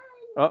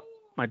Oh,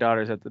 my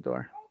daughter's at the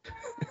door.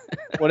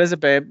 What is it,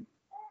 babe?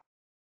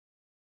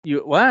 You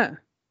what?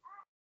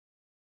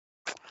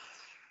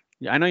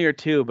 Yeah, I know you're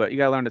 2, but you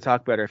gotta learn to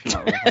talk better if you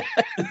want.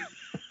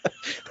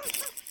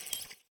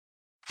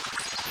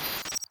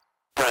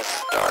 Press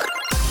start.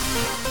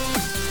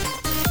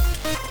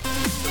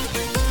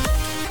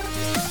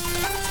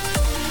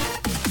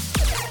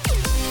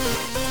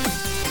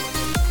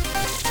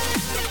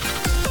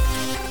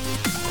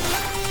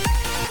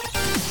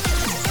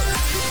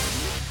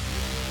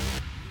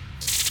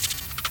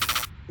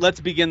 Let's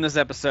begin this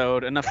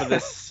episode. Enough of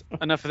this.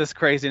 Enough of this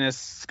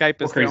craziness.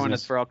 Skype is throwing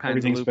us for all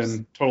kinds of loops. Everything's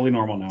been totally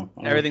normal now.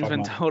 Everything's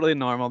been totally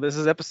normal. This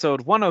is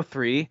episode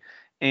 103,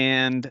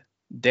 and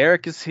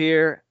Derek is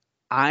here.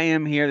 I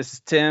am here. This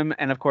is Tim,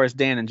 and of course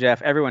Dan and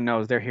Jeff. Everyone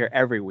knows they're here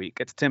every week.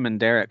 It's Tim and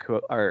Derek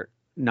who are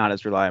not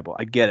as reliable.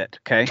 I get it.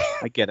 Okay,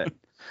 I get it.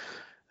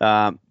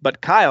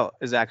 But Kyle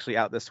is actually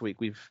out this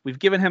week. We've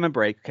given him a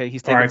break. Okay,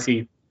 he's taking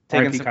some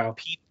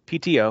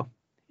PTO.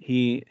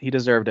 He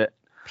deserved it.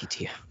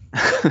 PTO.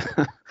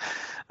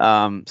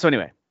 So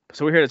anyway,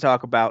 so we're here to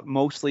talk about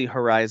mostly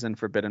Horizon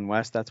Forbidden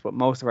West. That's what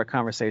most of our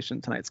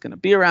conversation tonight's going to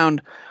be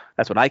around.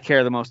 That's what I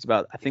care the most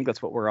about. I think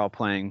that's what we're all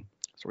playing.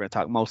 So we're going to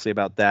talk mostly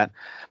about that.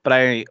 But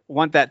I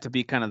want that to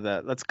be kind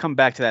of let's come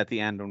back to that at the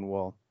end when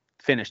we'll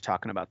finish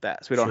talking about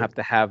that. So we don't have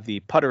to have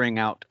the puttering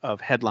out of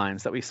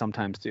headlines that we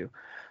sometimes do.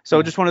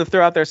 So just wanted to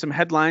throw out there some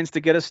headlines to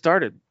get us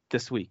started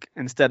this week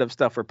instead of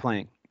stuff we're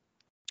playing.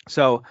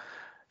 So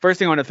first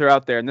thing I want to throw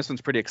out there, and this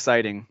one's pretty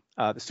exciting.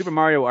 The Super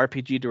Mario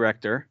RPG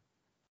director,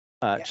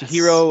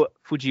 Chihiro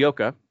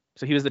Fujioka,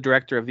 so he was the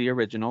director of the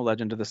original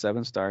Legend of the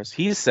Seven Stars.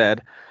 He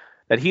said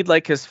that he'd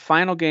like his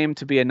final game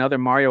to be another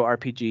Mario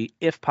RPG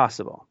if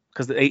possible,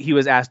 because he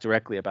was asked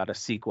directly about a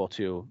sequel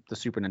to the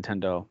Super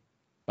Nintendo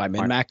by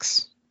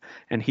MinMax.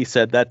 And he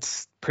said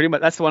that's pretty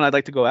much the one I'd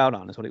like to go out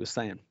on, is what he was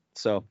saying.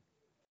 So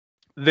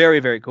very,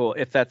 very cool.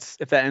 If that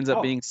ends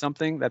up being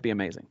something, that'd be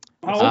amazing.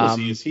 How old is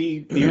he? Is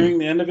he nearing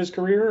the end of his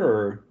career,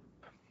 or?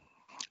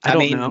 I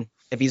don't know.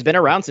 If he's been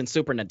around since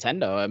Super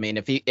Nintendo, I mean,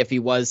 if he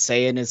was,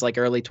 say, in his like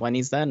early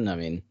 20s, then I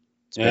mean,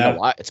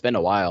 it's been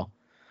a while.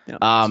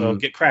 Yeah. So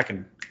get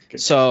cracking.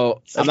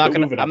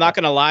 I'm not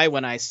gonna lie.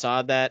 When I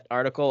saw that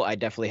article, I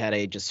definitely had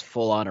a just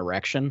full on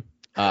erection.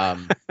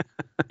 Do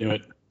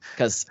it.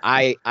 Because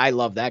I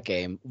love that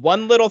game.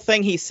 One little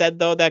thing he said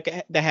though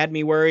that had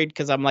me worried,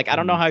 because I'm like, I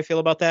don't know how I feel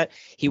about that.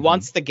 He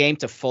wants the game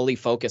to fully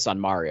focus on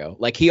Mario.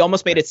 Like he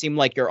almost made it seem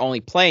like you're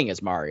only playing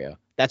as Mario.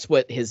 That's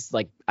what his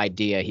like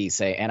idea he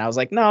say. And I was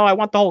like, no, I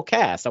want the whole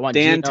cast. I want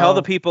Dan, Gino. tell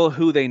the people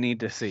who they need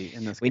to see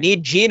in this game. We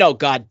need Gino,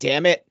 god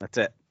damn it. That's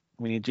it.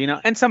 We need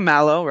Gino and some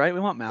Mallow, right? We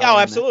want Mallow. Oh,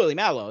 absolutely,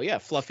 Mallow. Yeah,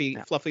 fluffy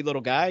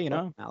little guy, you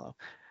know. Mallow.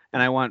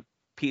 And I want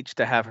Peach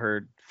to have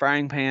her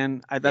frying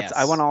pan. I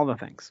want all the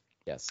things.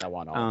 Yes, I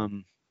want all.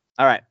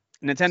 All right.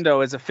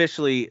 Nintendo is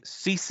officially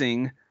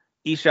ceasing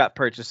eShop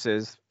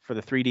purchases for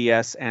the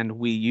 3DS and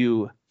Wii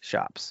U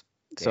shops.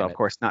 So, of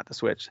course, not the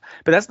Switch.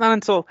 But that's not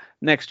until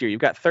next year. You've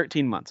got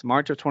 13 months.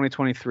 March of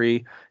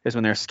 2023 is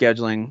when they're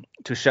scheduling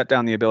to shut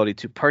down the ability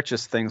to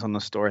purchase things on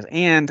the stores.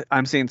 And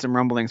I'm seeing some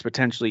rumblings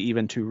potentially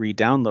even to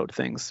re-download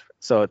things.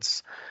 So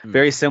it's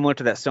very similar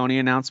to that Sony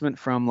announcement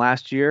from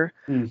last year.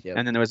 Yep.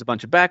 And then there was a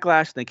bunch of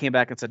backlash. They came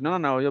back and said,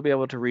 no, you'll be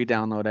able to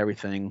re-download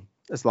everything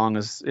as long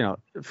as,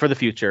 for the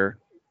future,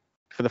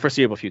 for the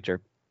foreseeable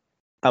future.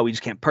 We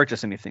just can't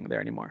purchase anything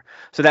there anymore.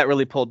 So that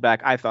really pulled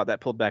back. I thought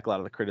that pulled back a lot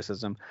of the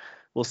criticism.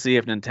 We'll see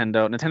if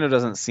Nintendo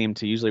doesn't seem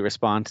to usually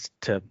respond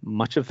to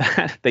much of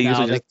that. They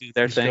usually just do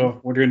their thing.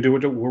 We're going to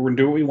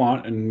do what we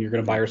want, and you're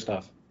going to buy our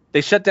stuff.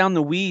 They shut down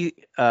the Wii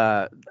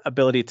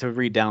ability to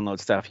re-download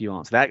stuff you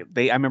own. So I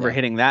remember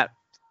hitting that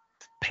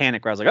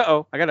panic where I was like,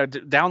 uh-oh, I got to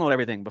download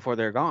everything before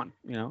they're gone,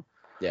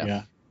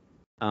 Yeah.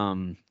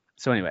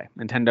 So anyway,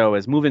 Nintendo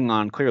is moving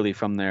on clearly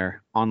from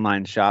their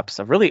online shops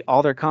of really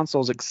all their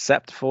consoles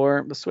except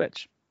for the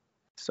Switch.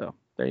 So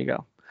there you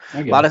go.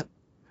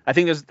 I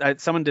think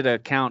there's someone did a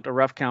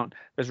rough count.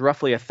 There's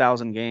roughly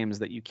 1,000 games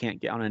that you can't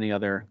get on any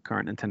other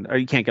current Nintendo, or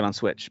you can't get on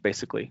Switch,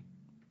 basically,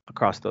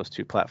 across those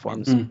two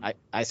platforms.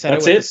 I said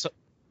that's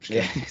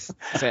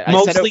it.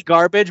 Mostly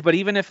garbage, but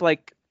even if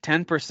like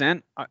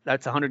 10%,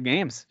 that's 100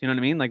 games. You know what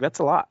I mean? Like that's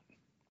a lot.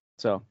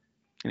 So.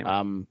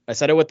 Anyway. I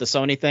said it with the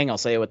Sony thing. I'll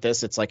say it with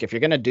this. It's like if you're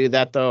going to do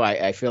that, though,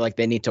 I feel like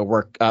they need to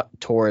work up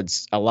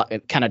towards a lot,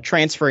 kind of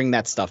transferring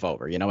that stuff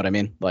over. You know what I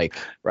mean? Like,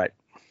 right.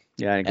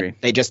 Yeah, I agree.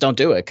 They just don't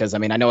do it because, I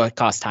mean, I know it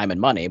costs time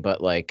and money,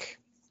 but like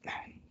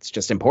it's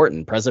just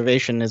important.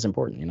 Preservation is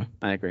important,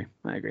 I agree.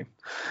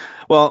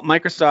 Well,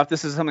 Microsoft,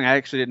 this is something I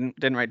actually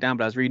didn't write down,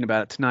 but I was reading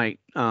about it tonight,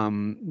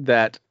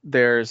 that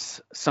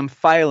there's some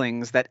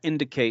filings that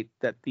indicate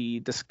that the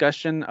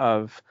discussion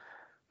of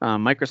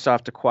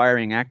Microsoft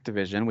acquiring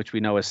Activision, which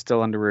we know is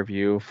still under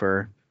review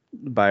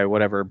by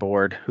whatever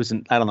board,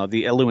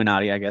 the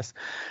Illuminati, I guess.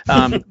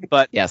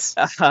 But yes,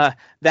 that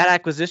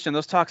acquisition,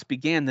 those talks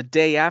began the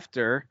day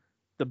after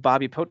the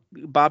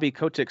Bobby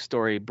Kotick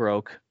story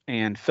broke,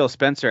 and Phil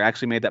Spencer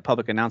actually made that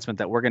public announcement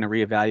that we're going to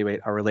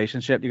reevaluate our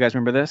relationship. You guys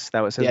remember this? That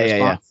was his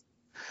response.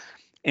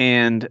 Yeah.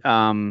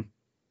 And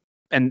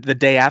and the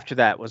day after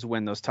that was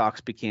when those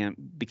talks became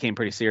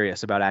pretty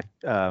serious about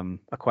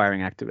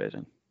acquiring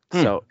Activision.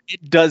 So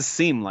it does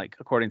seem like,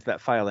 according to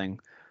that filing,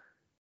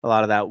 a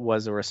lot of that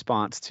was a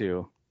response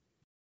to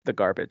the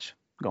garbage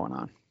going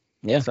on.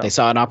 Yeah, So they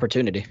saw an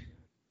opportunity.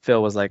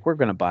 Phil was like, "We're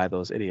going to buy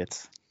those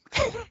idiots."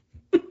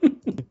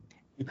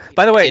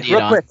 By the way,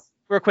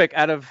 real quick,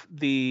 out of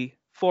the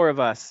four of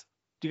us,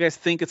 do you guys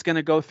think it's going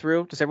to go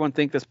through? Does everyone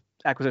think this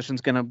acquisition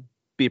is going to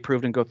be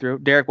approved and go through?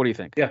 Derek, what do you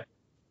think? Yeah.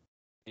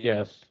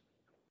 Yes.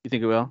 You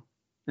think it will?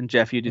 And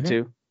Jeff, you do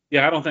too?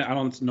 Yeah, I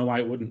don't know why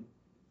it wouldn't.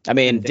 I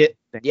mean,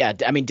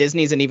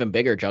 Disney's an even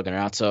bigger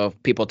juggernaut. So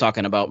people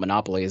talking about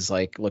monopolies,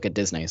 like, look at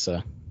Disney.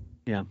 So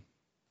yeah.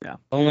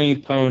 Only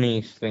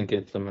ponies think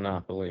it's a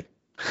monopoly.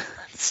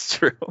 It's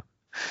true.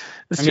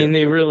 I mean,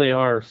 they really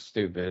are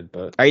stupid.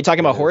 But are you talking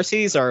about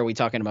horses, or are we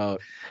talking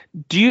about?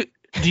 Do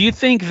you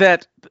think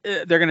that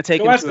they're going to take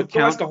into account? Go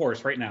ask a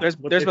horse right now. There's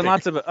been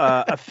lots of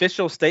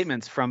official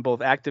statements from both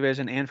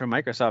Activision and from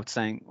Microsoft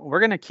saying we're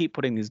going to keep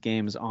putting these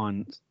games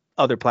on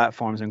other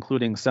platforms,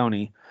 including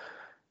Sony.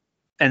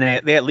 And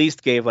they at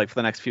least gave, like, for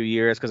the next few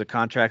years because of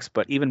contracts.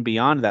 But even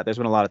beyond that, there's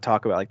been a lot of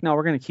talk about, like, no,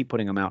 we're going to keep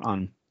putting them out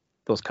on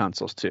those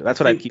consoles too. That's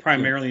what I keep.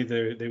 Primarily,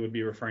 they would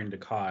be referring to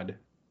COD,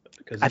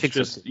 because I think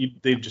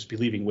they'd just be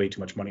leaving way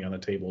too much money on the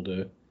table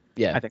to.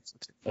 Yeah, I think so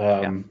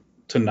too.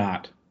 To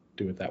not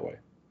do it that way.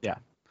 Yeah.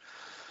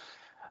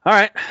 All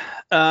right.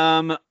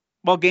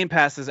 Well, Game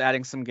Pass is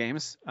adding some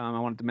games. I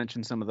wanted to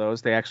mention some of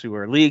those. They actually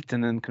were leaked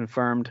and then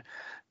confirmed.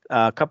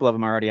 A couple of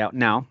them are already out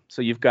now.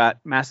 So you've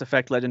got Mass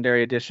Effect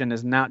Legendary Edition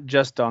is not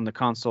just on the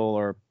console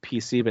or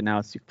PC, but now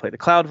you can play the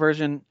cloud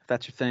version if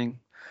that's your thing.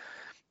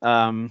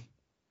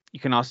 You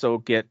can also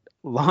get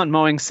Lawn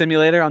Mowing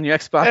Simulator on your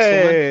Xbox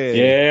One.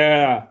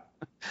 Yeah.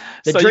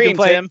 The dream,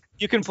 Tim.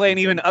 You can play an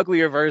even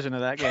uglier version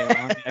of that game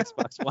on the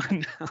Xbox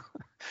One now.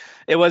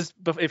 It was,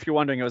 if you're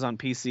wondering, it was on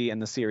PC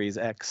and the Series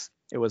X.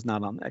 It was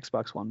not on the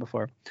Xbox One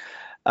before.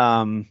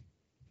 Madden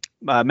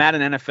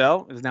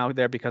NFL is now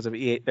there because of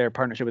their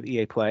partnership with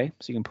EA Play.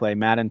 So you can play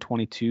Madden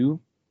 22.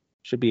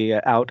 Should be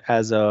out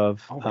as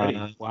of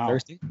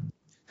Thursday.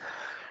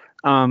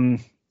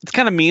 It's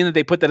kind of mean that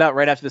they put that out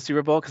right after the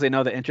Super Bowl because they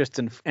know the interest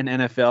in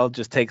NFL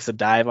just takes a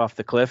dive off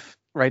the cliff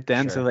right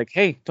then. Sure. So like,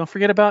 hey, don't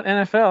forget about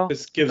NFL.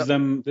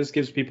 This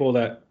gives people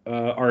that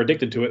are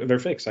addicted to it their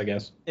fix, I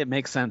guess. It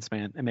makes sense,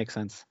 man. It makes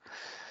sense.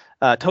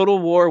 Total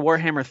War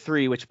Warhammer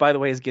 3, which, by the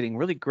way, is getting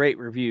really great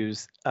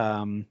reviews,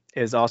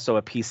 is also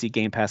a PC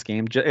Game Pass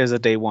game. Is a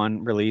day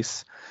one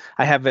release.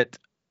 I have it.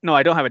 No,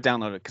 I don't have it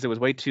downloaded because it was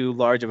way too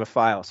large of a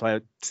file. So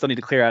I still need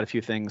to clear out a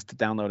few things to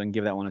download and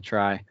give that one a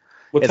try.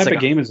 What type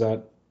of game is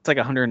that? It's like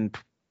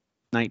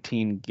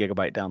 119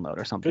 gigabyte download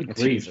or something. Good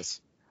grief.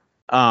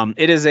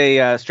 It is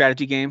a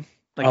strategy game.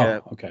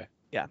 Okay.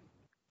 Yeah.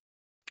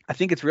 I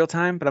think it's real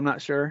time, but I'm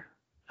not sure.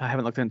 I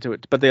haven't looked into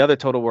it. But the other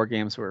Total War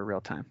games were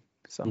real time.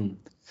 So,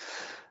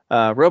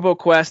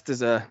 RoboQuest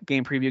is a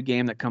game preview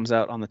game that comes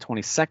out on the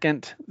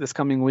 22nd this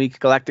coming week.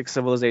 Galactic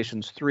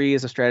Civilizations 3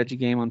 is a strategy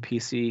game on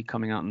PC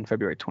coming out on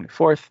February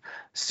 24th.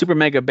 Super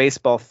Mega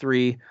Baseball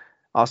 3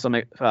 also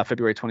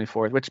February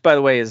 24th, which, by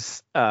the way,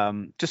 is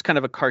just kind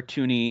of a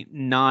cartoony,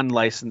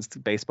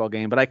 non-licensed baseball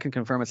game. But I can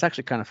confirm it's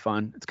actually kind of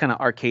fun. It's kind of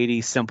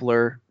arcadey,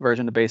 simpler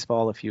version of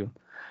baseball if you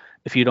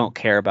don't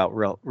care about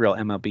real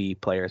MLB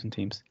players and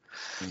teams.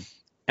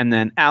 And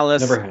then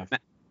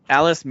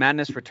Alice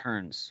Madness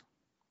Returns,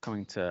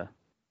 coming to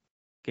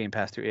Game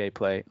Pass through EA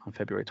Play on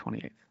February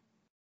 28th.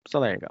 So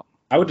there you go.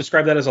 I would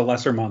describe that as a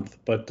lesser month,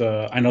 but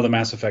I know the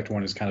Mass Effect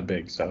one is kind of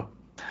big. So,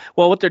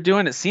 well, what they're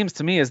doing, it seems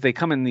to me, is they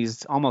come in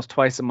these almost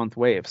twice a month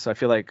waves. So I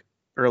feel like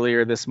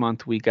earlier this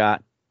month we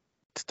got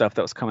stuff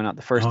that was coming out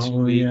the first 2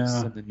 weeks,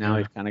 and then now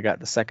we've kind of got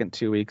the second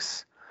 2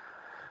 weeks.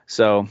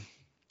 So,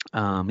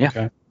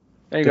 okay.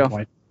 There you go.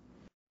 Point.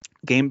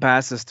 Game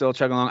Pass is still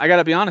chugging along. I got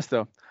to be honest,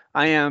 though.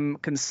 I am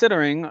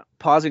considering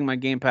pausing my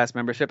Game Pass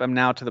membership. I'm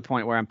now to the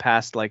point where I'm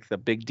past like the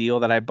big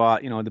deal that I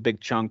bought, the big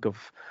chunk of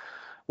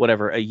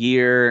whatever, a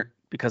year,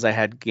 because I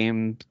had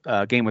Game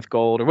with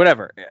Gold or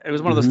whatever. It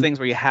was one of those things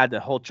where you had the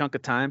whole chunk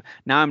of time.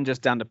 Now I'm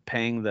just down to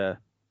paying the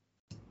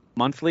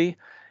monthly.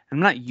 I'm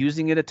not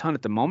using it a ton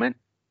at the moment.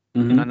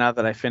 Now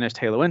that I finished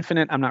Halo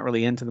Infinite, I'm not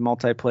really into the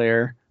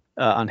multiplayer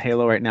on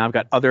Halo right now. I've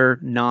got other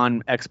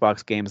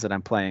non-Xbox games that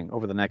I'm playing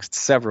over the next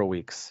several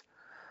weeks.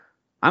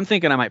 I'm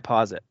thinking I might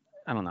pause it.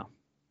 I don't know.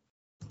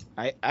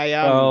 I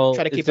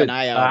try to keep an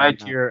eye out. Tied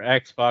to your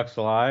Xbox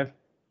Live?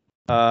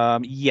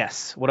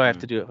 Yes. What do I have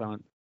to do if I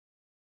want?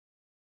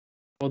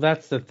 Well,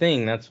 that's the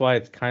thing. That's why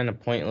it's kind of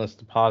pointless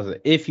to pause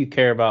it. If you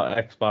care about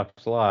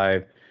Xbox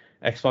Live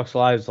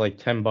is like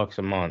 $10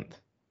 a month.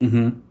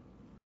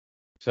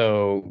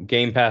 So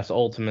Game Pass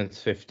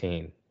Ultimate's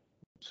 $15.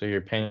 So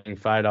you're paying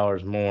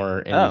 $5 more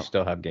and you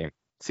still have Game.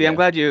 See, I'm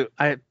glad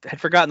I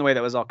had forgotten the way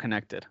that was all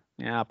connected.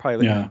 Yeah, I'll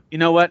probably. Yeah. You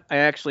know what? I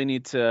actually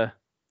need to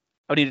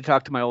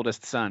talk to my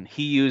oldest son.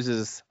 He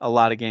uses a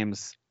lot of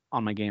games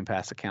on my Game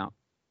Pass account.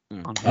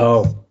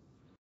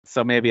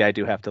 So maybe I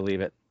do have to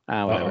leave it.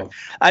 Whatever.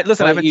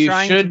 Listen, I've been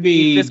trying to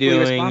be fiscally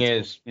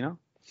responsible.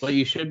 What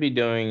you should be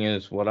doing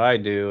is what I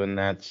do, and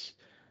that's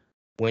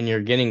when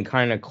you're getting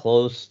kind of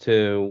close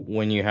to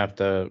when you have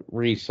to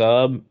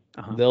resub,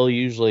 they'll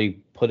usually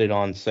put it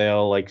on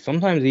sale. Like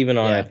sometimes even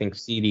on I think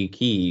CD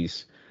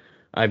Keys,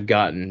 I've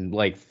gotten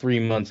like 3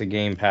 months of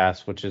Game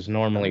Pass, which is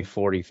normally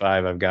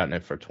 $45. I've gotten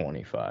it for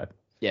 $25.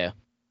 Yeah.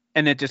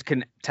 And it just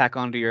can tack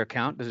onto your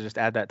account? Does it just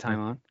add that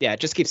time on? Yeah, it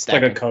just keeps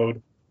stacking. Like a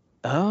code.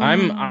 Oh.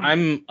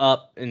 I'm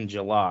up in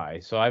July,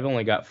 so I've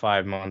only got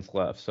 5 months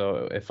left.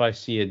 So if I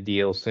see a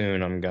deal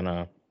soon, I'm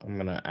gonna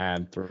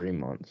add 3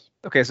 months.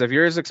 Okay, so if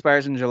yours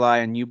expires in July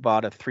and you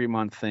bought a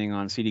 3-month thing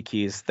on CD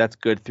Keys, that's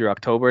good through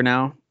October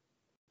now?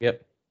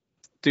 Yep.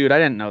 Dude, I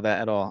didn't know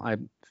that at all.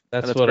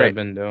 That's what great. I've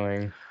been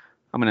doing.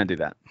 I'm gonna do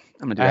that.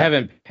 I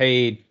haven't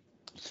paid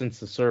since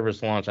the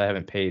service launched. I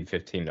haven't paid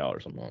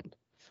 $15 a month.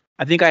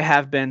 I think I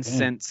have been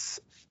since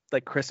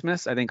like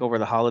Christmas. I think over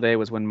the holiday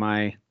was when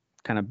my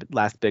kind of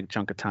last big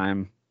chunk of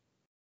time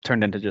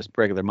turned into just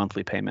regular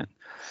monthly payment.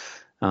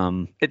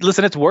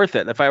 Listen, it's worth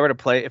it if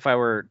I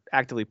were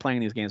actively playing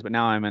these games, but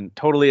now I'm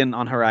totally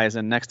on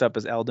Horizon. Next up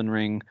is Elden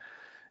Ring,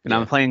 and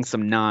I'm playing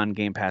some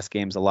non-Game Pass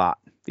games a lot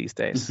these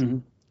days.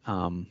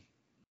 Mm-hmm.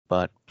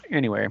 But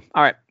anyway,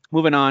 all right,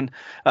 moving on.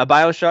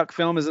 BioShock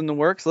film is in the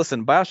works.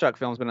 Listen, BioShock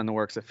film's been in the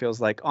works. It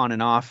feels like on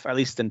and off, at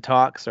least in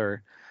talks,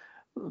 or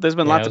there's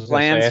been lots of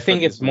plans. I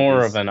think it's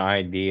more of an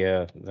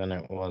idea than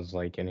it was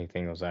like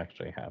anything was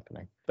actually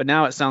happening. But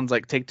now it sounds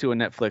like Take-Two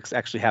and Netflix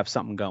actually have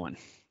something going.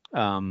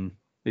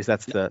 At least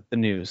that's the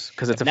news,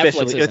 because it's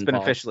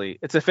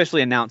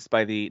officially announced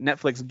by the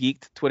Netflix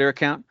Geeked Twitter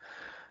account.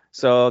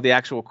 So the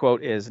actual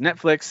quote is,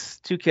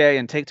 Netflix, 2K,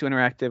 and Take-Two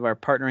Interactive are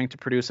partnering to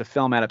produce a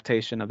film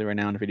adaptation of the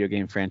renowned video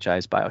game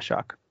franchise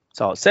BioShock.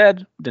 That's all it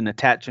said. Didn't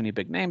attach any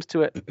big names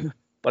to it,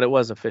 but it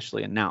was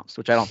officially announced,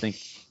 which I don't think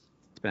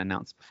it's been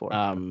announced before.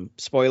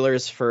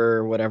 Spoilers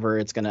for whatever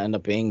it's going to end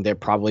up being. There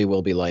probably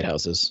will be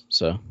lighthouses.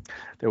 So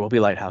there will be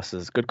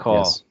lighthouses. Good call.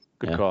 Yes.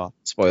 Good call.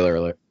 Spoiler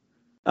alert.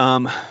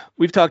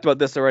 We've talked about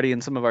this already in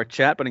some of our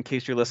chat, but in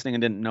case you're listening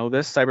and didn't know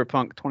this,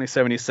 Cyberpunk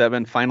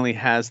 2077 finally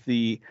has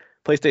the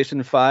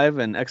PlayStation 5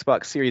 and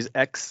Xbox Series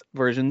X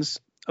versions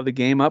of the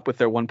game up with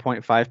their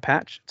 1.5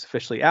 patch. It's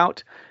officially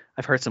out.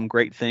 I've heard some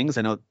great things.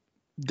 I know,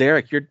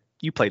 Derek,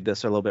 you played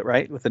this a little bit,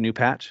 right, with the new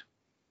patch?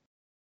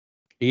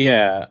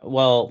 Yeah.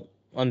 Well,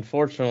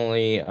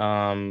 unfortunately,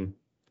 I'm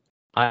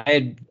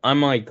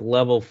like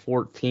level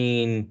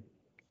 14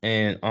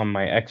 and on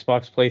my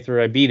Xbox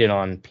playthrough. I beat it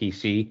on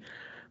PC,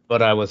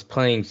 but I was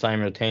playing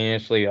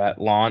simultaneously at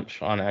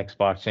launch on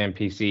Xbox and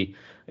PC.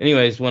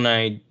 Anyways, when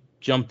I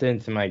jumped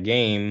into my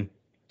game,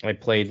 I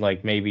played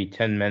like maybe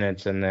 10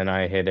 minutes, and then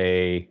I hit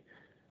a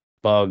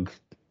bug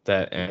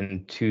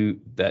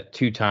that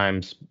two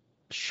times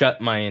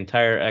shut my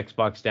entire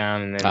Xbox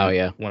down. And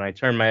then when I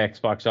turned my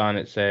Xbox on,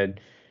 it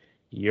said,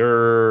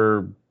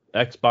 your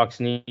Xbox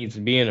needs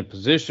to be in a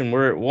position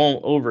where it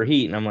won't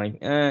overheat. And I'm like,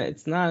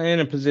 it's not in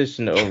a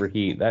position to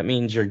overheat. That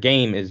means your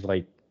game is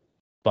like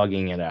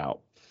bugging it out.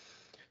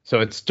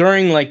 So it's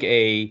during like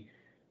a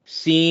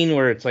scene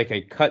where it's like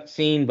a cut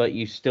scene, but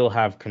you still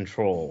have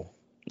control.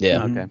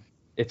 Yeah. Okay.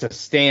 It's a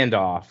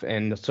standoff,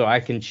 and so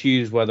I can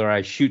choose whether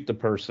I shoot the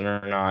person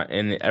or not.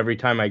 And every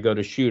time I go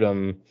to shoot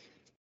them,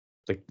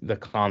 the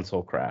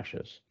console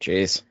crashes.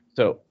 Jeez.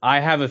 So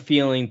I have a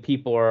feeling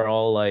people are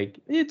all like,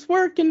 it's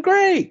working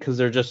great, because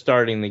they're just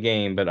starting the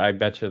game. But I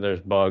bet you there's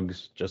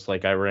bugs, just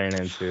like I ran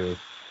into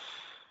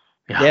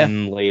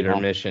in later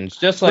missions.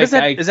 Just like is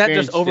that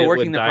just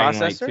overworking the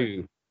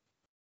processor?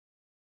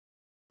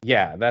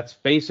 Yeah, that's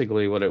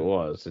basically what it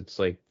was. It's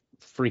like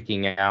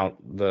freaking out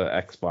the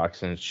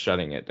Xbox and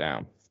shutting it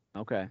down.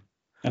 Okay.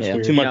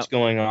 That's too much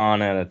going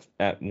on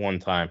at one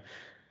time.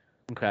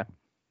 Okay.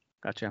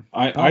 Gotcha.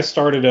 I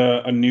started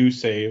a new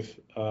save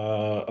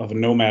of a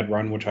Nomad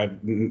run, which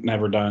I've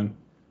never done,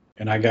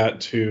 and I got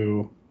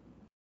to,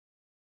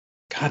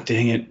 God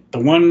dang it, the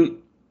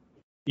one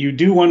you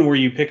do one where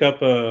you pick up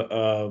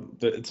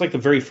it's like the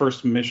very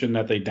first mission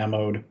that they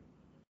demoed,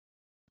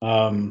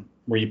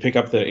 where you pick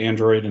up the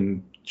android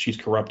and she's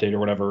corrupted or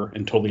whatever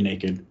and totally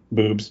naked,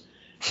 boobs,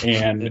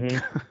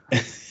 and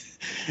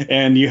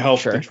and you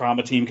help the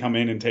trauma team come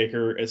in and take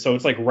her. So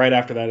it's like right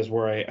after that is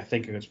where I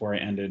think it's where I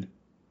ended.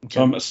 Okay.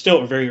 So I'm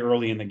still very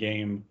early in the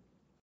game.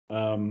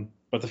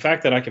 But the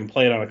fact that I can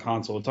play it on a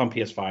console, it's on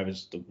PS5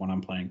 is the one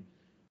I'm playing.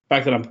 The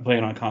fact that I'm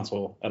playing on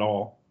console at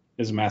all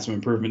is a massive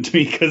improvement to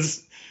me,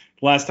 because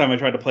last time I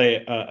tried to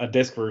play a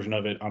disc version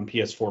of it on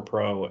PS4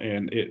 Pro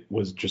and it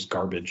was just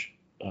garbage.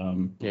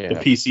 The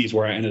PC is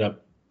where I ended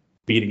up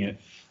beating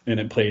it, and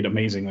it played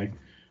amazingly.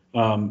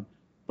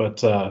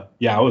 It's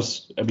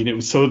definitely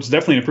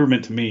an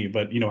improvement to me,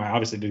 but I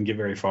obviously didn't get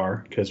very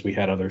far because we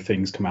had other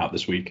things come out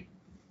this week.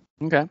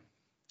 Okay.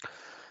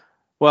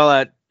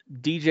 Well,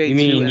 DJ, you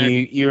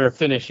mean you were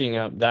finishing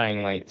up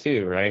Dying Light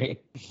 2,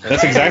 right?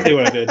 That's exactly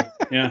what I did.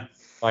 Yeah.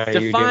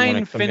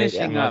 Define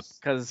finishing up,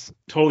 because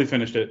totally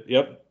finished it.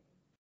 Yep.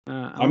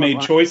 I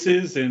made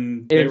choices,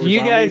 and if you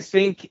guys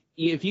think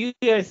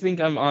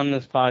I'm on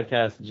this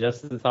podcast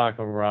just to talk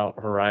about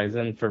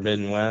Horizon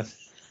Forbidden West,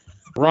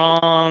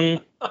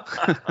 Wrong.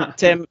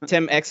 Tim,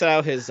 exit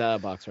out his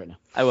box right now.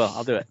 I will.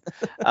 I'll do it.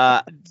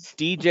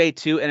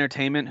 DJ2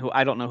 Entertainment, who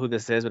I don't know who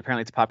this is, but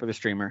apparently it's a popular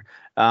streamer.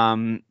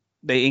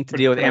 They inked a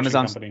deal with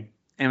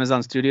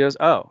Amazon Studios.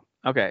 Oh,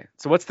 okay.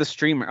 So what's the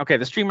streamer? Okay,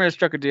 the streamer has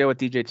struck a deal with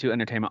DJ2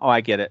 Entertainment. Oh,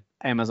 I get it.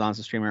 Amazon's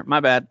the streamer. My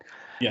bad.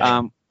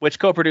 Yeah. Which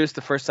co-produced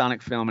the first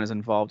Sonic film and is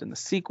involved in the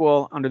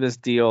sequel. Under this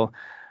deal,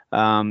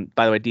 by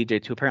the way,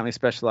 DJ2 apparently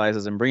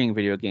specializes in bringing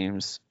video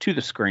games to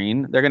the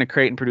screen. They're going to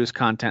create and produce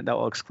content that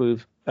will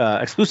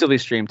exclusively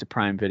stream to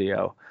Prime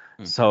Video.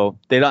 So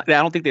I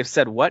don't think they've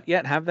said what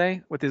yet, have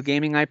they? With this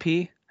gaming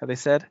IP, have they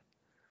said?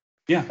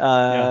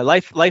 Yeah.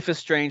 Life is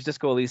Strange,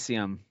 Disco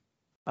Elysium.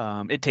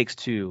 It Takes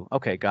Two.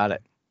 Okay, got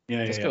it.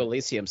 Disco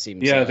Elysium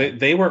seems. Yeah,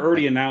 they were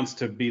already announced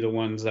to be the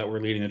ones that were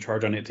leading the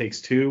charge on It Takes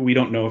Two. We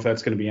don't know if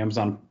that's going to be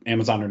Amazon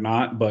or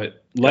not,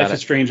 but Life is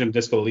Strange and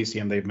Disco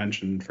Elysium they've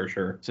mentioned for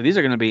sure. So these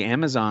are going to be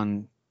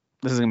Amazon.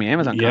 This is going to be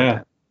Amazon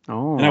content.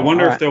 Oh, and I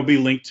wonder if they'll be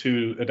linked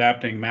to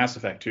adapting Mass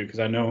Effect 2, because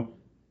I know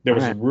there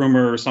was a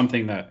rumor or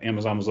something that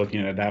Amazon was looking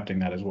at adapting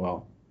that as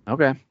well.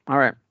 Okay, all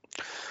right.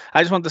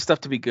 I just want this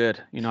stuff to be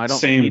good. I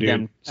don't need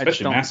them.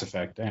 Especially Mass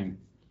Effect. Dang.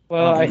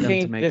 Well, I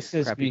think this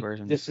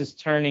is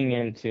turning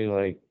into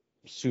like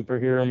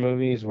superhero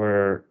movies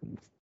where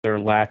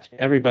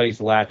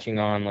everybody's latching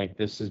on like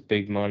this is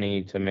big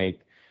money to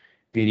make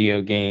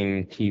video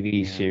game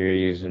TV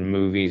series and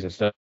movies and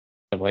stuff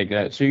like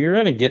that. So you're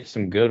gonna get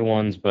some good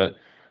ones, but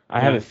I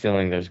have a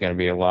feeling there's gonna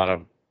be a lot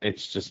of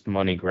it's just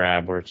money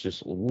grab where it's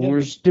just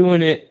we're just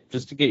doing it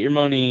just to get your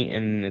money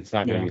and it's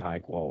not gonna be high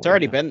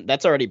quality.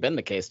 That's already been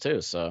the case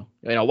too. So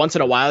once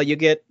in a while you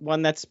get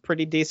one that's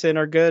pretty decent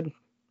or good,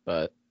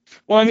 but.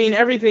 Well, I mean,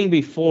 everything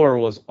before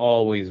was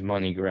always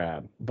money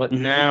grab, but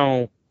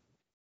now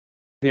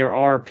there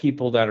are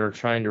people that are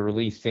trying to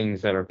release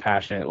things that are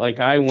passionate. Like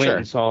I went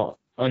and saw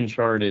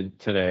Uncharted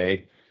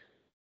today,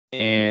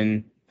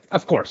 and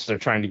of course they're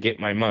trying to get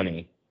my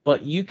money.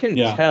 But you can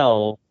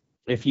tell,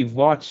 if you've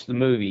watched the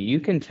movie, you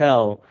can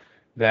tell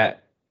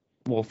that,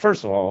 well,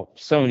 first of all,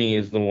 Sony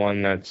is the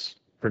one that's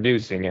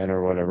producing it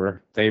or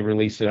whatever. They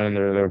release it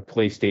under their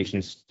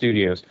PlayStation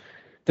Studios.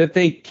 That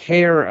they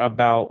care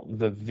about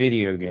the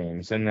video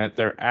games and that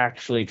they're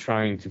actually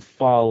trying to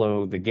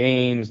follow the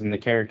games and the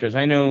characters.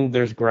 I know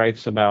there's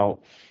gripes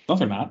about no,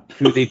 they're not.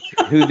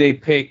 who they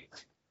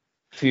picked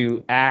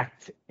to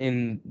act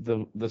in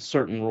the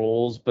certain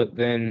roles, but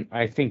then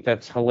I think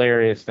that's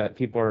hilarious that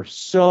people are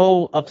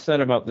so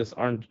upset about this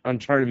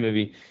Uncharted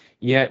movie,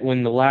 yet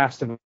when The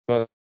Last of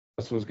Us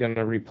was going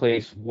to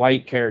replace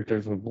white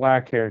characters with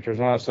black characters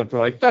and all that stuff, they're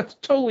like, that's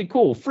totally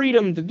cool,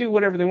 freedom to do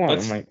whatever they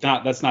want. That's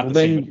not the same.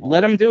 Then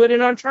let them do it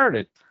in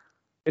Uncharted.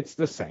 It's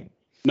the same.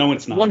 No,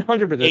 it's not.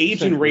 100%.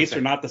 Age and race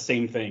are not the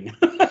same thing.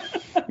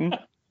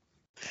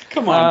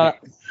 Come on.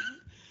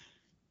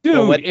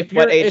 Dude,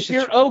 if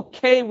you're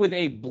okay with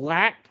a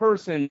black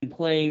person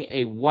playing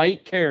a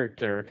white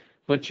character,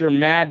 but you're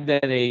mad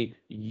that a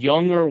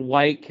younger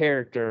white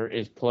character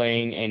is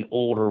playing an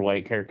older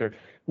white character,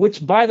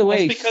 which, by the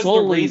way,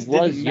 Sully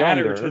was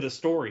younger to the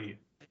story.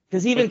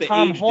 Because even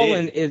Tom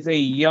Holland is a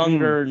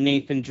younger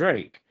Nathan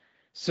Drake.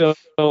 So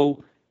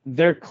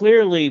they're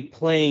clearly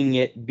playing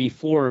it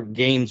before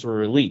games were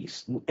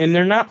released. And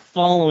they're not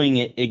following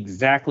it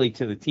exactly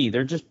to the T.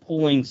 They're just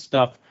pulling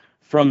stuff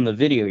from the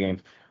video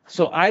games.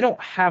 So I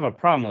don't have a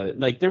problem with it.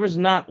 Like, there was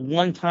not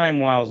one time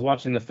while I was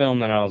watching the film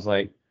that I was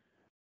like,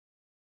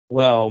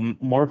 well,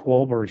 Mark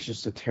Wahlberg's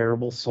just a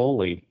terrible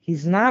Sully.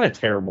 He's not a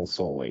terrible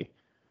Sully.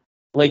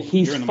 Like,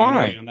 he's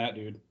fine. On that,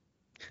 dude.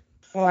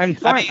 Well, I'm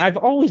fine. I mean, I've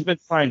always been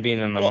fine being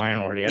in the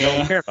minority. I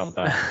don't care about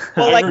that.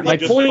 Well, like, my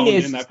point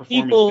is,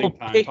 people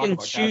pick and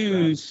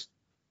choose.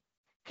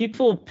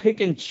 People pick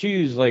and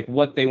choose like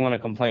what they want to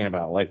complain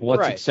about, like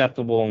what's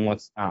acceptable and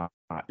what's not.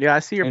 Yeah, I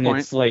see your point.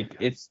 It's like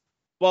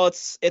Well,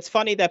 it's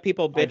funny that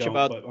people bitch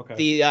about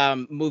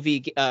the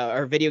movie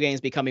or video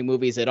games becoming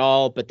movies at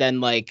all, but then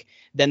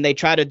they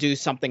try to do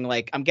something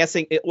like, I'm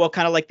guessing,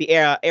 kind of like the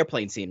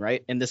airplane scene,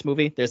 right? In this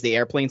movie, there's the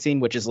airplane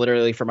scene, which is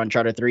literally from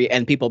Uncharted 3,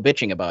 and people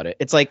bitching about it.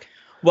 It's like,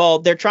 well,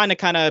 they're trying to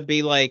kind of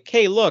be like,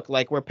 hey, look,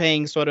 like we're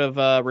paying sort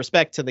of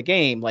respect to the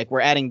game, like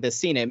we're adding this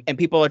scene in, and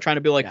people are trying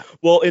to be like,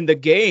 well, in the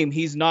game,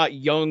 he's not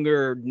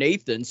younger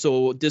Nathan,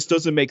 so this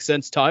doesn't make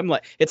sense timeline.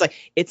 It's like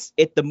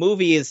the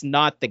movie is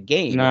not the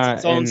game; it's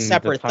its own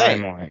separate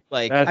thing.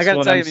 Like that's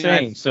what I'm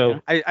saying. So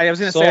I was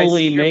going to say, I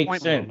see your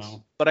point,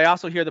 but I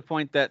also hear the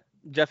point that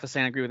Jeff is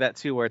saying. I agree with that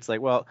too, where it's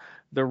like, well,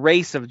 the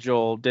race of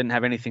Joel didn't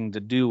have anything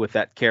to do with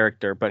that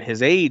character, but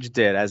his age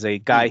did, as a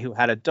guy who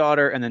had a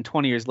daughter, and then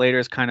 20 years later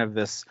is kind of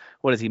this,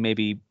 what is he,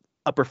 maybe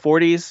upper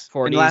 40s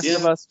in Last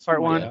of Us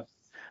Part 1? Yeah.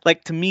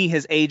 Like, to me,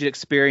 his age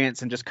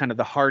experience and just kind of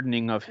the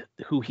hardening of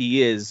who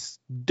he is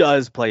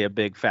does play a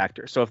big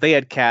factor. So if they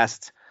had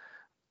cast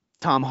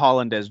Tom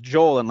Holland as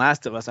Joel in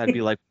Last of Us, I'd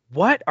be like,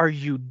 what are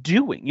you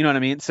doing? You know what I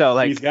mean? So,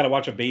 like, he's got to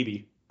watch a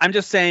baby. I'm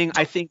just saying,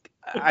 I think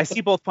I see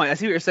both points. I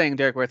see what you're saying,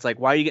 Derek, where it's like,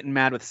 why are you getting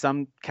mad with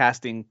some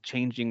casting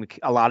changing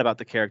a lot about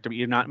the character, but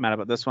you're not mad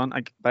about this one?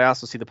 But I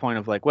also see the point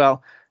of like,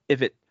 well,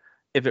 if it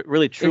if it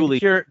really truly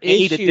if your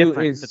made it issue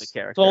different to the is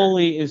character.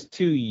 Sully is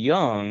too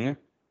young,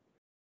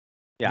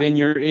 Yeah. then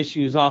your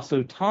issue is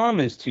also Tom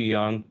is too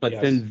young, but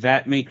Yes. then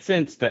that makes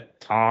sense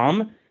that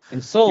Tom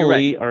and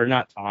Sully are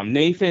not Tom.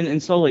 Nathan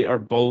and Sully are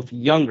both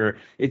younger.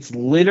 It's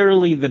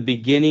literally the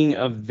beginning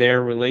of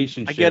their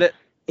relationship. I get it.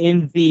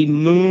 In the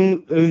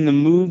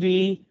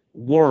movie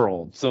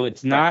world. So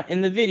it's not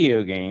in the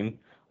video game.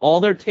 All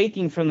they're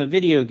taking from the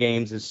video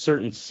games is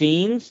certain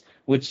scenes,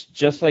 which,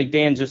 just like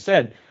Dan just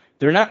said,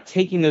 they're not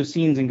taking those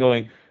scenes and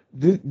going,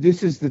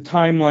 this is the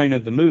timeline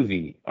of the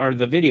movie or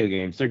the video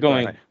games. They're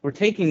going, we're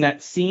taking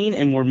that scene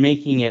and we're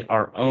making it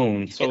our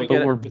own. So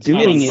but we're it's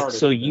doing not it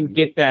so you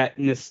get that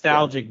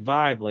nostalgic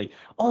vibe. Like,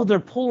 oh, they're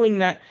pulling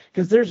that.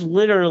 Because there's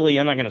literally,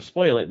 I'm not going to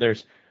spoil it,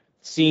 there's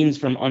scenes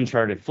from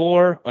Uncharted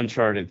 4,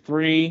 Uncharted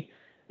 3,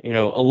 a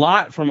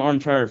lot from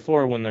Uncharted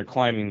 4 when they're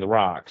climbing the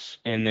rocks,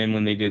 and then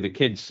when they do the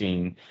kids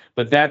scene.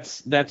 But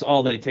that's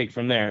all they take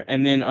from there.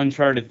 And then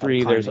Uncharted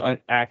 3, there's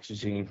action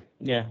scene.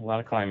 Yeah, a lot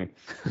of climbing.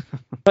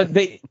 But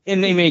they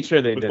made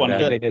sure they did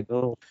that. They did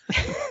the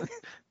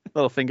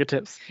little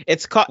fingertips.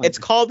 It's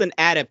called an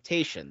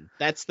adaptation.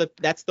 That's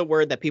the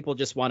word that people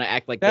just want to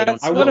act like they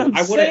don't. I would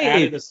have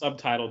added a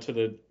subtitle to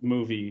the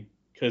movie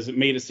because it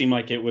made it seem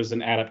like it was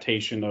an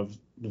adaptation of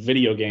the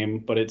video game,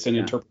 but it's an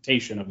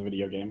interpretation of the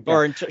video game.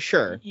 Or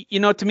sure.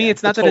 To me,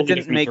 it's not that it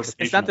didn't make.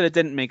 It's not that it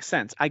didn't make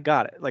sense. I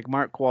got it. Like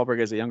Mark Wahlberg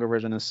is a younger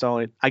version of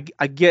Sully.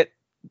 I get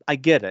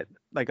it.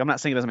 Like, I'm not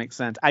saying it doesn't make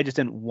sense. I just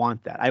didn't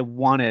want that. I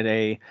wanted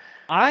a.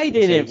 I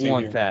didn't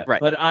want that. Right.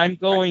 But I'm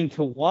going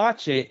to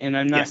watch it, and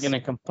I'm not going to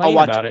complain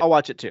about it. I'll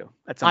watch it too.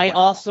 I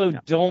also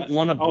don't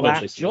want a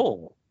Black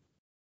Joel.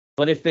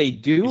 But if they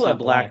do a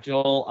Black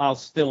Joel, I'll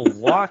still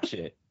watch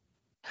it.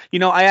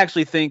 I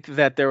actually think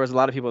that there was a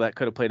lot of people that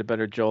could have played a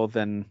better Joel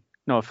than.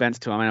 No offense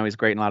to him, I know he's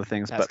great in a lot of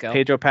things, but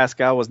Pedro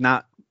Pascal would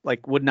not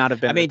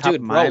have been at the top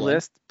of my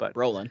list. But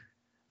Roland.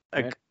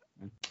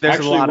 There's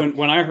actually,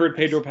 when I heard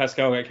Pedro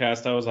Pascal got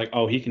cast, I was like,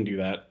 oh, he can do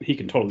that. He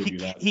can totally do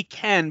that. He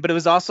can, but it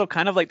was also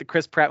kind of like the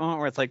Chris Pratt moment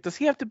where it's like, does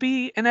he have to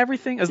be in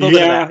everything? Bit of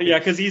that.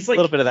 Because he's like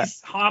a little bit of that.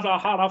 He's hot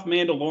off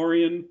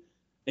Mandalorian,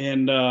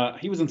 and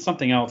he was in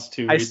something else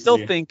too. I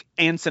still think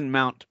Anson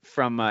Mount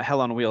from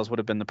Hell on Wheels would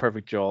have been the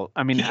perfect Joel.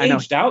 I mean, he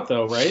aged out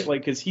though, right?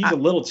 Like, because he's a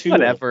little too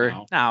whatever.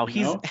 Old now,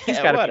 he's got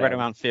to be right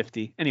around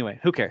 50. Anyway,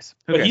 who cares?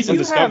 But he's in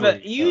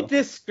Discovery. You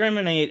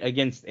discriminate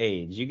against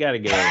age. You got to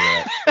get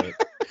over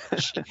that.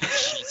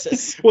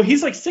 Jesus. Well,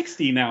 he's like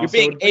 60 now. You're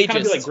being so kind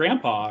of be like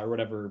grandpa or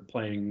whatever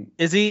playing.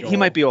 Is he? Joel. He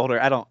might be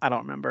older. I don't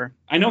remember.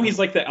 I know he's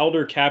like the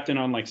elder captain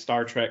on like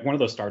Star Trek, one of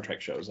those Star Trek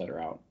shows that are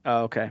out.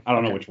 Oh, okay. I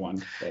don't know which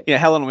one. But. Yeah,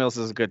 Hell on Wheels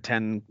is a good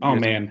 10. Oh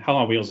man, Hell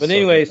on Wheels. But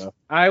anyways,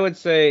 I would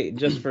say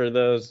just for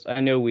those,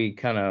 I know we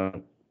kind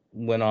of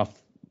went off.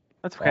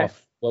 That's okay.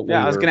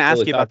 I was going to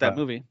ask you about that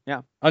movie.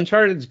 Yeah.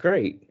 Uncharted's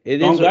great.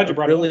 It is a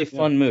really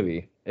fun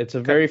movie. It's a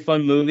very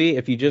fun movie.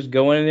 If you just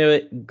go into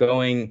it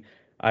going,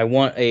 I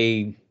want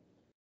an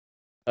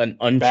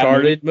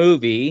Uncharted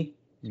movie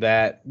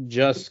that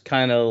just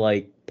kind of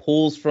like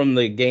pulls from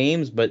the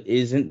games but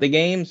isn't the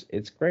games,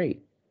 it's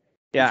great.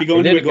 Yeah. If you go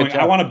into it going,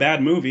 I want a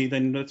bad movie,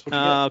 then that's what you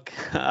get.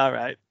 Okay. All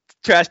right.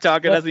 Trash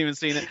talker hasn't even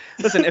seen it.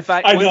 Listen, if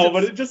I know,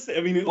 but it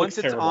once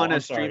it's terrible. on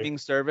a streaming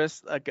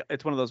service, like,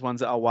 it's one of those ones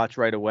that I'll watch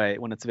right away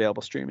when it's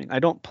available streaming. I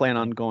don't plan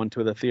on going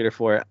to the theater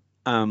for it.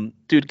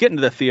 Dude, getting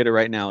to the theater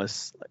right now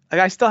is like,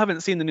 I still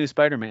haven't seen the new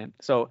Spider-Man.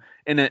 So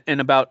in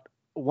about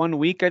 1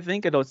 week, I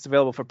think it's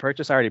available for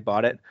purchase. I already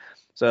bought it,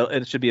 so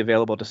it should be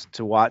available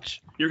to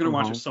watch. You're gonna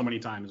watch it so many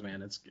times,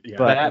 man.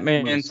 But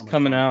Batman's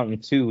coming out in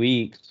 2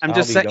 weeks. I'm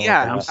just saying,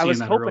 I was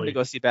hoping to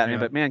go see Batman,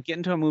 but man,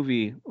 getting to a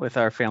movie with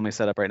our family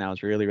set up right now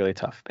is really, really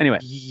tough. Anyway.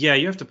 Yeah,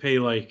 you have to pay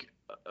like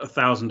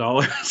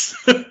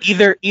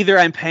 $1,000. Either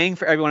I'm paying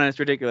for everyone and it's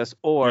ridiculous,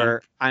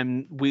 or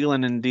I'm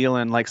wheeling and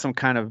dealing like some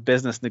kind of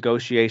business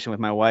negotiation with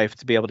my wife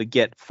to be able to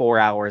get 4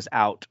 hours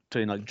out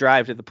to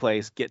drive to the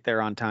place, get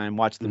there on time,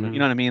 watch the movie. You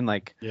know what I mean?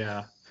 Like,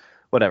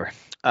 whatever.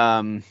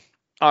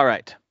 All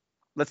right,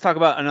 let's talk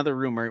about another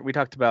rumor. We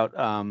talked about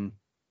a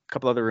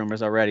couple other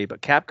rumors already,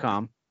 but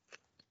Capcom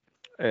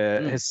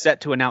is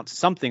set to announce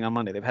something on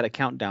Monday. They've had a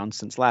countdown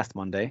since last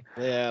Monday.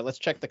 Yeah, let's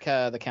check the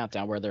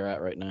countdown where they're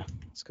at right now.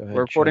 Let's go ahead.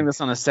 We're recording this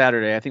on a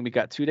Saturday. I think we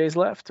got 2 days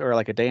left, or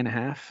like a day and a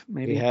half,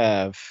 maybe. We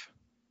have.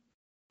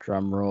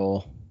 Drum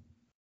roll,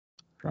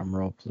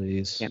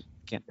 please.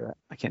 Can't do it.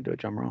 I can't do a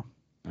drum roll.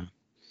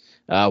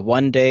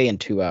 1 day and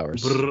 2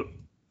 hours.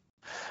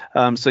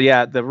 So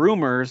yeah, the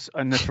rumors,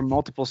 and it's from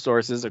multiple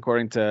sources,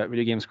 according to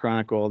Video Games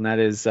Chronicle, and that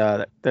is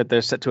that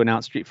they're set to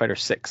announce Street Fighter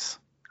 6.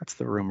 That's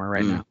the rumor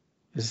right now.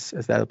 Is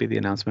that'll be the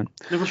announcement?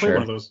 Never played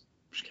one of those.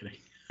 Just kidding.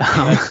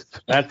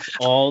 That's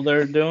all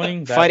they're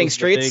doing. Fighting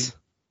Streets.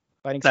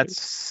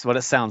 That's what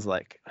it sounds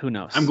like. Who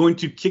knows? I'm going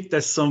to kick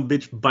that some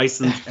bitch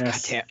Bison's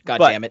ass. God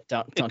damn it!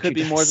 Don't it could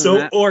be more than so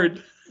that.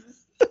 Ord.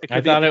 I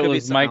thought it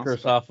was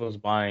Microsoft was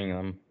buying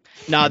them.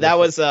 No, that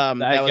was I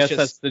guess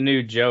that's the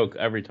new joke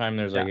every time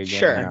there's like a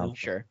game.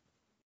 Sure.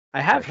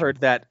 I have heard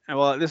that.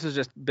 Well, this is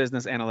just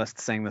business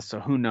analysts saying this, so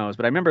who knows?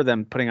 But I remember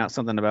them putting out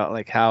something about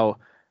like how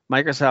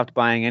Microsoft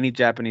buying any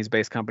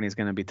Japanese-based company is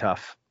going to be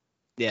tough.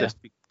 Yeah. Just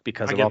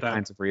because I of get all that.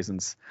 kinds of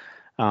reasons.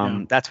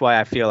 Yeah. That's why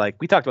I feel like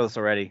we talked about this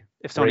already.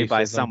 If Sony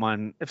buys Racism.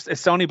 someone, if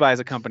Sony buys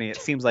a company, it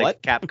seems like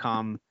What?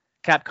 Capcom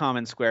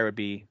and Square would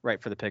be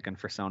right for the picking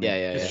for Sony. Yeah.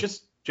 It's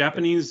just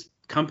Japanese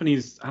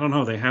companies. I don't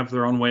know. They have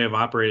their own way of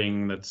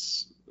operating.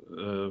 That's I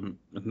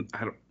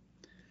don't.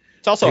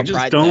 It's also They a just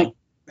pride don't.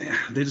 thing.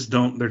 They just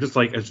don't. They're just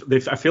like.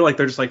 I feel like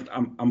they're just like.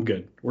 I'm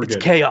good. We're It's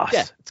good. chaos.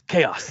 Yeah. It's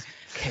chaos.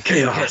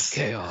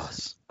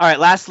 Chaos. All right.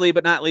 Lastly,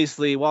 but not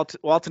leastly,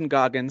 Walton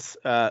Goggins.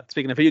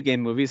 Speaking of video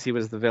game movies, he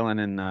was the villain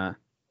in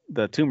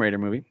the Tomb Raider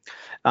movie.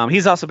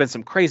 He's also been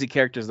some crazy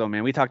characters though,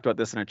 man. We talked about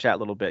this in our chat a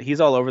little bit. He's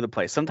all over the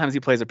place. Sometimes he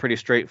plays a pretty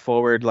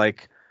straightforward,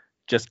 like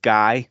just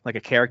guy, like a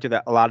character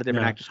that a lot of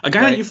different Yeah. actors. A guy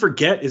play. that you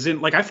forget is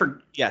in like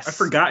Yes. I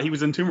forgot he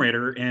was in Tomb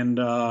Raider and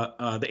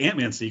the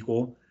Ant-Man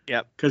sequel.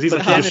 Yep. Because he's But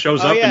like he then just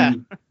shows up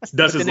and does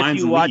But his then lines if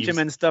you and watch leaves. him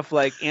in stuff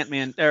like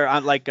Ant-Man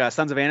or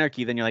Sons of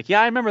Anarchy, then you're like,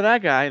 yeah, I remember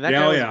that guy. That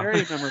guy was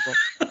very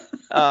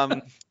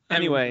memorable.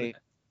 Anyway,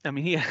 I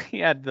mean, he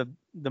had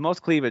the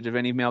most cleavage of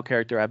any male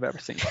character I've ever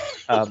seen.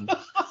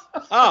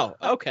 Oh,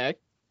 okay.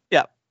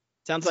 Yeah.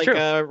 Sounds It's like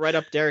true. right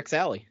up Derek's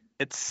alley.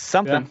 It's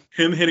something.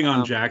 Him hitting on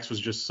Um, Jax was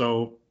just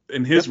so,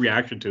 and his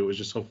reaction to it was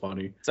just so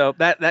funny. So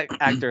that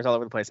actor is all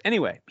over the place.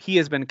 Anyway, he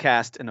has been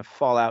cast in a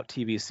Fallout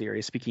TV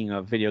series. Speaking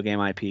of video game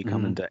IP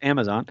coming to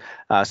Amazon,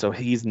 so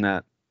he's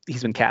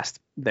been cast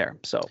there.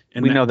 So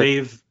And we know that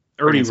they've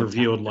already bringing some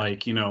revealed, talent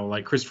like, you know,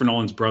 like Christopher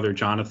Nolan's brother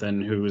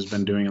Jonathan, who has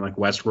been doing like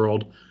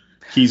Westworld,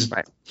 he's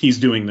Right. he's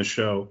doing the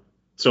show.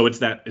 So it's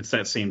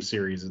that same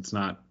series. It's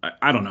not.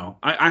 I don't know.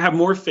 I have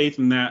more faith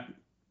in that.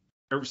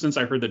 Ever since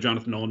I heard that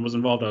Jonathan Nolan was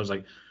involved, I was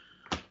like,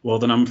 well,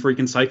 then I'm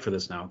freaking psyched for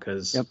this now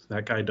because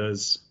that guy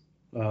does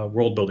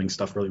world building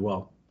stuff really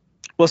well.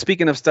 Well,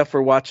 speaking of stuff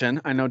we're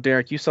watching, I know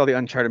Derek, you saw the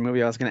Uncharted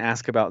movie. I was going to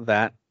ask about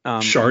that.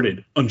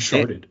 Uncharted.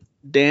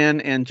 Dan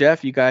and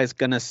Jeff, you guys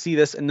gonna see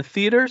this in the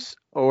theaters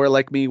or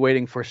like me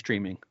waiting for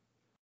streaming?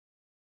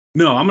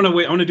 No, I'm gonna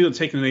wait. I'm gonna do the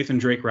taking the Nathan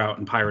Drake route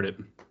and pirate it.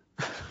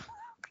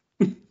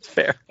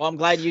 Fair. Well, I'm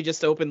glad you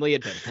just openly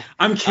admitted that.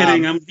 I'm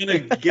kidding. I'm gonna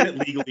get it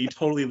legally,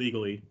 totally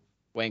legally.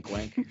 Wink,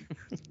 wink.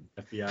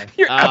 FBI.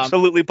 You're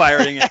absolutely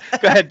pirating it.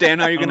 Go ahead,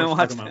 Dan. Are you I don't gonna know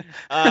watch what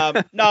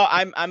you're it? No,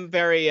 I'm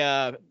very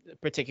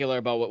particular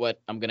about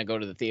what I'm gonna go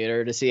to the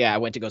theater to see. Yeah, I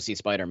went to go see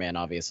Spider-Man,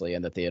 obviously,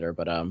 in the theater,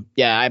 but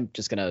yeah, I'm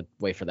just gonna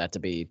wait for that to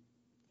be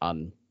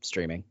on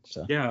streaming.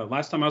 So Yeah,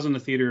 last time I was in the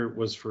theater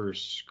was for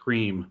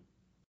Scream.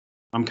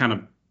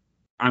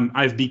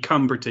 I've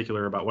become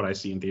particular about what I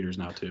see in theaters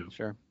now too.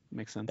 Sure,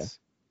 makes sense.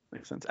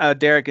 Makes sense.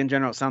 Derek, in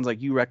general, it sounds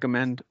like you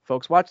recommend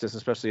folks watch this,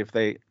 especially if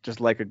they just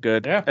like a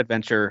good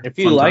adventure. If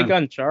you Fun like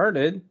time.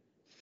 Uncharted,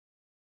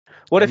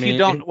 What I if you mean,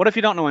 don't? What if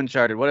you don't know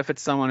Uncharted? What if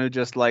it's someone who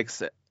just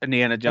likes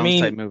Indiana Jones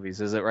type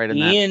movies? Is it right in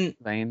Ian, that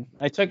vein?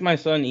 I took my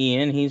son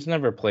Ian. He's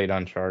never played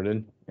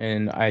Uncharted,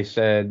 and I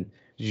said,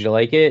 "Did you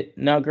like it?"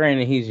 Now,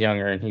 granted, he's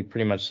younger, and he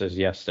pretty much says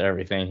yes to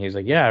everything. He's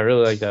like, "Yeah, I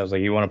really like that." I was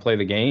like, "You want to play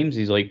the games?"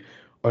 He's like,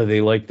 "Are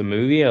they like the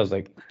movie?" I was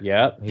like,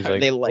 "Yeah." He's Are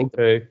like, they like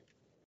 "Okay."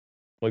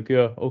 Like,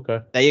 yeah, okay.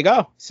 there you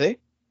go. See?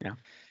 Yeah.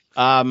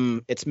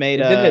 It's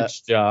made It did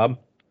its job.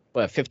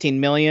 what, 15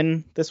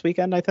 million this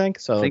weekend, I think.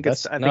 So I think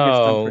it's that's done pretty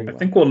I well.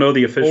 think we'll know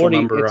the official 40,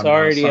 number it's on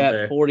already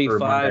Sunday at 45 or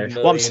Monday. million.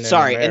 well, I'm in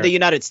sorry, in America. the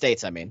United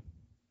States, I mean.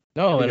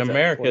 No, I in think it's at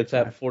America, it's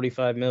 45. at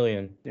 45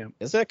 million.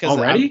 Is it? Because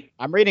Already?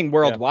 I'm reading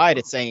worldwide.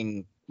 It's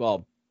saying,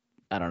 well,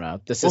 I don't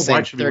know. This is saying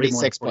Worldwide should be way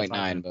more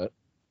than 36.9, but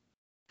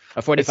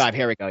 45.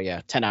 Here we go.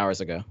 Yeah, 10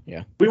 hours ago.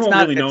 Yeah. We It's won't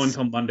not- really know it's-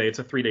 until Monday. It's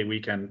a 3-day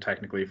weekend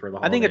technically for the I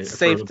holiday. think it's for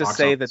safe the to box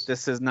say office. that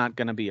this is not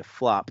going to be a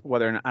flop.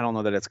 Whether or not, I don't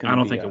know that it's going to I be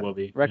don't think a it will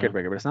be. record No.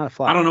 breaker, but it's not a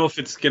flop. I don't know if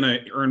it's gonna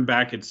earn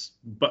back its,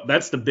 but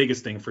that's the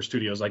biggest thing for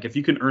studios. Like if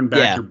you can earn back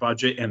Yeah. your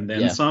budget and then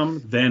Yeah.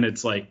 some, then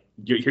it's like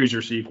here's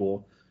your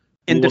sequel.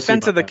 In We'll see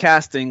defense of about the that.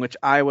 casting, which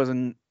I've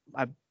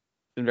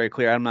been very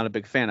clear, I'm not a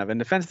big fan of. In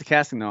defense of the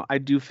casting, though, I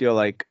do feel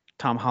like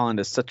Tom Holland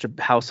is such a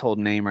household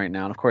name right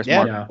now, and of course, Yeah.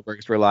 Mark Yeah. Wahlberg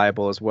is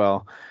reliable as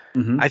well.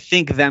 Mhm. I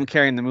think them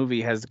carrying the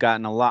movie has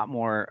gotten a lot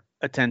more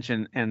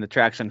attention and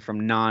attraction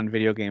from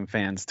non-video game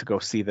fans to go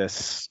see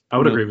this. I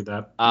would movie. agree with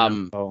that.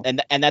 Oh.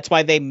 And that's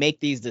why they make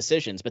these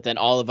decisions. But then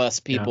all of us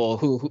people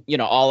who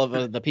all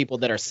of the people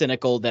that are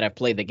cynical that have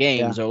played the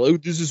games are like, oh,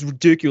 this is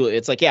ridiculous.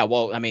 It's like, yeah,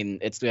 well, I mean,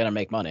 it's gonna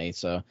make money,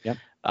 so. Yep.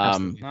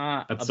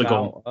 Not That's the about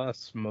goal.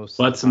 us most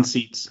Butts of and the time.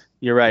 seats.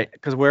 You're right,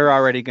 because we're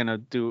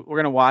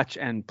gonna watch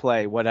and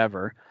play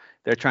whatever.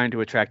 They're trying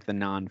to attract the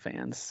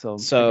non-fans. So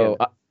So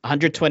again,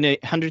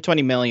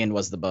 120 million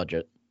was the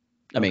budget.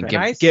 I mean, Okay.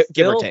 And I give or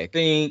still take.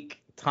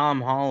 think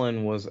Tom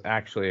Holland was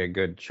actually a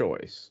good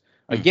choice.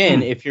 Hmm.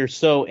 Again, if you're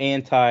so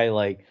anti,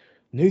 like,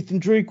 Nathan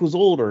Drake was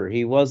older,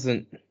 he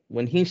wasn't,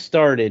 when he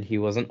started, he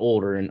wasn't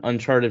older. And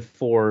Uncharted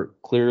 4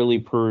 clearly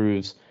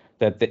proves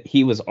that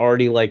he was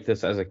already like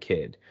this as a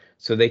kid.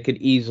 So they could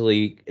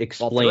easily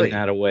explain three,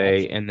 that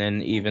away, and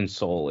then even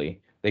Sully.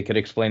 They could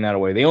explain that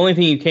away. The only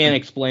thing you can't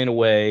explain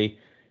away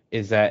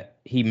is that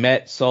he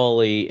met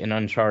Sully in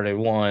Uncharted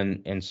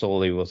 1 and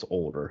Sully was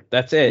older.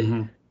 That's it.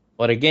 Mhm.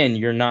 But again,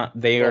 you're not.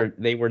 They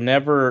were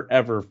never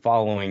ever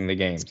following the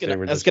games. I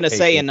was gonna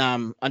say in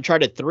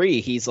Uncharted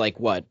 3, he's like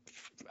what,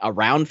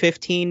 around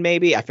 15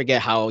 maybe. I forget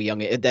how young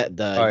Nathan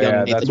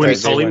when Drake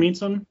Sully is.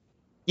 meets him.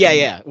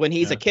 Yeah, when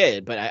he's a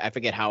kid, but I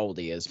forget how old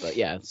he is. But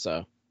yeah,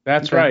 so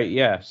that's right.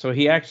 Yeah, so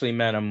he actually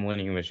met him when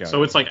he was young.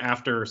 So it's like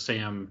after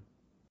Sam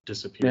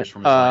disappears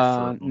from his life.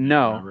 For a moment,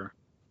 no. remember?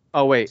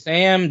 Oh wait,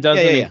 Sam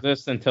doesn't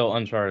exist until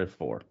Uncharted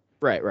 4.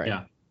 Right.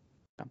 Yeah.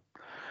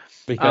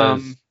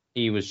 Because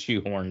he was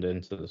shoehorned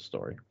into the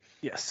story.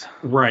 Yes.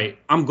 Right.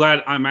 I'm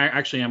glad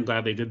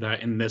they did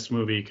that in this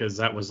movie, because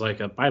that was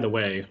like by the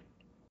way,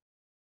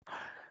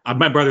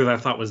 my brother that I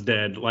thought was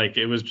dead. Like,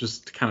 it was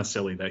just kind of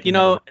silly that he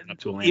never went up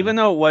to Elena. Even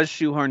though it was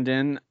shoehorned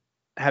in,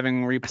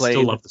 having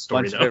replayed a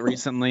bunch of it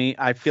recently,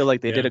 I feel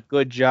like they did a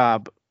good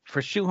job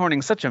for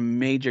shoehorning such a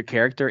major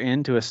character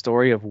into a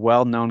story of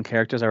well-known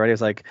characters already.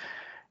 It's like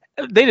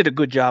they did a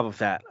good job of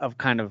that, of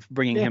kind of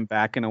bringing him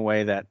back in a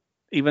way that,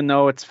 even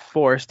though it's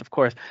forced, of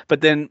course,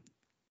 but then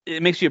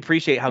it makes you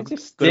appreciate how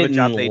good of a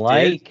job they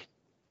did.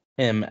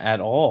 Him at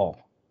all.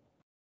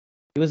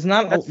 It was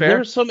not. That's fair.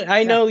 There's so many.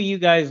 I know you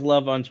guys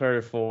love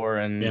Uncharted 4,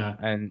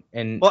 and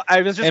well,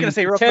 I was just gonna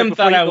say real quick. Tim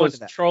thought I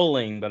was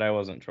trolling, but I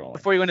wasn't trolling.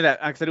 Before you go into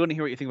that, because I do want to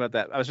hear what you think about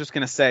that. I was just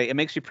gonna say it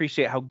makes you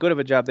appreciate how good of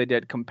a job they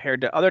did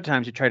compared to other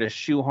times you try to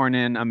shoehorn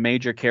in a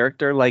major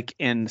character, like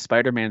in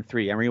Spider-Man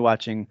 3. I'm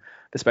rewatching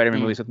the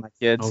Spider-Man movies with my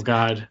kids. Oh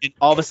God! And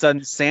all of a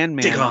sudden,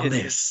 Sandman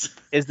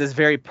is this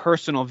very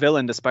personal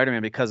villain to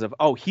Spider-Man because of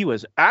he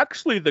was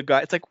actually the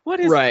guy. It's like, what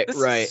is right?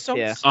 So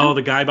oh,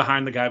 the guy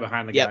behind the guy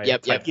behind the guy.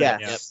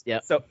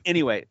 Yep. So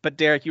anyway, but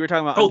Derek, you were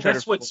talking about.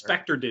 That's what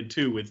Spectre did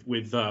too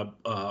with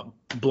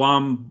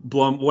Blum,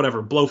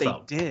 whatever,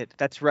 Blofeld. They did.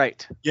 That's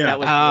right. Yeah. That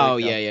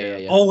was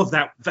yeah. All of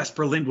that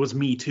Vesper Lind was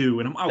me too,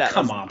 and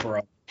come on,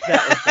 bro.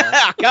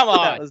 Come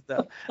on. That was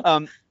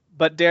dumb.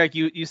 But Derek,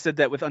 you said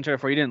that with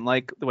Uncharted 4, you didn't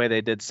like the way they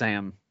did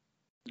Sam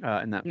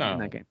in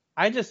that game.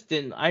 I just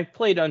didn't. I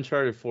played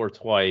Uncharted 4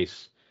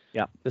 twice.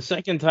 Yeah. The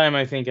second time,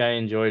 I think I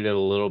enjoyed it a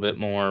little bit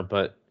more,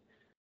 but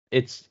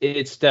it's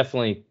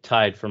definitely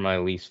tied for my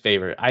least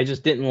favorite. I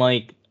just didn't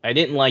like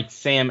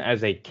Sam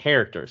as a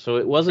character. So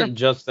it wasn't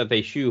just that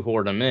they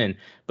shoehorned him in,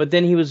 but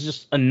then he was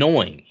just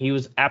annoying. He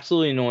was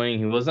absolutely annoying.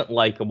 He wasn't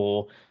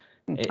likable.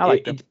 I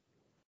liked him.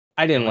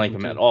 I didn't like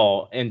him at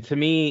all. And to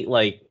me,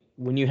 like,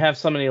 when you have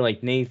somebody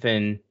like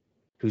Nathan,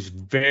 who's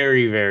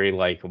very, very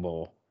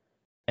likable,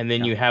 and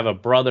then you have a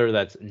brother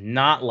that's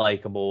not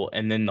likable,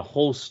 and then the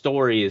whole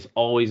story is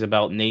always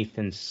about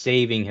Nathan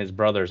saving his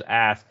brother's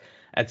ass.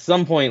 At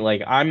some point,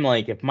 like, I'm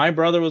like, if my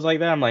brother was like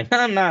that, I'm like,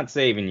 I'm not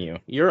saving you.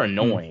 You're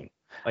annoying.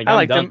 Like, I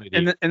liked him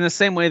in the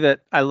same way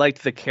that I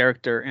liked the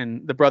character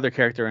the brother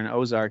character in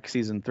Ozark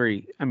season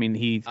 3. I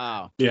mean,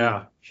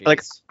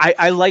 like,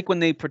 I like when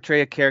they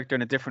portray a character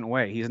in a different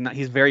way.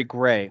 He's very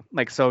gray.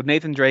 Like, so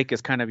Nathan Drake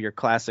is kind of your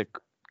classic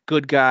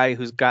good guy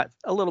who's got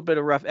a little bit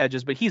of rough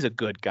edges, but he's a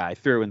good guy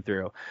through and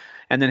through.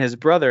 And then his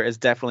brother is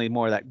definitely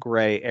more that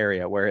gray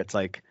area where it's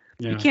like,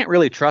 you can't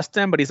really trust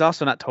him, but he's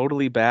also not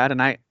totally bad. And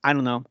I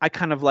don't know. I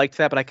kind of liked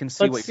that, but I can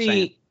see what you're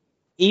saying.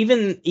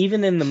 Even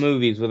in the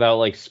movies, without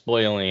like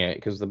spoiling it,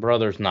 because the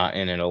brother's not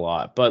in it a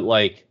lot, but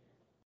like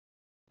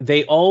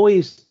the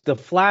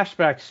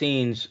flashback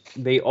scenes,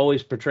 they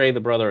always portray the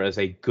brother as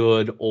a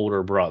good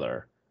older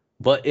brother,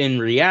 but in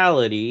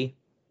reality,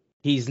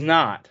 he's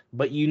not.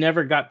 But you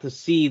never got to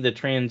see the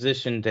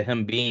transition to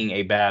him being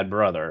a bad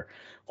brother.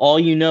 All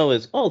you know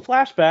is,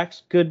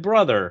 flashbacks, good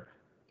brother.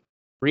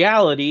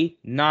 Reality,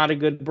 not a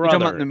good brother. You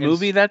talking about in the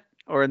movie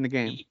or in the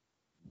game?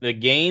 The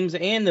games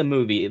and the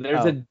movie.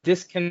 There's a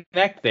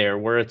disconnect there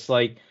where it's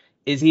like,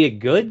 is he a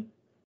good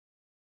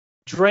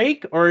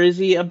Drake or is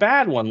he a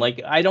bad one? Like,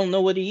 I don't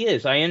know what he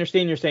is. I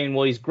understand you're saying,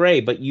 well, he's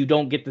gray, but you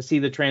don't get to see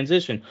the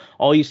transition.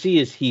 All you see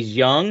is he's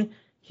young.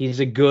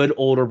 He's a good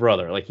older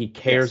brother. Like, he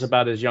cares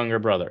about his younger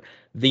brother.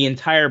 The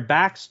entire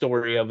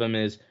backstory of him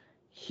is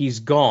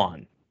he's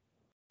gone.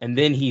 And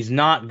then he's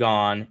not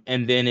gone.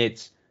 And then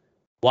it's,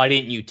 why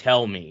didn't you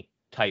tell me?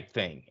 Type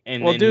thing.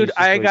 And well, dude,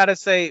 I gotta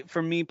say,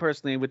 for me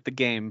personally, with the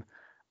game,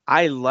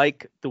 I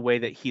like the way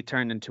that he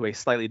turned into a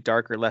slightly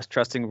darker, less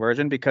trusting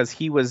version, because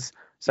he was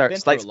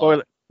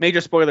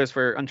major spoilers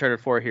for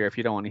Uncharted 4 here if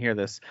you don't want to hear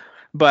this.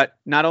 But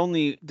not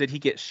only did he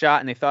get shot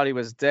and they thought he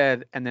was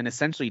dead, and then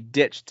essentially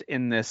ditched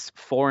in this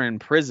foreign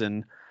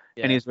prison,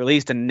 and he's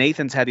released, and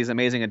Nathan's had these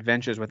amazing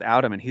adventures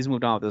without him, and he's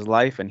moved on with his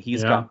life, and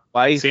he's got a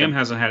wife. Sam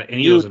hasn't had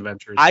any of those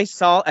adventures. I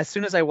saw, as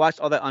soon as I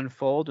watched all that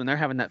unfold, when they're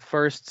having that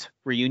first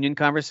reunion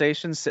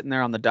conversation, sitting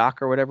there on the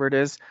dock or whatever it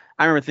is,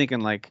 I remember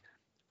thinking, like,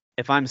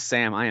 if I'm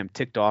Sam, I am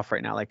ticked off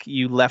right now. Like,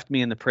 you left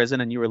me in the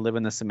prison and you were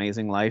living this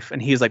amazing life.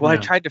 And he's like, well, I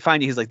tried to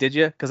find you. He's like, did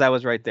you? Because I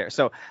was right there.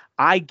 So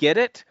I get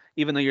it,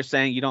 even though you're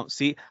saying you don't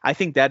see. I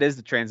think that is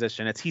the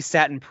transition. He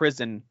sat in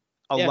prison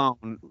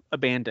alone,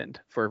 abandoned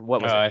for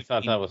what was it? I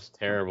thought that was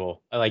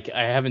terrible. Like,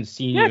 I haven't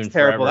seen you in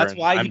terrible. forever. That's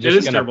why it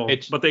is terrible.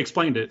 But they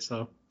explained it,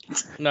 so.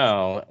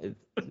 No,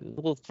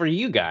 well, for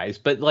you guys,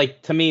 but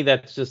like, to me,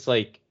 that's just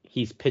like,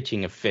 he's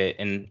pitching a fit,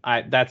 and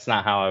that's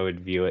not how I would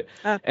view it.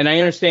 Uh, And I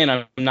understand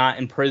I'm not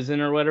in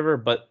prison or whatever,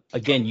 but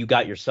again, you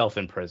got yourself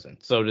in prison.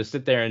 So to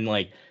sit there and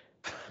like,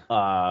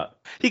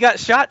 He got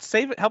shot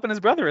helping his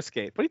brother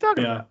escape. What are you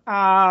talking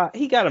about?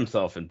 he got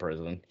himself in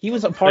prison. He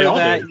was a part They of all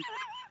that. did.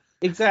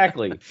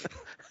 Exactly.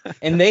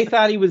 And they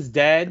thought he was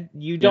dead.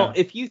 You don't.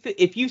 Yeah.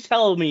 If you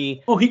tell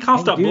me, Well, he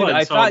coughed Hey, up dude, blood,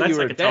 I so thought that's you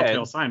were like a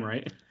telltale dead. sign,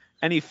 right?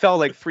 And he fell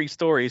like 3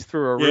 stories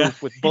through a Yeah,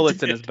 roof with he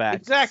bullets in his did. back.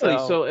 exactly.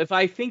 So if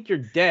I think you're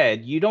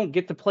dead, you don't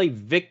get to play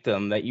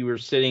victim that you were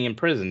sitting in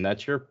prison.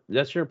 That's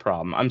your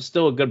problem. I'm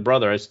still a good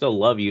brother. I still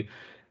love you.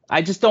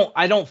 I just don't.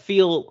 I don't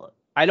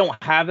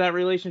have that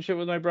relationship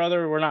with my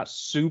brother. We're not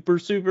super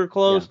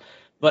close. Yeah.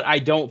 But I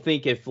don't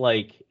think if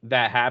like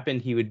that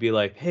happened, he would be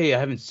like, "Hey, I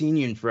haven't seen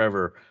you in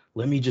forever.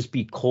 Let me just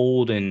be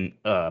cold and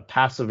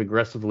passive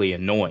aggressively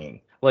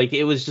annoying." Like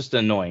it was just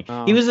annoying.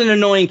 Oh. He was an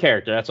annoying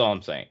character. That's all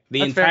I'm saying. The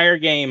That's fair. entire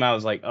game, I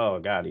was like, "Oh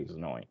God, he's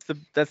annoying."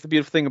 that's the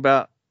beautiful thing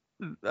about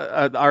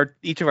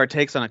each of our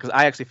takes on it, because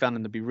I actually found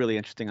him to be really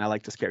interesting. I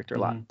like this character a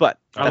lot, Mhm. but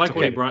I like that's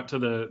what he okay. brought to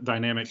the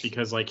dynamic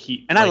because like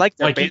he And I like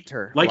their like he-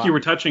 banter. a like lot. you were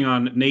touching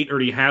on, Nate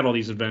already had all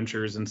these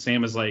adventures, and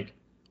Sam is like,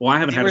 well, I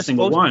haven't They had were a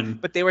single supposed- one.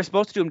 But they were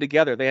supposed to do them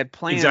together. They had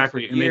plans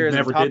Exactly, for and they years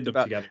never talked did them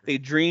about, together. They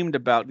dreamed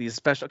about these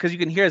special, because you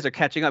can hear as they're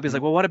catching up. He's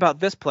like, well, what about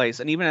this place?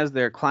 And even as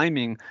they're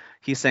climbing,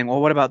 he's saying, well,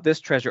 what about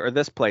this treasure or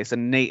this place?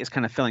 And Nate is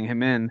kind of filling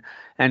him in,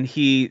 and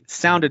he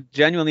sounded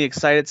genuinely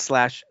excited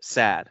 /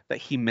 sad that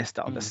he missed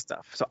all this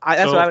stuff. So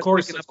that's So what I of was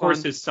course, picking of up course,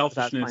 on his without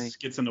playing. selfishness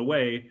gets in the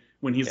way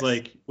when he's Yes.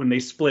 like, when they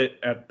split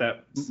at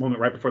that moment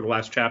right before the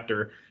last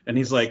chapter, and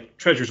he's like,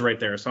 treasure's right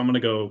there, so I'm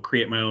gonna go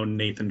create my own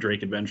Nathan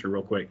Drake adventure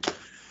real quick.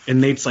 And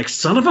Nate's like,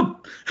 son of a.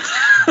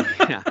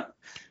 Yeah.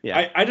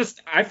 Yeah.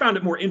 I found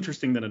it more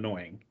interesting than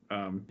annoying.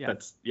 Yeah.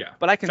 That's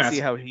But I can see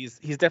fascinating. how he's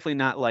definitely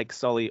not like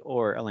Sully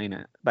or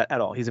Elena, but at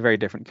all. He's a very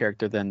different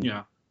character than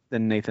Yeah.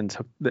 Nathan's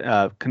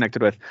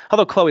connected with.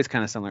 Although Chloe's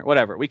kind of similar.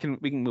 Whatever. We can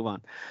move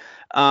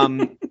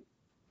on.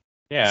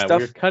 Yeah,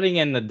 Stuff- we're cutting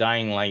in the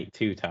Dying Light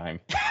 2 time.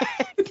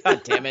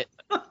 God damn it.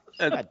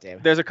 God damn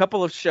it. There's a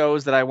couple of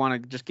shows that I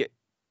want to just get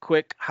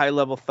quick high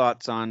level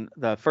thoughts on.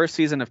 The first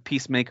season of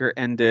Peacemaker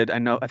ended.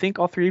 I think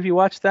all 3 of you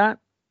watched that.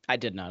 I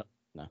did not.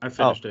 No. I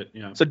finished it.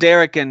 Yeah. So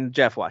Derek and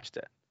Jeff watched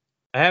it.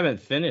 I haven't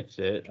finished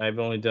it. I've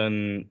only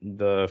done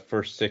the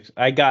first 6.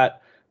 I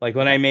got like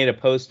when I made a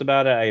post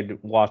about it,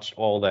 I'd watched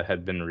all that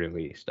had been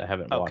released. I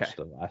haven't Okay. watched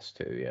the last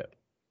 2 yet.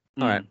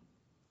 All right.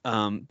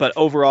 But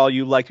overall,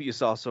 you liked what you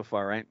saw so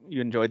far, right?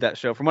 You enjoyed that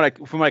show. From what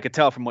I could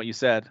tell from what you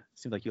said, it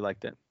seemed like you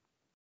liked it.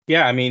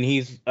 Yeah, I mean,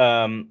 he's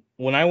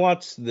when I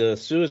watched the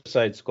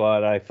Suicide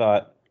Squad, I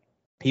thought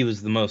he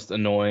was the most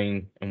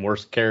annoying and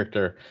worst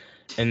character.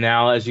 And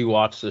now as you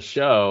watch the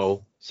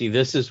show, see,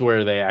 this is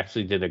where they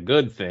actually did a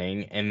good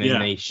thing, and then Yeah,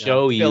 they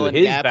show you Fill in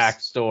his gaps.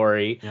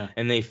 backstory, Yeah.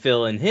 and they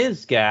fill in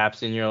his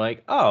gaps, and you're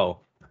like, oh,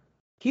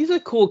 he's a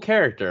cool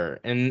character.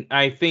 And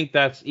I think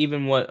that's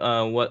even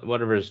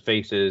whatever his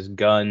face is,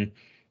 Gunn,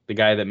 the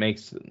guy that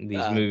makes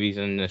these movies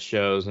and the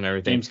shows and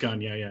everything. James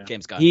Gunn. Yeah.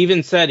 James Gunn. He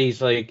even said,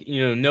 he's like,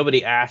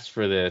 nobody asked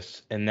for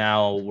this, and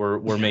now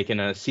we're making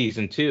a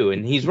season 2,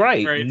 and he's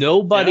right. Right.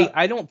 Nobody. Yeah.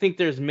 I don't think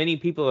there's many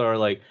people that are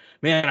like,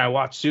 man, I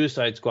watched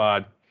Suicide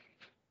Squad.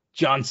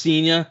 John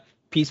Cena,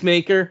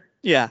 Peacemaker,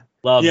 Yeah.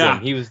 loved Yeah.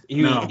 him.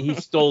 No. He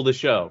stole the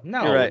show.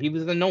 No, You're right. he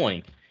was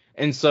annoying,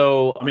 and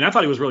so I mean, I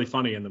thought he was really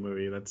funny in the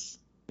movie. That's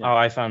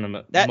I found him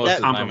That most of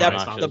the time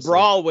compromise, obnoxious. the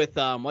brawl with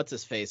what's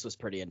his face was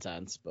pretty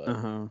intense, but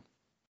Uh-huh.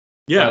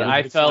 yeah. But I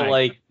it's felt nice.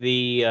 like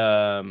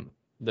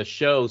the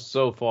show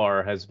so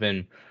far has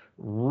been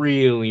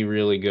really,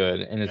 really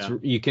good, and it's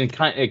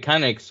it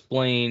kind of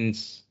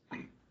explains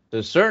to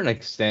a certain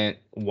extent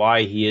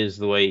why he is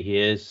the way he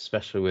is,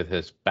 especially with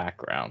his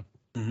background.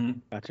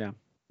 Mhm. Gotcha.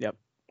 Yep.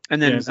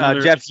 And then it's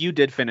another- Jeff, you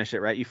did finish it,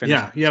 right? You finished.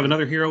 Yeah, you have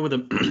another hero with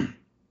a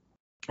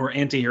or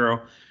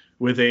anti-hero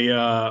with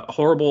a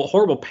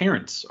horrible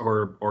parents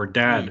or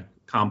dad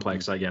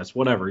complex, I guess,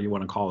 whatever you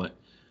want to call it.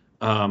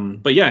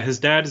 But yeah, his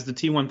dad is the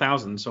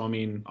T-1000, so I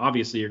mean,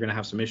 obviously you're gonna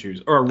have some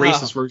issues, or a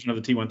racist version of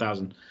the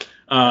T-1000.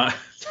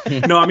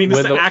 No, I mean this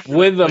is the actor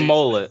with the plays-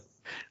 mullet.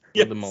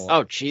 Yes. With the mullet.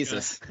 oh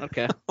Jesus.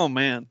 Okay. Oh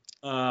man.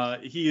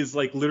 He is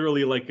like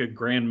literally like a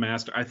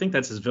grandmaster. I think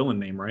that's his villain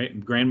name, right?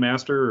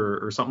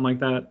 Grandmaster or something like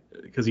that,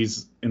 because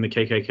he's in the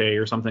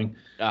KKK or something.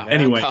 Oh,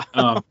 Anyway,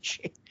 God.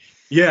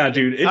 Yeah,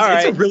 dude, it's All a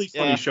right, really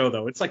funny yeah. show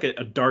though. It's like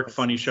a dark,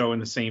 funny show in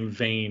the same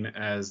vein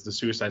as the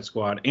Suicide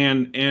Squad,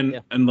 and Yeah.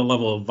 the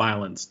level of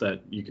violence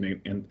that you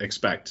can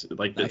expect.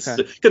 Like Nice.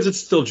 because it's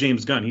still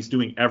James Gunn. He's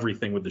doing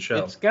everything with the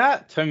show. It's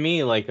got to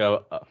me like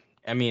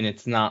I mean,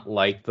 it's not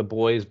like The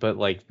Boys, but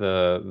like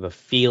the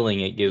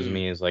feeling it gives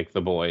me is like The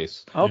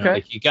Boys. Okay.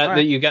 Like you got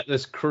Alright. you got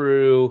this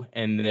crew,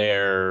 and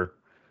they're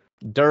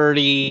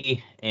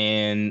dirty,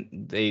 and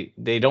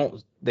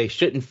they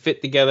shouldn't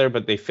fit together,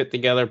 but they fit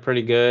together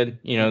pretty good.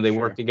 They Sure.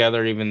 work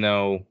together even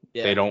though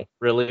Yeah. they don't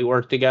really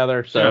work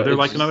together. So Yeah, they're it's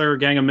like just- another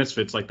gang of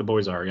misfits, like the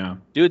boys are. Yeah,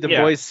 Dude, The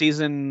Yeah. Boys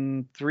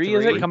season 3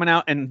 is it 3. coming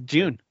out in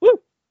June? Woo.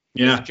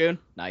 yeah. June.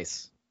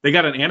 Nice. They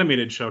got an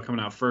animated show coming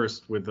out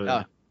first with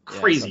a Oh,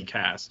 crazy so-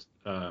 cast.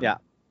 Yeah.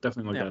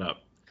 Definitely look that up.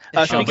 Uh,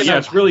 But speaking yeah,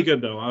 of- it's really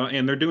good though,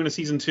 and they're doing a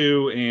season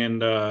 2,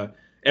 and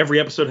every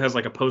episode has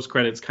like a post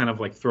credits kind of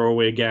like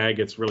throwaway gag.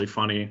 It's really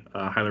funny.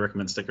 Highly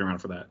recommend sticking around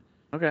for that.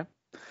 Okay.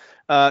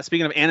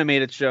 Speaking of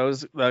animated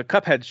shows, the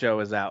Cuphead show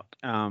is out.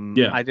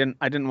 Yeah. I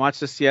didn't watch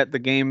this yet. The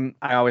game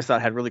I always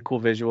thought had really cool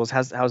visuals.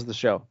 How's the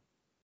show?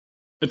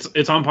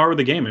 It's on par with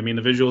the game. I mean,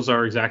 the visuals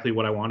are exactly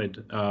what I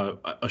wanted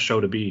a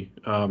show to be.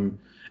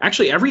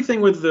 Actually,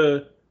 everything with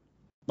the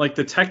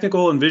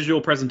technical and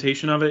visual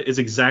presentation of it is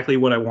exactly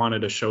what I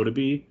wanted a show to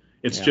be.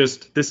 It's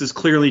just this is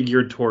clearly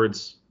geared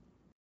towards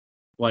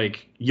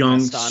like young,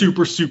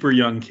 super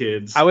young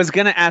kids. I was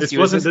gonna ask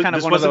you, is this kind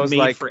of one of those made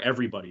like for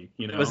everybody?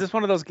 You know, was this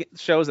one of those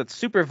shows that's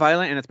super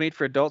violent and it's made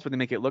for adults, but they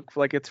make it look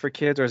like it's for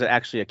kids, or is it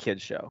actually a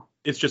kid show?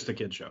 It's just a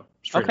kid show.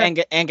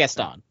 Okay. And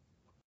Gaston.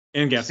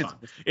 And Gaston.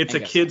 It's a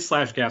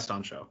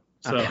kid/Gaston show.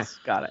 So okay,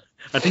 got it.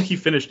 I think he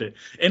finished it,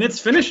 and it's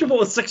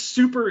finishable. It's like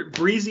super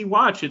breezy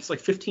watch. It's like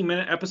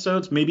 15-minute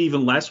episodes, maybe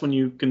even less when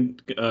you can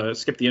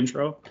skip the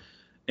intro,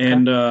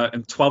 and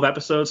 12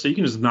 episodes, so you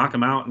can just knock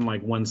them out in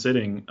like one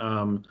sitting.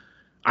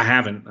 I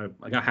haven't.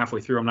 I got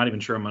halfway through. I'm not even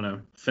sure I'm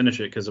gonna finish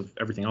it because of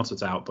everything else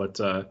that's out. But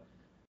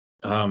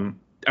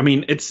I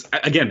mean, it's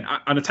again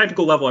on a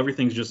technical level,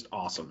 everything's just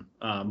awesome.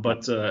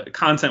 But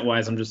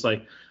content-wise, I'm just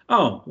like,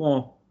 oh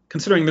well.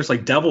 Considering there's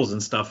like devils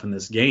and stuff in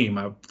this game,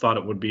 I thought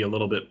it would be a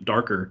little bit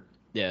darker.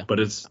 Yeah. But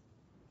it's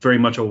very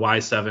much a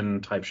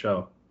Y7 type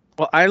show.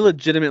 Well, I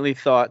legitimately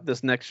thought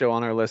this next show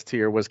on our list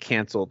here was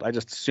canceled. I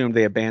just assumed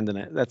they abandoned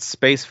it. That's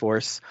Space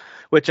Force,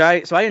 which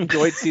I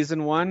enjoyed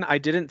season 1. I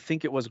didn't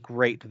think it was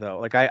great though.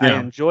 Like I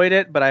enjoyed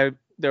it, but I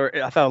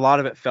thought a lot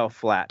of it fell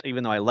flat.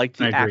 Even though I liked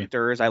the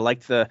actors, I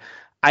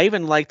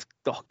even liked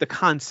the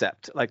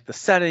concept, like the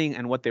setting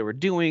and what they were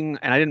doing,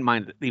 and I didn't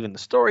mind even the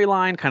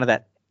storyline, kind of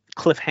that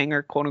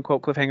cliffhanger, quote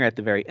unquote cliffhanger at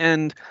the very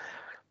end.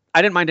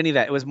 I didn't mind any of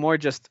that. It was more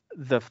just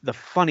the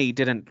funny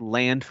didn't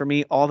land for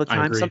me all the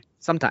time.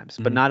 Sometimes,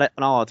 but not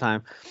all the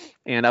time.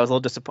 And I was a little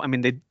disappointed. I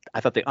mean,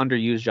 I thought they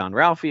underused John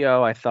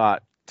Ralphio. I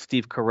thought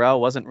Steve Carell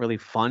wasn't really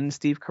fun.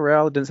 Steve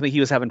Carell didn't seem like he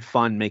was having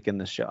fun making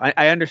this show.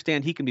 I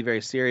understand he can be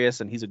very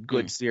serious and he's a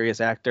good serious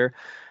actor,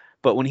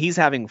 but when he's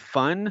having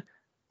fun,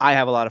 I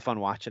have a lot of fun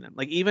watching him.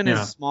 Like even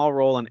his small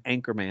role in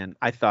Anchorman,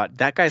 I thought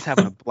that guy's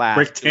having a blast.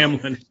 Rick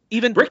Tamlin.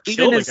 Rick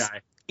killed the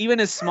guy. Even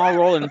his small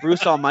role in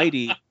Bruce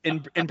Almighty,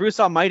 in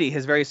Bruce Almighty,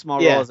 his very small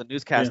role as a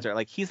newscaster,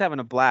 like he's having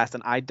a blast,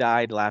 and I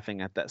died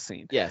laughing at that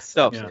scene. Yes.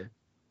 So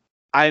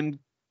I'm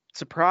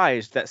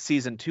surprised that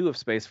season 2 of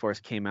Space Force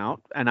came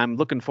out, and I'm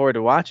looking forward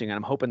to watching it.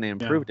 I'm hoping they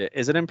improved it.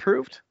 Is it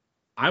improved?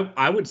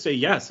 I would say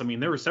yes. I mean,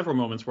 there were several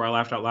moments where I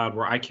laughed out loud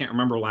where I can't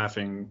remember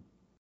laughing.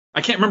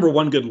 I can't remember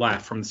one good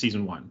laugh from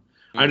season 1.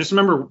 I just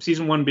remember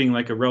season 1 being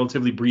like a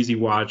relatively breezy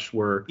watch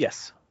where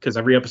because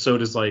every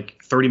episode is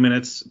like 30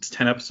 minutes. It's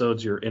 10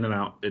 episodes. You're in and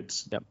out.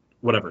 It's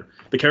whatever.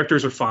 The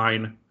characters are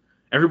fine.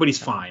 Everybody's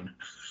fine.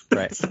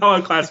 Right. That's how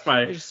I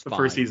classify the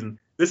first season.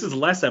 This is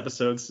less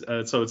episodes,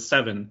 so it's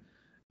 7.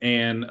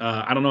 And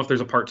I don't know if there's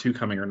a part 2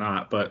 coming or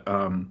not. But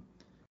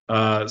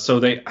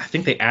so I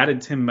think they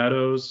added Tim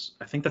Meadows.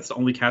 I think that's the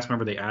only cast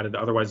member they added.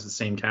 Otherwise, it's the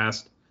same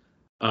cast.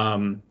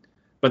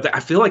 But I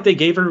feel like they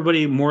gave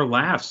everybody more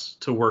laughs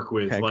to work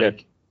with.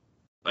 Okay,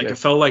 I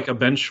felt like a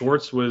Ben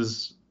Schwartz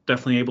was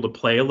definitely able to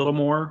play a little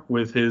more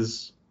with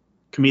his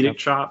comedic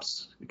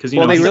chops because they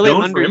really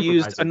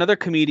underused another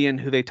comedian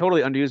who they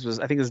totally underused was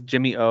I think is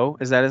Jimmy O.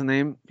 Is that his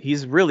name?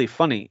 He's really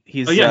funny.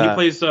 He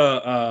plays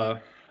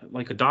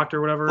like a doctor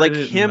or whatever. Like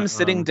him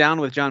sitting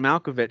down with John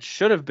Malkovich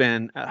should have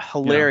been a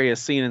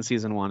hilarious scene in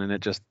season 1, and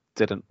it just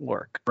didn't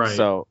work. Right.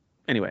 So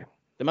anyway.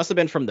 It must have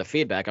been from the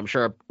feedback. I'm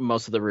sure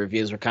most of the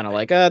reviews were kind of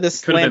like,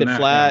 this landed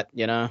flat,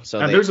 you know.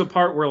 So there's a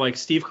part where like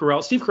Steve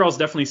Carell's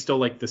definitely still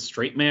like the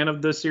straight man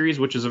of the series,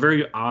 which is a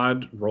very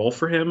odd role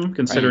for him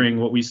considering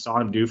what we saw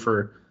him do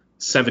for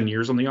 7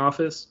 years on The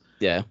Office.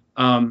 Yeah.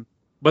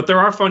 But there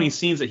are funny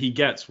scenes that he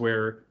gets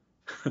where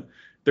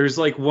there's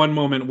like one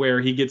moment where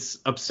he gets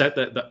upset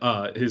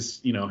that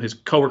his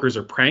coworkers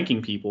are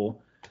pranking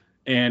people,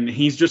 and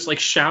he's just like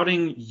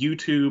shouting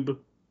YouTube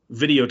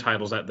video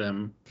titles at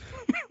them.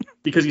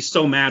 Because he's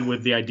so mad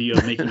with the idea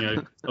of making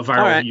a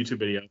viral YouTube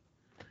video.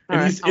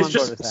 And it's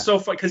just so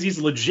fun because he's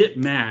legit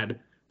mad.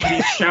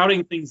 He's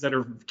shouting things that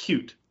are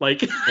cute.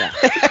 Like,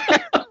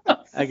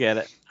 I get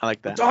it. I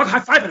like that. Dog high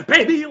five,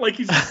 baby. Like,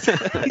 he's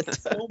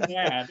so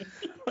mad.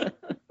 All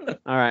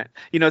right.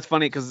 It's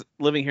funny because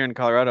living here in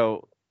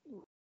Colorado,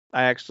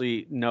 I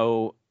actually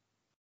know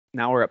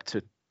now we're up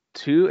to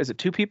 2. Is it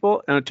 2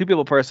 people? No, 2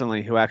 people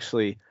personally who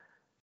actually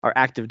are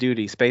active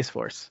duty Space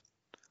Force.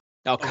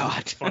 Oh God,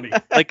 that's funny.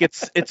 Like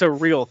it's a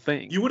real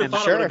thing. You would have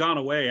thought it would have gone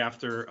away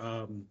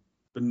after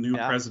the new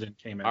president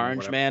came in.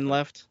 Orange Man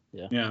left.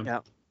 Yeah.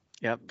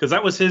 Because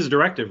that was his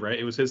directive, right?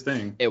 It was his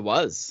thing. It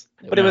was.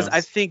 But it was.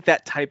 I think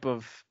that type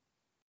of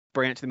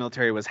branch of the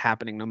military was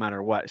happening no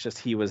matter what. It's just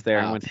he was there,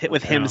 and with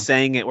yeah. him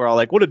saying it, we're all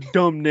like, "What a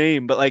dumb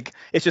name!" But like,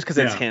 it's just because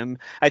it's Yeah. him.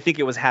 I think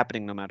it was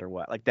happening no matter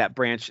what. Like that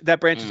branch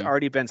has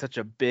already been such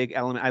a big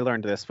element. I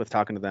learned this with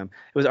talking to them.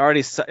 It was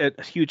already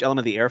a huge element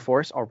of the Air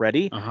Force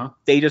already.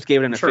 They just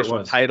gave it an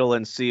official title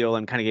and seal,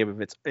 and kind of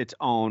gave it its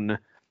own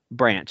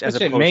branch.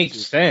 Which it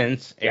makes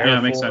sense. Yeah, Air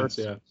it makes Force,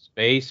 sense. Yeah.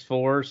 Space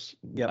Force.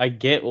 Yep. I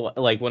get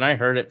like when I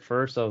heard it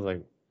first, I was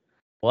like,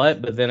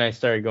 what? But then I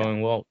started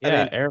going, well, yeah,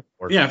 I mean, Air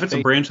Force. Yeah, if it's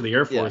a branch of the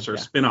Air Force or a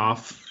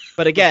spin-off.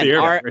 But again,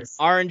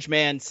 Orange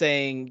Man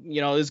saying,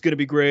 it's gonna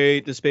be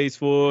great. The Space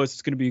Force,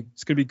 it's gonna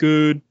be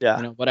good.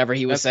 Yeah, whatever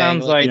he was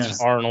saying. Sounds like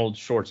Arnold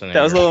Schwarzenegger.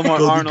 That was a little more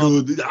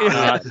Arnold.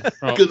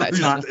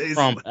 Not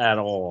Trump at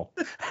all.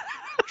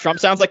 Trump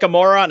sounds like a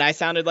moron. I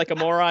sounded like a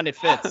moron. It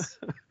fits.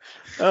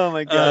 Oh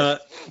my gosh.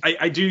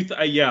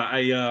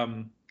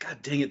 God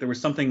dang it, there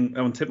was something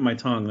on the tip of my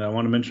tongue that I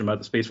want to mention about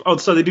the space. Oh,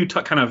 so they do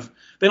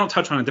they don't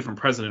touch on a different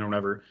president or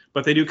whatever,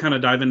 but they do kind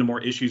of dive into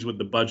more issues with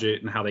the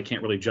budget and how they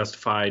can't really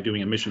justify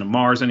doing a mission to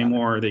Mars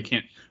anymore. They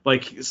can't,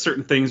 like,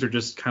 certain things are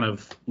just kind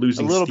of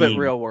losing a little steam. bit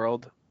real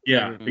world.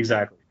 Yeah,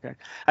 exactly. Okay.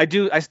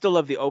 I still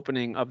love the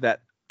opening of the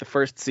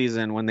first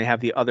season when they have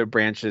the other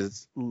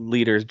branches,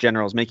 leaders,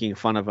 generals making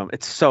fun of them.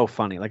 It's so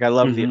funny. Like I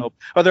love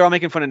they're all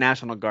making fun of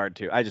National Guard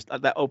too.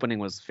 That opening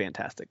was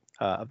fantastic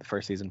of the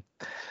first season.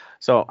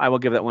 So I will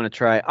give that one a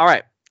try. All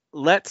right,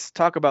 let's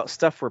talk about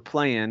stuff we're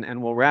playing,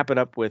 and we'll wrap it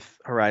up with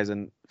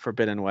Horizon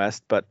Forbidden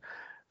West. But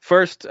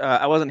first,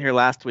 I wasn't here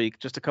last week.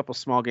 Just a couple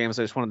small games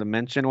I just wanted to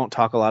mention. Won't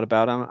talk a lot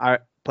about them.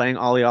 Playing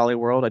Ollie Ollie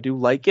World, I do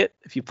like it.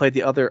 If you played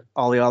the other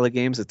Ollie Ollie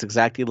games, it's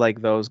exactly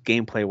like those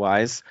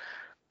gameplay-wise,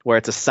 where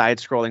it's a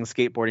side-scrolling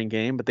skateboarding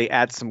game, but they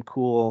add some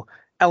cool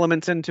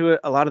elements into it.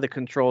 A lot of the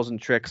controls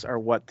and tricks are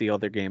what the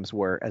other games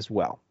were as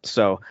well.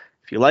 So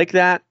if you like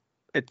that,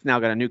 it's now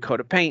got a new coat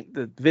of paint,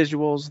 the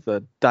visuals,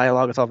 the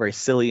dialogue. It's all very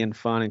silly and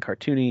fun and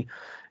cartoony,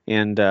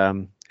 and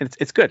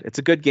it's good. It's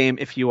a good game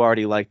if you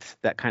already liked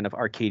that kind of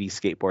arcadey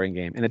skateboarding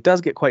game, and it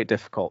does get quite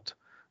difficult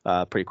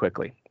pretty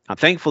quickly.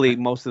 Thankfully,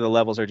 most of the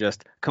levels are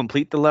just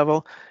complete the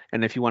level,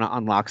 and if you want to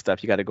unlock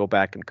stuff, you got to go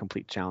back and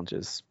complete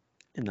challenges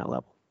in that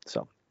level.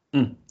 So,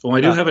 well, I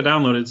do have it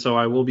downloaded, so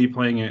I will be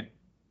playing it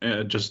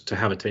just to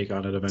have a take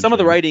on it eventually. Some of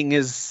the writing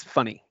is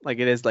funny, like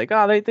it is like,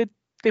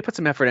 they put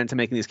some effort into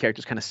making these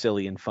characters kind of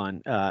silly and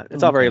fun.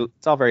 It's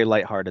all very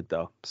lighthearted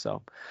though.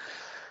 So,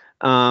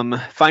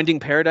 Finding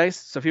Paradise.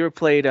 So if you ever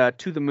played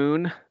To the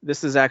Moon,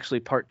 this is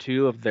actually part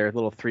 2 of their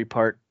little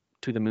 3-part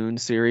To the Moon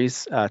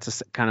series.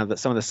 It's kind of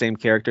some of the same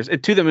characters.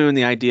 And To the Moon,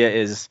 the idea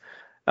is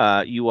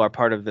you are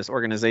part of this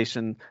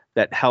organization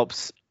that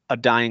helps a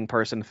dying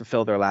person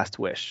fulfill their last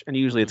wish, and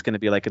usually it's going to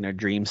be like in their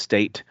dream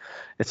state.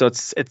 And so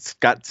it's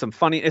got some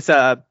funny. It's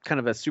a kind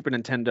of a Super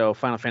Nintendo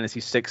Final Fantasy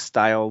VI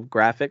style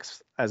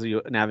graphics as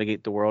you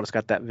navigate the world. It's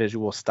got that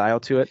visual style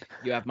to it.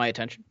 You have my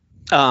attention.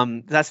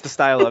 That's the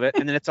style of it,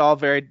 and then it's all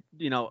very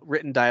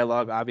written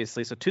dialogue,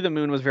 obviously. So To the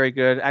Moon was very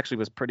good. Actually,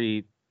 was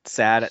pretty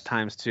sad at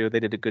times too.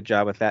 They did a good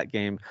job with that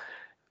game.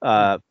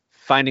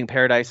 Finding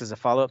Paradise is a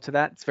follow-up to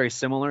that. It's very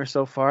similar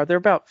so far. They're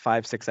about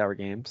 5-6 hour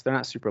games. They're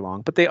not super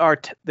long, but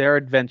they're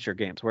adventure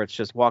games where it's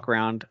just walk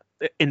around,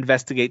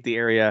 investigate the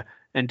area,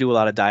 and do a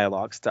lot of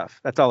dialogue stuff.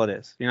 That's all it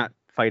is. You're not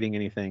fighting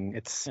anything.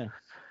 It's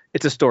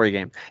a story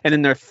game. And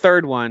then their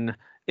third one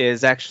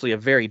is actually a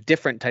very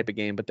different type of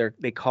game, but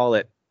they call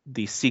it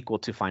the sequel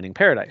to Finding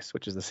Paradise,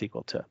 which is the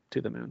sequel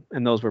to the Moon.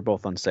 And those were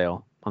both on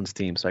sale on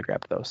Steam, so I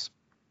grabbed those.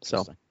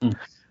 So,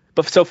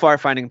 but so far,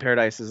 Finding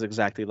Paradise is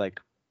exactly like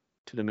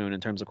To the Moon in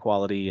terms of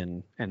quality,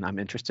 and I'm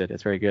interested.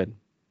 It's very good.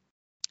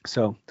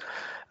 So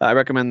I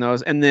recommend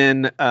those. And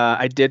then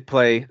I did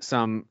play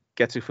some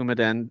Getsu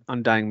Fumaden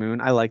Undying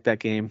Moon. I like that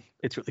game.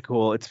 It's really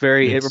cool. It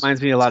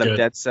reminds me a lot of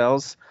Dead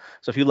Cells.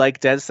 So if you like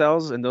Dead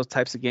Cells and those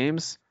types of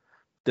games,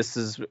 this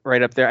is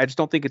right up there. I just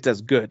don't think it's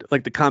as good.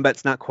 Like the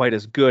combat's not quite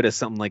as good as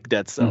something like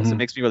Dead Cells. It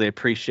makes me really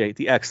appreciate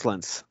the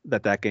excellence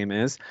that game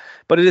is,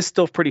 but it is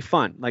still pretty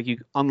fun. Like you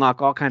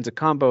unlock all kinds of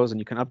combos and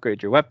you can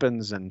upgrade your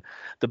weapons. And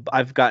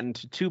I've gotten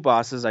to 2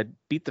 bosses. I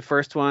beat the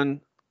first one,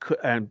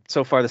 and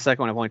so far the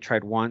second one I've only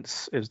tried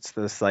once. It's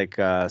this like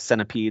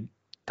centipede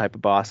type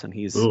of boss, and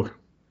he's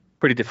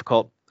pretty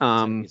difficult. It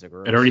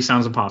already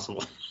sounds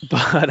impossible.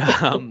 But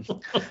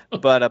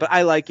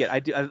I like it.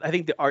 I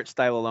think the art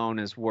style alone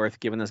is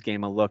worth giving this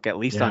game a look, at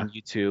least on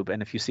YouTube.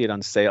 And if you see it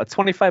on sale, it's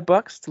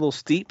 $25. It's a little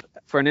steep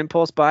for an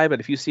impulse buy, but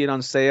if you see it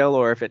on sale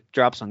or if it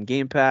drops on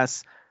Game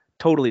Pass,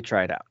 totally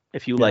try it out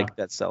if you like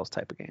Dead Cells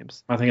type of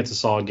games. I think it's a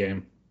solid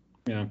game.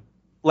 Yeah.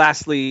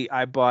 Lastly,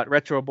 I bought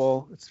Retro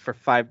Bowl. It's for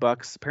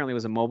 $5. Apparently it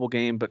was a mobile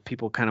game, but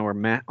people kind of were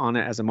meh on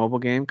it as a mobile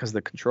game because of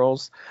the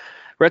controls.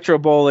 Retro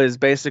Bowl is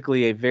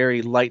basically a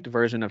very light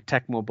version of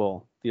Tecmo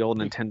Bowl, the old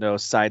Nintendo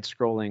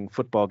side-scrolling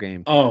football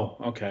game. Oh,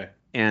 okay.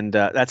 And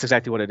that's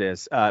exactly what it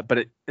is.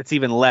 But it's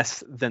even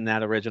less than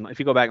that original. If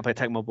you go back and play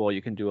Tecmo Bowl,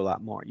 you can do a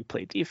lot more. You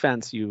play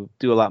defense, you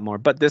do a lot more.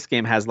 But this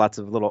game has lots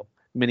of little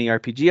mini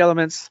RPG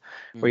elements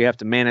where you have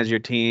to manage your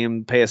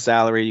team, pay a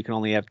salary. You can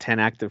only have 10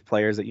 active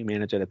players that you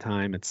manage at a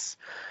time. It's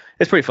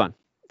pretty fun.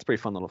 It's a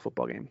pretty fun little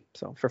football game.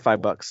 So for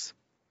 $5,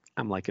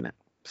 I'm liking it.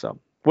 So,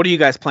 what are you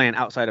guys playing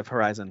outside of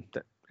Horizon?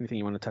 Anything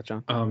you want to touch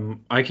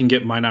on? I can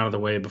get mine out of the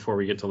way before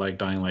we get to like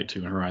Dying Light 2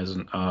 and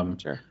Horizon.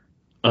 Sure.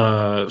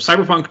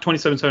 Cyberpunk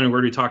 2077 we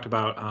already talked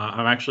about.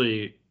 I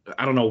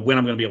don't know when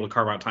I'm going to be able to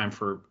carve out time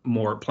for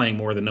playing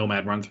more of the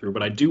Nomad run through,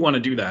 but I do want to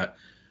do that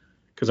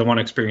because I want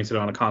to experience it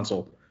on a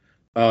console.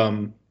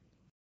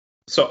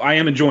 So I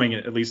am enjoying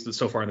it, at least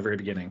so far in the very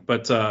beginning.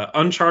 But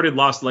Uncharted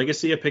Lost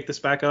Legacy, I picked this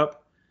back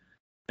up,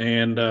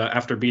 and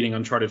after beating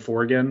Uncharted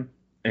 4 again,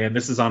 and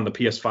this is on the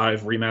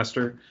PS5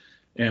 remaster.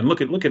 And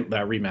look at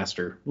that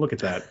remaster. Look at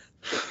that.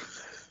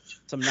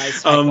 Some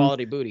nice high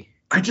quality booty.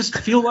 I just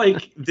feel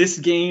like this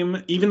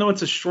game, even though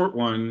it's a short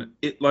one,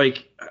 it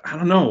I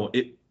don't know,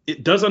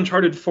 it does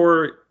Uncharted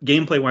 4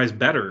 gameplay wise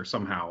better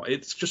somehow.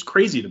 It's just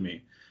crazy to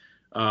me.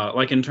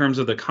 Like in terms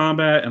of the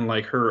combat and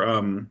like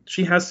her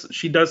she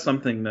does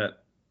something that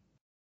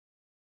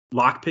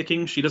lock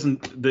picking.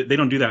 They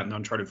don't do that in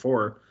Uncharted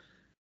 4.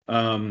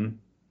 God,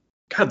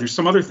 there's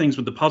some other things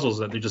with the puzzles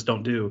that they just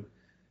don't do.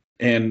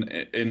 And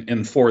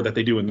in 4 that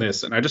they do in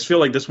this. And I just feel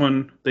like this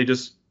one, they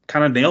just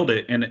kind of nailed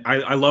it. And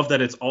I love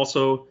that it's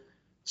also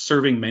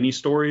serving many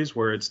stories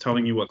where it's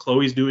telling you what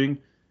Chloe's doing,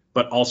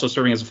 but also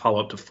serving as a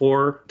follow-up to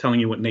 4, telling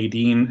you what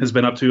Nadine has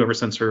been up to ever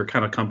since her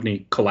kind of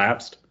company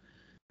collapsed.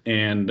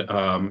 And,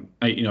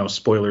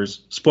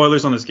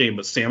 spoilers on this game,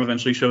 but Sam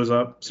eventually shows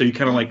up. So you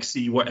kind of like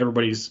see what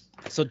everybody's...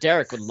 So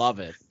Derek would love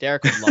it.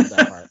 Derek would love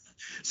that part.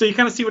 So you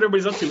kind of see what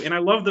everybody's up to. And I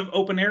love the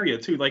open area,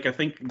 too. Like, I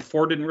think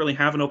 4 didn't really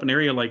have an open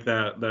area like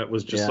that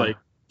was just like...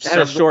 It had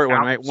a short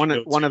one, right?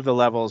 One of the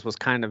levels was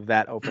kind of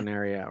that open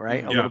area,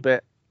 right? A little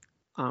bit.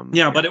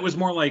 But it was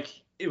more like...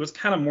 It was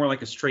kind of more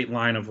like a straight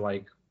line of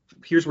like,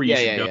 here's where you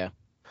should go. Yeah.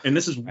 And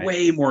this is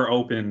way more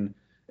open.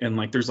 And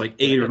like, there's like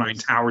 8 or 9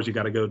 towers you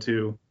got to go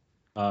to.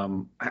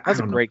 That's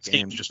a great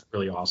game. It's just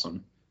really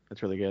awesome.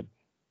 That's really good.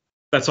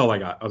 That's all I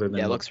got. Other than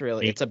it looks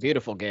really. It's a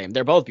beautiful game.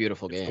 They're both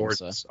beautiful games.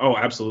 So. Oh,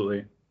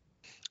 absolutely.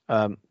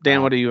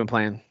 Dan, what are you been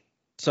playing?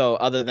 So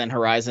other than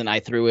Horizon, I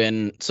threw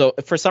in. So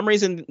for some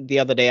reason, the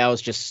other day I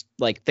was just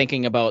like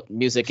thinking about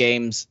music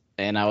games,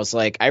 and I was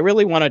like, I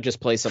really want to just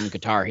play some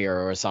Guitar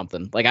Hero or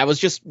something. Like I was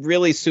just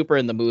really super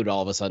in the mood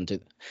all of a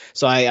sudden.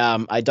 So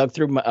I dug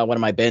through one of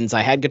my bins.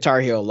 I had Guitar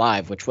Hero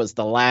Live, which was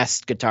the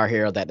last Guitar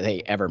Hero that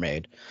they ever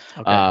made.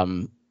 Okay.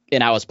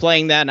 And I was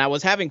playing that, and I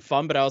was having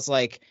fun, but I was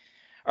like,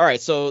 all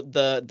right. So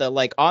the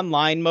like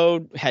online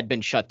mode had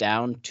been shut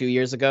down 2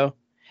 years ago,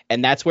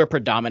 and that's where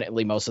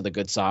predominantly most of the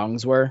good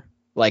songs were.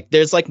 Like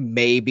there's like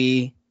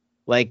maybe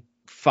like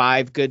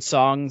 5 good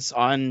songs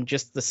on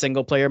just the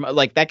single player.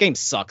 Like that game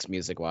sucks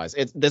music wise.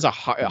 There's a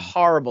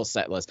horrible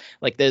set list.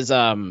 Like there's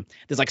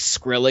like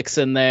Skrillex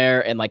in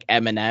there and like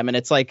Eminem, and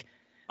it's like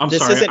I'm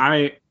sorry,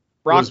 I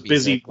was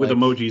busy with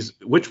emojis.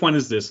 Which one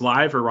is this?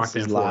 Live or Rock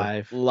Band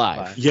 4?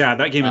 Live. Yeah,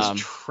 that game is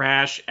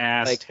trash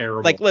ass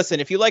terrible. Like listen,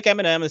 if you like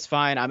Eminem, it's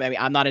fine. I mean,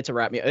 I'm not into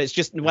rap music. It's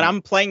just when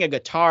I'm playing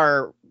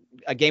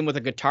a game with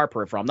a guitar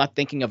peripheral, I'm not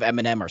thinking of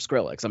Eminem or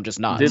Skrillex. I'm just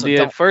not.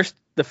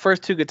 The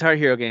first 2 Guitar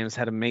Hero games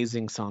had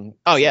amazing songs.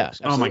 Oh yeah.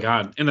 Absolutely. Oh my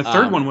god. And the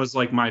third one was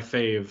like my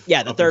fave.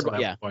 Yeah, the third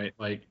one. Yeah. Point.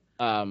 Like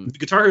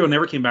Guitar Hero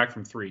never came back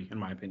from 3, in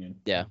my opinion.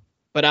 Yeah.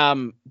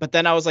 But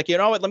then I was like, you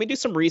know what? Let me do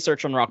some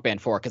research on Rock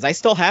Band 4 because I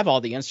still have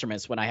all the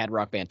instruments when I had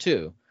Rock Band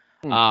 2.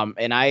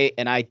 And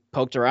I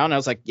poked around. And I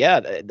was like,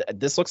 yeah,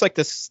 this looks like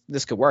this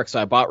could work.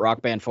 So I bought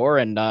Rock Band 4,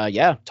 and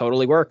yeah,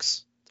 totally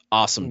works.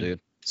 Awesome,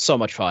 dude. So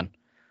much fun.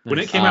 When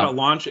it came out at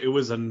launch, it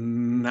was a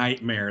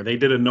nightmare. They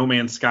did a No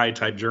Man's Sky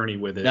type journey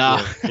with it.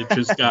 No. It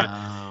just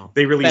got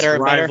they released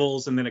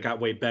Rivals, and then it got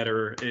way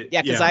better.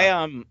 Because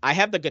I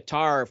have the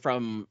guitar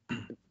from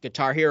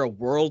Guitar Hero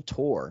World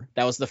Tour.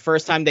 That was the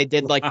first time they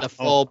did like the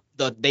full.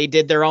 They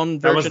did their own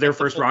version. That was their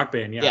first Rock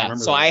Band. Yeah. I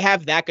remember so that. I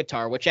have that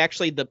guitar, which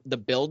actually the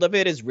build of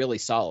it is really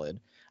solid.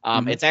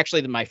 It's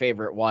actually my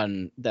favorite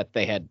one that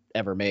they had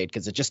ever made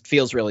because it just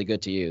feels really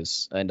good to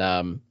use.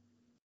 And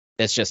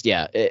it's just,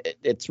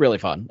 it's really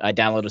fun. I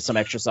downloaded some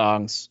extra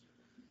songs.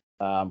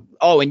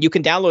 And you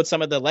can download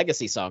some of the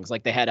legacy songs.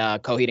 Like they had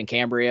Coheed and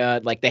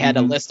Cambria. Like they had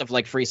a list of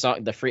like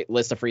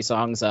list of free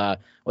songs.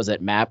 Was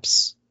it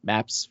Maps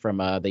from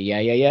the Yeah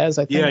Yeahs,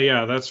 I think?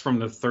 Yeah. That's from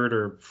the 3rd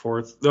or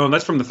 4th. No,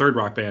 that's from the 3rd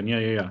Rock Band.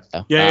 Yeah.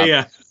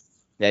 Yeah.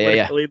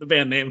 The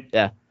band name.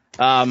 Yeah.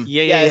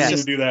 It's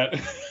just do that.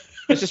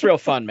 It's just real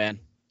fun, man.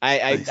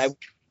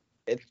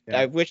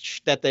 I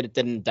wish that it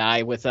didn't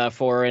die with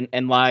 4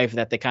 and Live,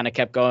 that they kind of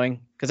kept going,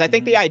 because I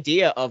think the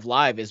idea of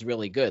Live is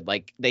really good.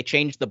 Like they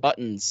changed the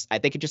buttons. I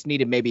think it just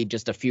needed maybe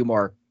just a few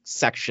more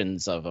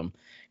sections of them,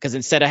 because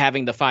instead of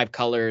having the 5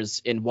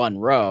 colors in one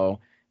row,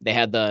 they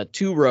had the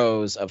 2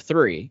 rows of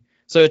 3.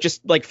 So it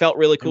just like felt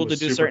really cool to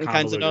do certain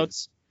kinds of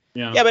notes.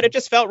 Yeah, but it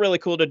just felt really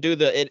cool to do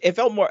it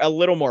felt a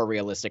little more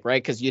realistic,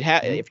 right? Because you'd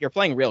have if you're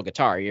playing real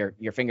guitar,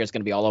 your finger's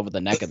going to be all over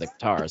the neck of the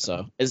guitar,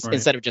 so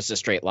instead of just a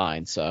straight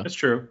line. So that's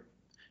true.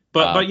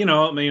 But you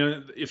know, I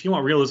mean, if you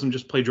want realism,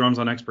 just play drums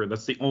on Expert.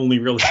 That's the only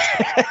realism.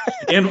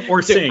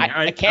 or sing.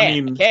 I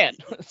mean,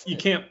 you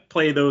can't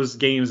play those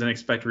games and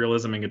expect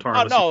realism in guitar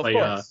unless you play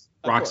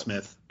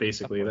Rocksmith.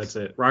 Basically, that's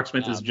it.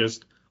 Rocksmith is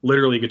just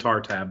literally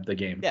guitar tab the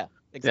game. Yeah,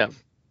 exactly.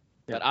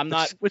 But I'm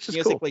not which is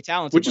musically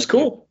talented. Which is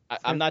cool.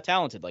 I'm not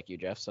talented like you,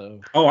 Jeff.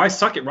 So. Oh, I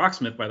suck at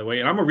Rocksmith, by the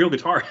way, and I'm a real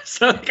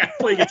guitarist. Like, I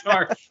play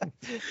guitar,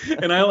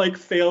 and I like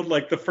failed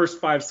like the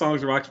first 5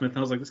 songs of Rocksmith, and I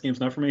was like, this game's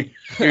not for me.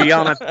 You're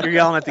yelling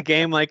at the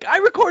game like, I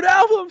record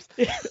albums.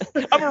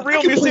 I'm a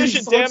real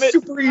musician, damn it.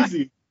 Super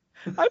easy.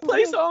 I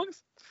play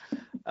songs.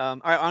 All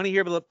right, I want to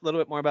hear a little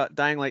bit more about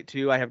Dying Light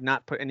 2. I have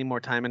not put any more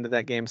time into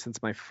that game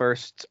since my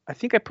first. I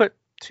think I put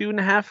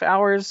 2.5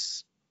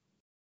 hours,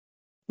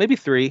 maybe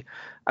 3.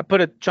 I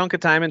put a chunk of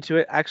time into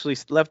it. Actually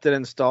left it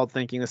installed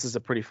thinking this is a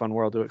pretty fun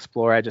world to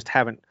explore. I just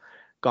haven't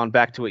gone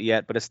back to it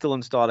yet, but it's still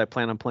installed. I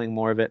plan on playing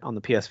more of it on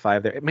the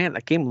PS5 there. Man,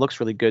 that game looks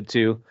really good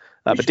too.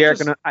 But Derek,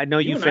 I know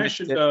you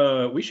finished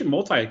it. We should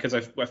multi because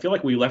I feel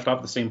like we left off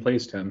at the same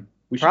place, Tim.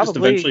 We should Probably.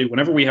 just eventually,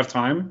 whenever we have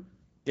time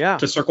Yeah.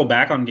 to circle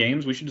back on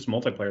games, we should just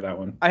multiplayer that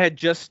one. I had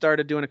just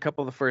started doing a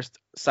couple of the first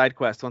side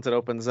quests once it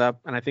opens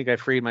up, and I think I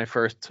freed my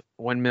first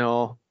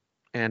windmill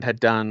and had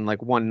done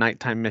like one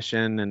nighttime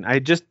mission, and I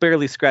just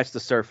barely scratched the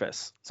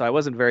surface, so I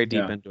wasn't very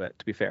deep into it,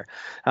 to be fair.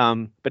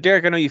 But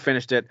Derek, I know you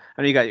finished it.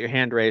 I know you got your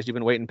hand raised. You've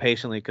been waiting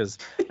patiently because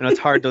it's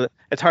hard to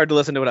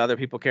listen to what other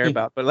people care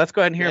about. But let's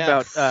go ahead and hear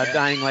about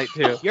Dying Light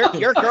 2.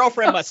 Your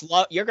girlfriend must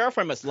love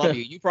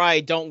you. You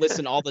probably don't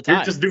listen all the time.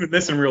 You're just doing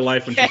this in real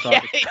life when she's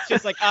talking. It's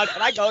just like,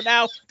 can I go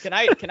now? Can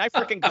I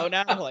freaking go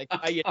now? Like,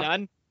 are you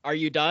done? Are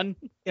you done?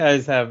 You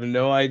guys have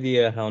no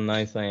idea how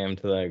nice I am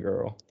to that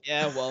girl.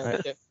 Yeah, well,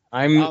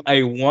 I'm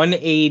a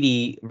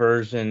 180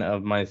 version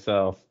of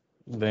myself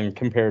than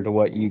compared to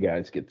what you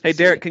guys get to Hey, see.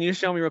 Derek, can you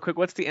show me real quick?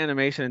 What's the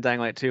animation in Dying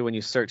Light 2 when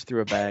you search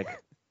through a bag?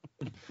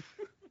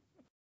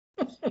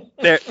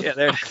 there.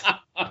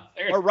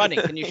 Or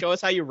running. Can you show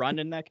us how you run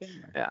in that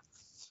game? Yeah.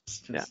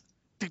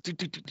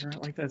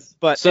 Like this.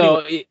 But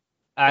So anyway,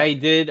 I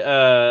did.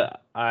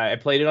 I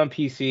played it on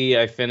PC.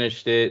 I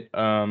finished it,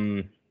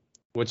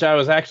 which I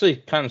was actually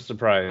kind of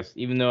surprised,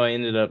 even though I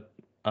ended up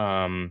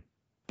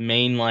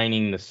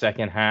mainlining the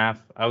second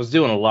half. I was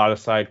doing a lot of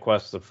side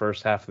quests the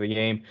first half of the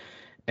game,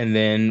 and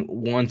then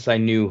once I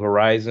knew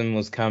Horizon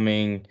was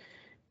coming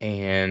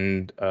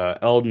and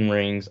Elden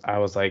Rings, I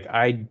was like,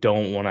 I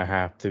don't want to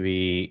have to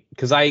be,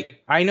 because I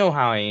know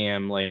how I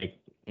am. Like,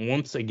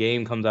 once a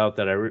game comes out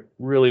that I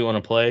really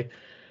want to play,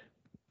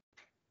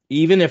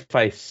 even if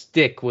I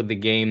stick with the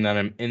game that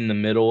I'm in the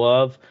middle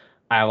of,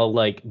 I'll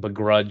like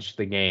begrudge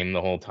the game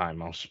the whole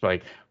time. I'll just be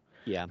like,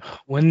 Yeah.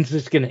 when's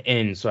this gonna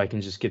end so I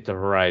can just get to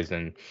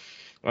Horizon?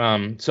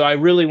 So I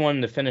really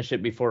wanted to finish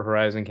it before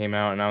Horizon came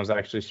out, and I was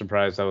actually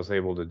surprised I was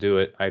able to do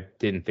it. I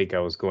didn't think I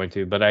was going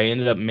to, but I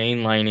ended up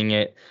mainlining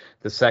it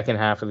the second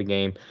half of the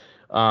game.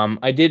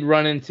 I did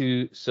run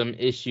into some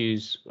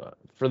issues.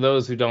 For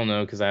those who don't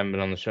know, because I haven't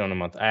been on the show in a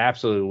month, I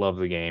absolutely love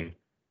the game,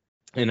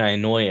 and I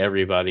annoy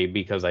everybody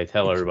because I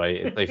tell everybody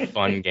it's a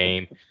fun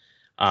game.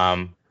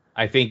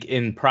 I think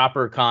in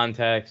proper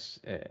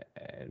context,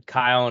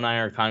 Kyle and I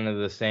are kind of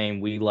the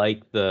same. We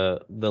like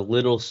the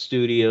little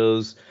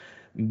studios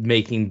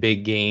making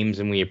big games,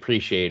 and we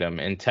appreciate them.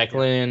 And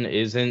Techland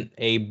isn't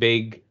a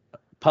big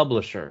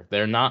publisher.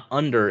 They're not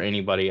under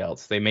anybody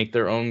else. They make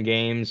their own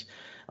games,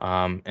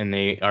 and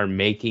they are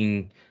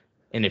making.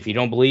 And if you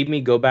don't believe me,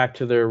 go back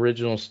to their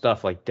original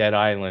stuff like Dead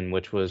Island,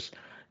 which was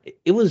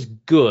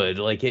good.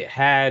 Like, it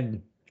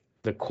had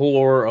the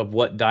core of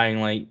what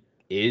Dying Light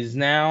is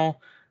now,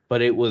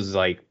 but it was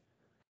like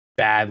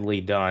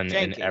badly done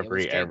Janky.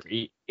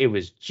 in it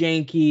was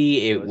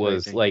janky. It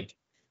was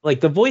like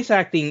the voice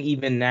acting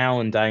even now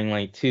in Dying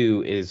Light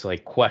 2 is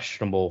like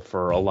questionable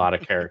for a lot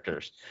of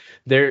characters.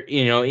 There,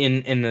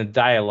 in the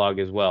dialogue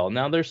as well.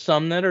 Now there's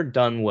some that are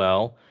done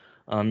well.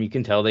 You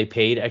can tell they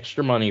paid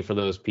extra money for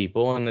those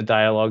people, and the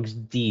dialogue's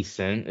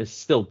decent. It's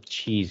still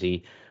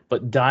cheesy.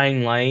 But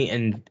Dying Light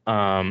and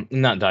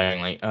not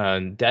Dying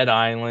Light, Dead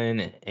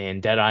Island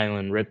and Dead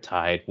Island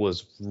Riptide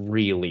was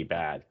really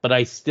bad. But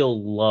I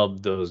still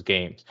love those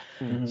games.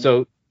 Mm-hmm.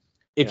 So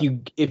if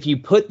you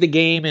put the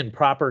game in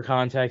proper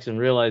context and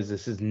realize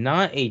this is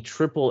not a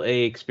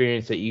AAA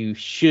experience that you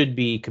should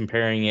be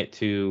comparing it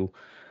to,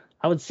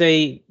 I would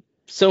say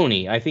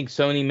Sony. I think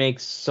Sony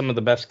makes some of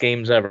the best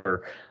games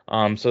ever.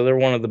 So they're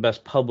one of the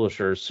best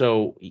publishers.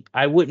 So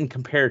I wouldn't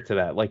compare it to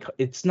that. Like,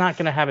 it's not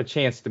going to have a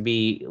chance to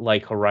be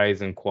like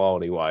Horizon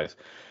quality wise.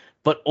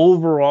 But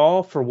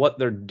overall, for what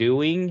they're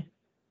doing,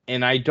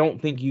 and I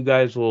don't think you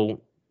guys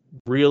will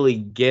really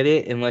get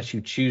it unless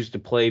you choose to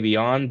play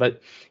Beyond,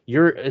 but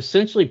you're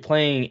essentially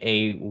playing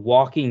a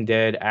Walking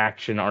Dead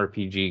action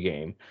RPG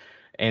game.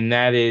 And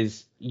that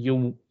is,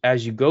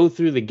 as you go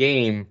through the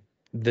game,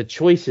 the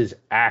choices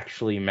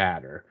actually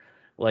matter.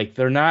 Like,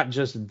 they're not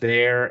just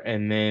there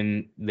and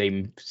then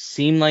they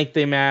seem like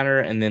they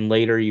matter, and then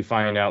later you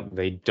find out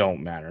they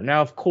don't matter.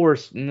 Now, of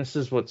course, and this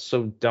is what's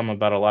so dumb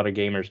about a lot of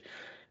gamers,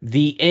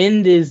 the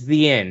end is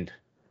the end.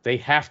 They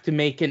have to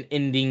make an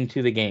ending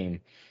to the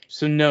game.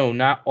 So no,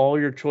 not all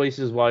your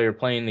choices while you're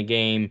playing the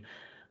game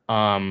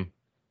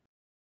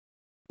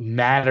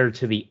matter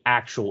to the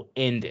actual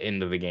end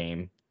of the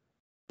game.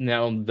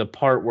 Now, the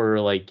part where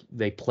like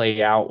they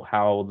play out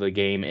how the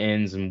game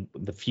ends and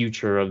the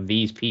future of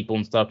these people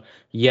and stuff,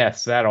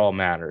 yes, that all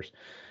matters.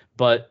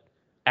 But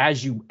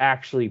as you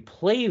actually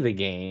play the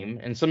game,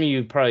 and some of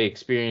you probably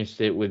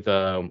experienced it with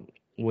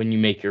when you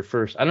make your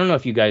first, I don't know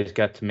if you guys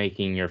got to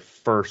making your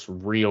first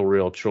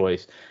real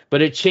choice,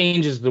 but it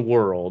changes the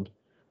world,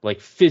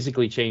 like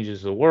physically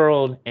changes the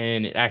world,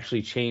 and it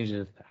actually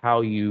changes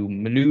how you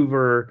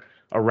maneuver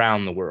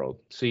around the world.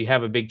 So you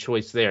have a big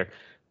choice there.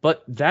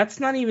 But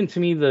that's not even to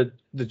me the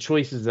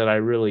choices that I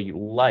really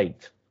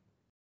liked.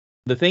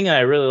 The thing that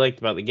I really liked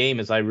about the game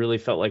is I really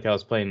felt like I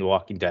was playing The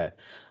Walking Dead.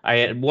 I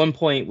at one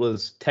point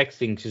was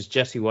texting because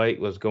Jesse White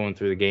was going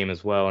through the game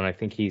as well, and I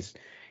think he's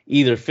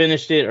either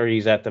finished it or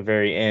he's at the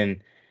very end.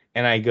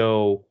 And I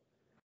go,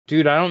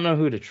 dude, I don't know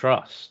who to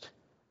trust.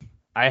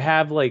 I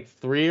have like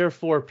 3 or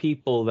 4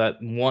 people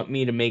that want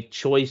me to make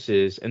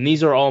choices, and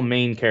these are all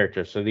main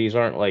characters, so these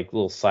aren't like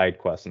little side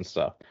quests and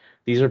stuff.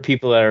 These are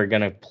people that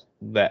are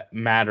that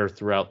matter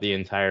throughout the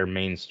entire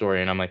main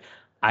story, and I'm like,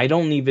 I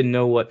don't even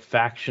know what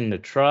faction to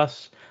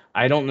trust.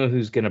 I don't know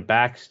who's gonna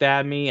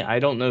backstab me. I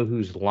don't know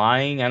who's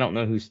lying. I don't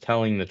know who's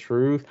telling the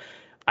truth.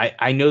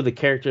 I know the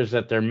characters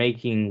that they're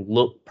making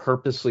look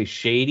purposely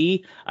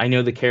shady. I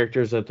know the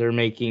characters that they're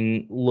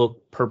making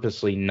look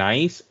purposely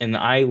nice. And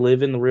I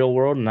live in the real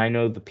world, and I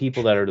know the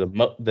people that are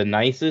the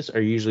nicest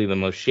are usually the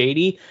most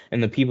shady,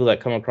 and the people that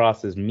come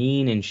across as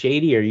mean and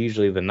shady are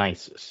usually the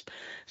nicest.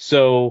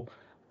 So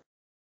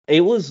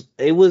it was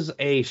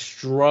a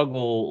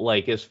struggle,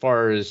 like as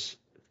far as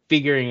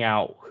figuring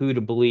out who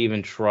to believe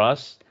and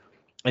trust.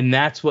 And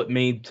that's what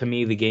made to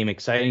me the game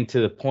exciting,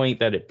 to the point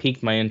that it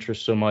piqued my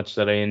interest so much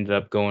that I ended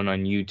up going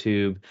on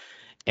YouTube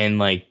and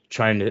like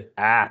trying to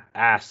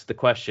ask the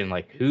question,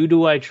 like, who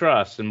do I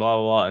trust, and blah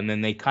blah blah. And then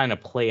they kind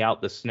of play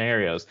out the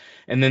scenarios.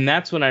 And then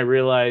that's when I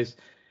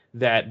realized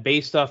that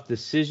based off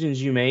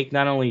decisions you make,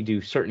 not only do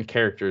certain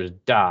characters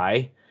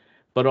die,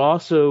 but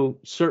also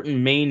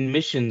certain main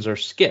missions are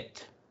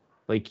skipped.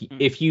 Like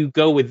if you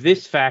go with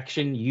this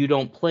faction, you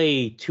don't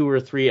play 2 or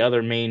 3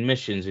 other main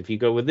missions. If you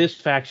go with this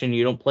faction,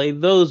 you don't play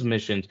those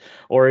missions.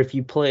 Or if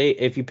you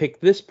pick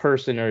this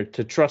person or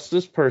to trust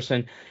this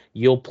person,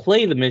 you'll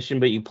play the mission,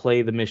 but you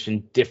play the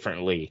mission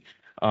differently.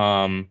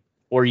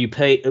 Or you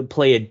play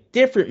a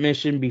different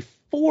mission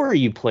before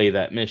you play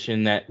that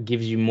mission that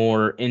gives you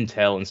more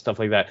intel and stuff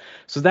like that.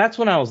 So that's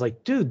when I was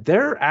like, dude,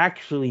 they're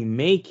actually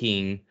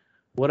making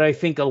what I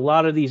think a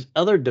lot of these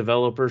other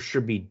developers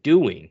should be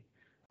doing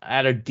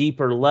at a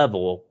deeper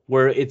level,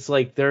 where it's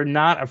like they're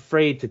not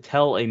afraid to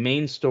tell a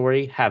main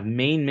story, have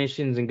main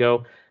missions, and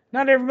go,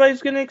 not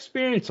everybody's going to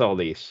experience all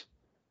these.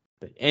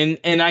 And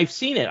I've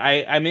seen it.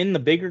 I'm in the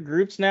bigger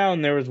groups now,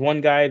 and there was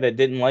one guy that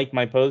didn't like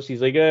my post.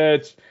 He's like,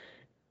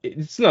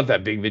 it's not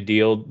that big of a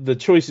deal. The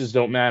choices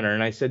don't matter.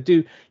 And I said,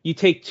 dude, you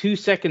take 2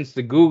 seconds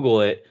to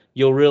Google it,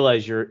 you'll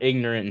realize you're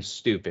ignorant and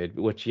stupid.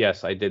 Which,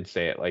 yes, I did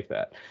say it like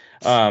that.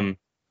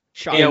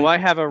 Yeah, why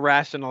have a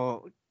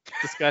rational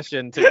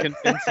discussion to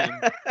convince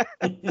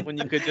him when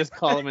you could just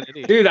call him an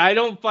idiot? Dude, I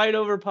don't fight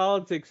over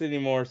politics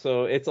anymore,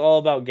 so it's all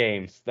about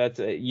games. That's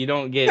it. You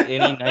don't get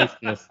any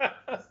niceness.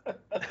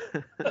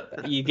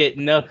 You get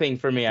nothing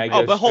from me.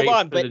 But hold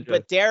on,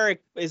 but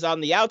Derek is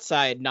on the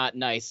outside not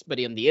nice, but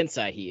on the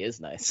inside he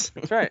is nice.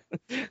 That's right.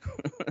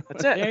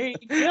 That's it. There you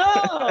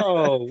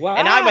go. Wow.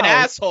 And I'm an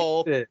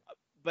asshole,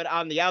 but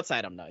on the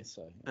outside I'm nice.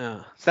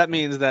 So that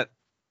means that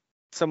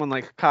someone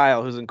like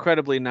Kyle, who's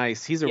incredibly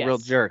nice, he's a real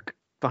jerk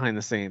behind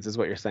the scenes, is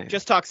what you're saying.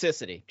 Just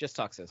toxicity.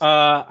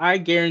 I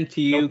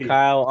guarantee you,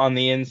 Kyle on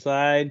the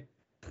inside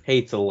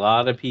hates a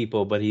lot of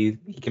people, but he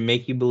can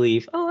make you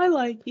believe, oh, I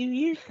like you,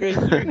 you're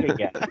a good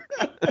guy.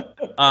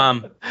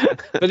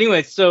 But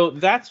anyway, so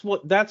that's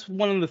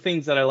one of the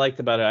things that I liked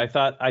about it.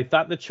 I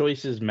thought the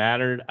choices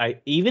mattered.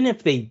 Even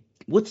if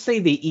let's say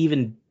they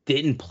even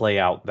didn't play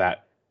out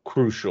that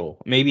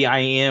crucial, maybe I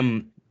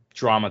am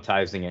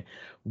dramatizing it.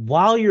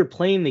 While you're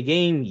playing the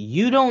game,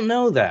 you don't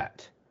know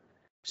that.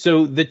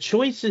 So the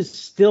choices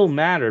still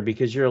matter,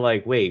 because you're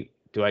like, wait,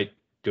 do I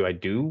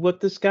do what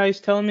this guy's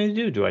telling me to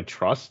do? Do I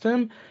trust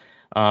him?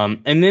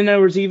 And then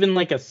there was even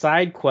like a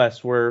side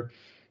quest where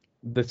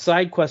the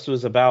side quest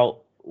was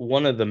about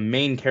one of the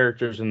main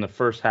characters in the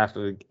first half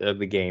of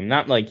the game.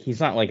 Not like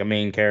he's not like a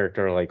main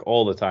character like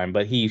all the time,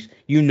 but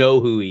you know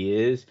who he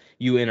is.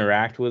 You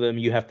interact with him.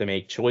 You have to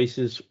make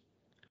choices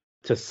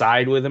to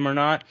side with him or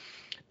not.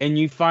 And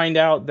you find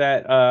out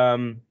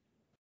that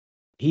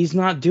he's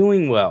not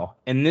doing well,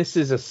 and this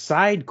is a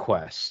side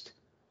quest.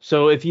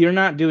 So if you're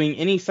not doing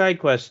any side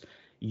quests,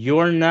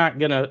 you're not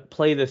going to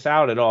play this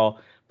out at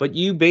all. But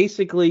you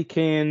basically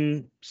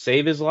can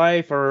save his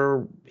life,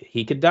 or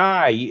he could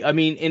die. I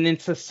mean, and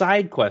it's a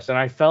side quest, and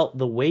I felt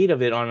the weight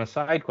of it on a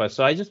side quest.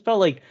 So I just felt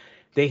like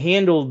they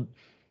handled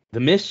the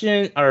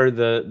mission, or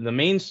the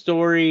main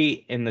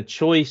story and the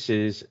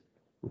choices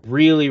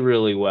really,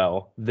 really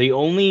well. The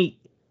only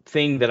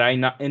thing that I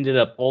ended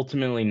up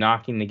ultimately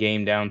knocking the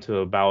game down to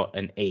about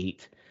an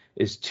 8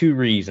 is 2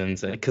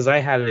 reasons, because I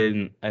had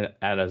it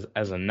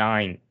as a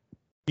 9.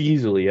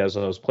 easily as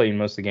I was playing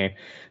most of the game.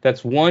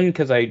 That's one,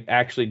 because I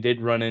actually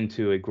did run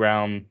into a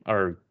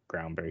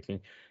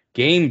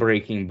game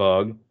breaking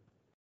bug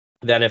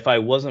that if I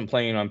wasn't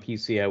playing on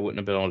PC, I wouldn't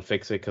have been able to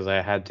fix it, because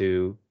I had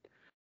to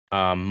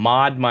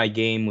mod my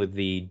game with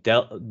the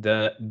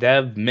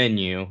dev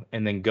menu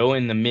and then go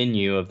in the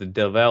menu of the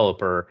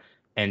developer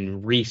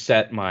and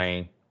reset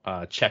my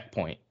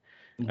checkpoint.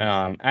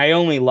 I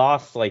only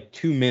lost like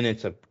 2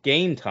 minutes of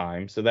game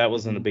time, so that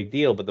wasn't a big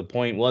deal. But the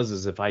point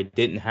is if I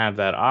didn't have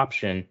that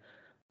option,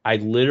 I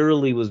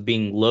literally was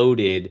being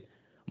loaded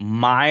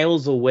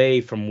miles away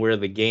from where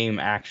the game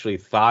actually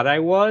thought I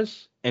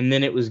was, and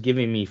then it was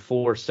giving me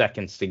 4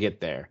 seconds to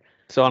get there.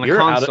 So on a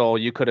console,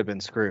 you could have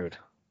been screwed.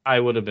 I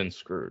would have been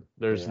screwed.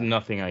 There's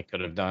nothing I could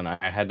have done. I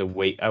had to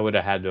wait. I would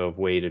have had to have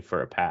waited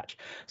for a patch.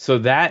 So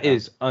that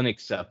is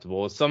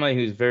unacceptable. As somebody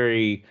who's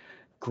very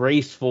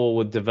graceful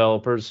with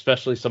developers,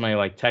 especially somebody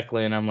like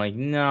Techland, I'm like,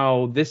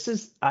 no, this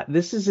is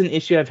an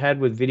issue I've had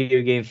with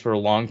video games for a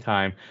long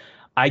time.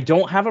 I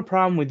don't have a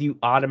problem with you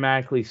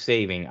automatically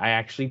saving. I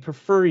actually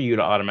prefer you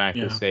to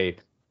automatically save,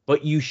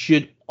 but you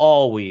should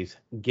always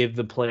give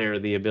the player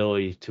the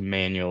ability to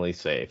manually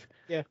save.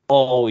 Yeah.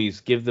 Always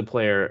give the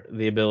player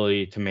the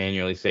ability to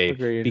manually save.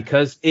 Agreed.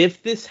 Because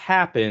if this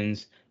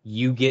happens,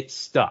 you get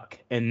stuck.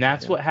 And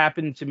that's what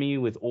happened to me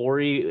with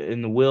Ori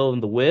and the Will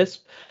and the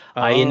Wisp.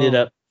 I ended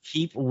up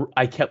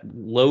I kept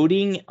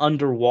loading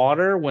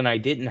underwater when I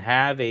didn't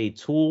have a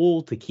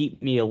tool to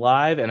keep me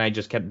alive, and I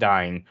just kept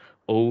dying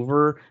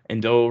over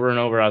and over and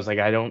over. I was like,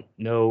 I don't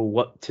know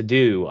what to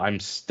do. I'm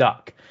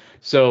stuck.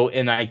 So,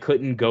 and I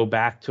couldn't go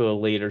back to a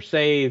later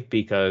save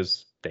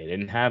because they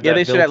didn't have that. Yeah,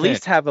 they should at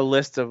least have a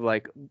list of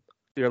like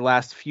your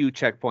last few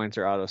checkpoints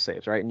or auto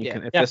saves, right? And you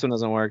can, if this one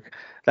doesn't work,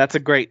 that's a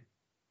great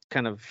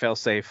kind of fail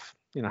safe.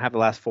 Have the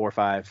last 4 or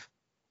 5.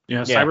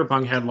 Yeah,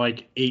 Cyberpunk had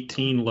like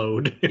 18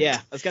 load. Yeah,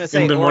 I was gonna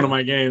say in one of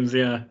my games.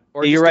 Yeah,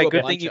 or you're right.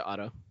 Good thing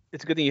auto.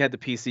 It's a good thing you had the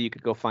PC. You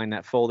could go find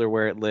that folder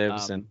where it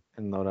lives and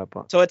load up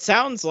on. So it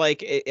sounds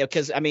like,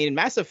 because I mean,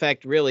 Mass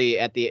Effect really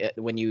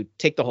when you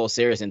take the whole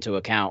series into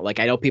account,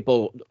 like I know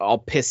people all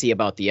pissy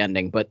about the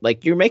ending, but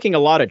like you're making a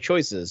lot of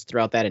choices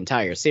throughout that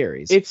entire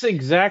series. It's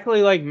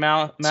exactly like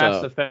Mass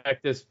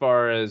Effect as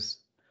far as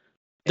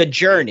the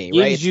journey,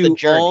 right? Gives you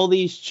all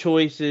these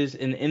choices,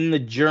 and in the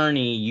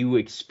journey, you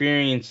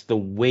experience the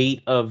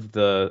weight of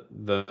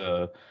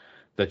the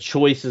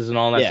choices and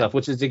all that stuff,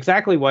 which is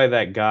exactly why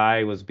that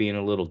guy was being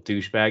a little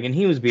douchebag, and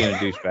he was being a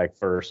douchebag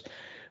first.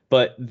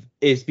 But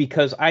it's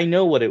because I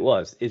know what it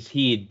was. Is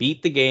he had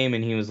beat the game,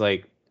 and he was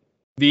like,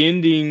 the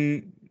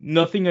ending,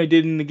 nothing I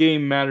did in the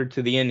game mattered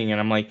to the ending. And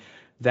I'm like,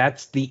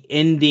 that's the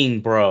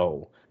ending,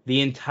 bro.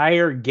 The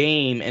entire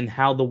game and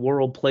how the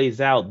world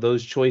plays out,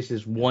 those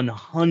choices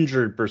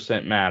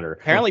 100% matter.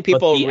 Apparently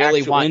people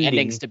really want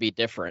endings to be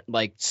different,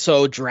 like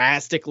so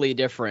drastically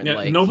different. Yeah,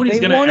 like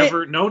nobody's going to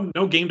ever,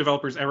 no game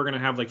developer's ever going to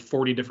have like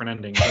 40 different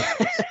endings.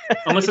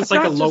 Unless it's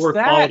like a lower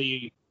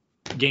quality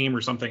game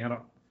or something. I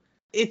don't.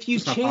 If you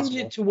change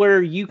it to where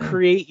you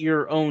create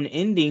your own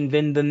ending,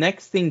 then the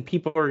next thing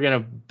people are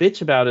going to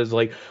bitch about is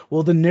like,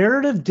 well, the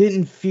narrative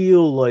didn't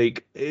feel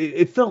like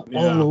it felt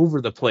all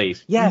over the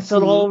place. Yeah, it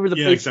felt all over the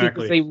place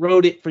because they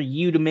wrote it for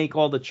you to make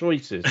all the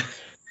choices.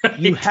 Right.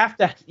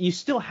 You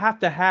still have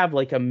to have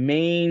like a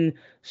main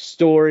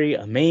story,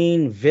 a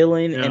main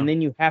villain, and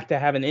then you have to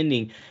have an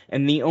ending.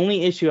 And the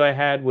only issue I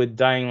had with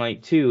Dying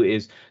Light 2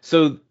 is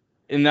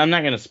and I'm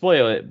not going to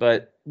spoil it,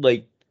 but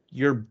like,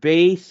 you're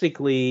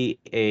basically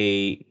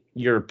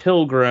you're a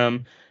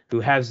pilgrim who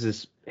has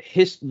this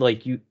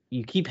you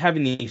keep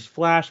having these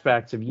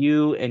flashbacks of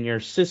you and your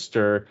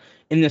sister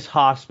in this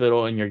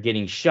hospital, and you're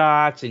getting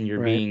shots, and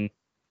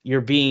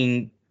you're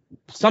being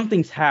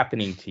something's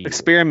happening to you.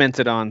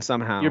 Experimented on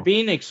somehow. You're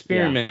being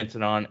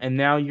experimented on, and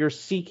now you're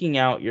seeking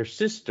out your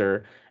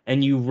sister,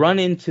 and you run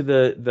into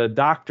the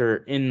doctor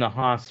in the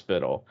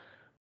hospital.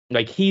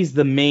 Like, he's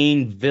the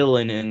main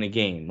villain in the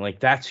game. Like,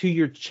 that's who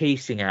you're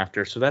chasing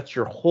after. So that's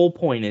your whole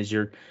point, is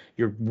you're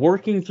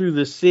working through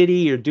the city.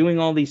 You're doing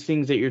all these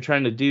things that you're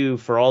trying to do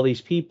for all these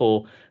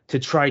people to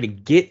try to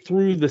get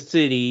through the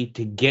city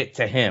to get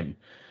to him.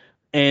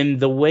 And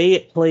the way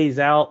it plays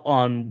out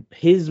on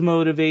his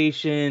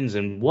motivations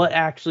and what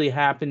actually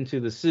happened to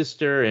the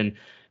sister and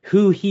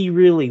who he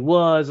really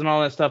was and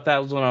all that stuff,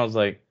 that was when I was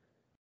like,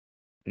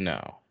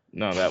 no,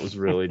 that was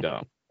really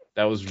dumb.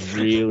 That was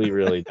really,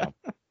 really dumb.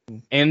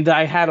 And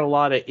I had a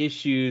lot of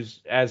issues,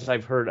 as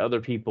I've heard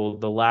other people,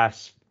 the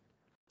last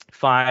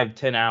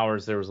 5-10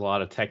 hours, there was a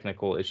lot of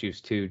technical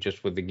issues too,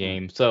 just with the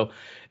game. So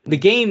the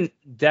game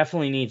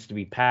definitely needs to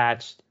be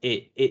patched.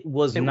 It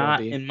was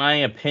not, in my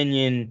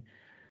opinion,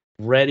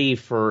 ready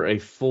for a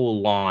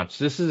full launch.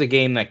 This is a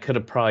game that could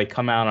have probably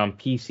come out on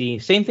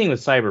PC. Same thing with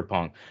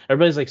Cyberpunk.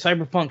 Everybody's like,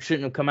 Cyberpunk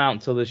shouldn't have come out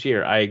until this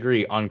year. I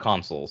agree, on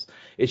consoles.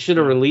 It should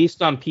have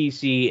released on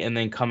PC and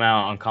then come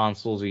out on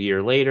consoles a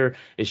year later.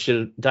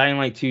 Dying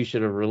Light 2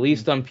 should have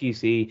released on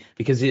PC,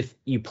 because if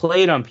you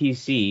play it on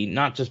PC,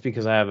 not just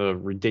because I have a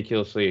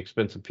ridiculously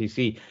expensive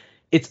PC,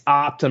 it's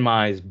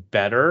optimized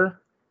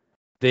better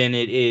than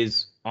it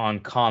is on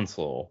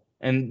console.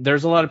 And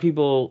there's a lot of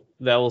people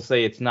that will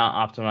say it's not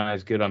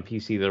optimized good on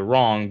PC. They're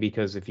wrong,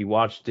 because if you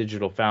watch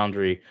Digital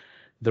Foundry,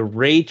 the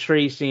ray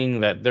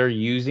tracing that they're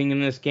using in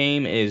this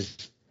game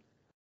is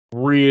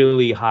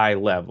really high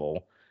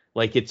level.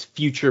 Like, it's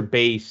future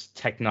based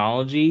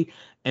technology.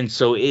 And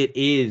so it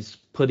is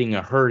putting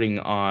a hurting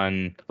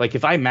on, like,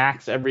 if I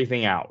max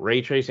everything out,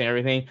 ray tracing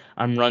everything,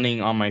 I'm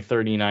running on my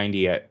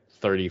 3090 at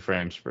 30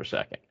 frames per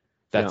second.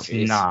 That's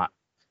Jeez. not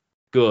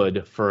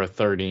good for a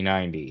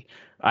 3090.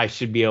 I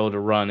should be able to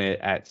run it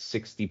at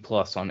 60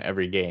 plus on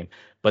every game.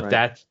 But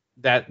Right.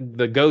 that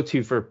the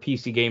go-to for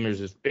PC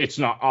gamers is it's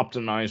not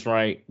optimized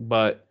right,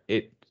 but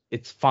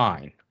it's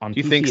fine. On Do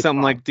you PC, think it's something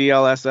fine. like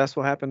DLSS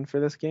will happen for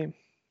this game?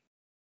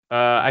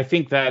 I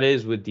think that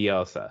is with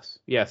DLSS.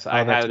 Yes,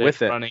 I that's had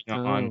with it it. running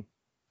Oh, on.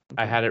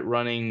 I okay. had it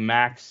running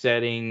max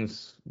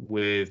settings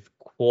with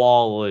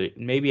quality.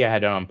 Maybe I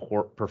had it on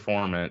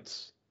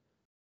performance,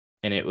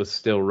 and it was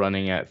still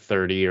running at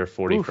 30 or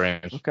 40 Oof,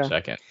 frames okay. per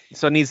second.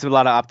 So it needs a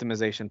lot of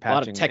optimization, patching. A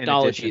lot of in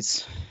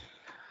technologies.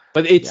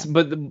 But it's Yeah.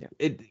 but the,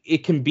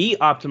 it can be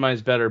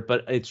optimized better,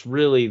 but it's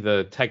really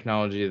the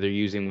technology they're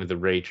using with the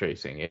ray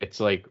tracing.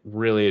 It's like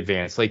really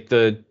advanced. Like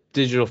the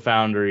Digital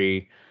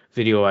Foundry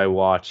video I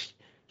watched,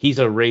 he's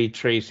a ray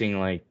tracing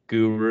like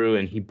guru,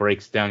 and he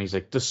breaks down. He's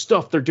like, the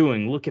stuff they're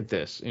doing, look at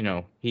this.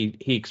 He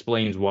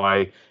explains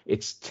why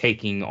it's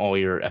taking all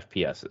your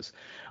FPSs.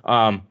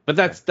 But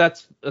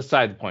that's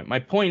aside the point. My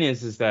point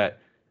is that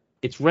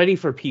it's ready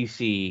for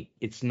PC.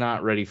 It's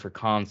not ready for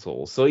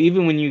consoles. So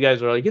even when you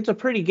guys are like, it's a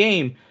pretty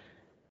game,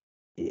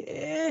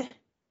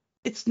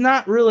 it's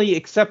not really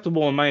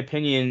acceptable, in my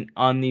opinion,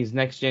 on these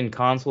next gen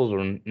consoles,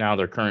 or now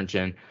their current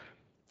gen,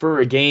 for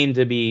a game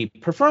to be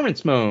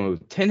performance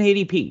mode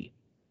 1080p.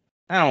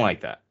 I don't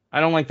like that.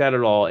 I don't like that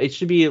at all. It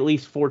should be at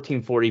least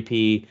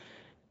 1440p.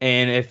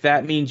 And if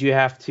that means you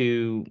have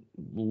to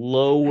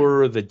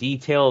lower the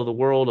detail of the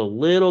world a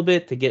little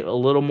bit to get a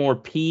little more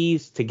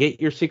Ps to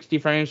get your 60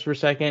 frames per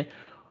second,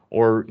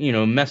 or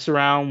mess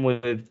around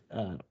with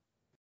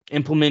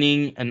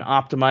implementing and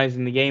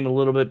optimizing the game a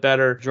little bit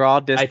better, Draw I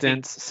think,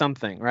 distance,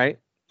 something, right?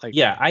 Like,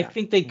 I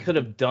think they could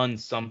have done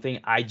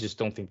something. I just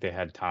don't think they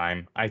had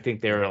time. I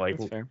think they were like,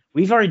 that's fair.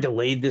 we've already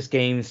delayed this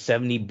game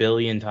 70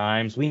 billion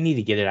times. We need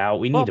to get it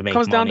out. We need to It make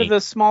comes down to money. the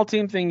small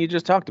team thing you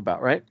just talked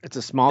about, right? It's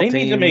a small They team.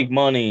 need to make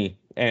money,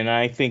 and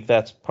I think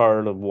that's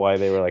part of why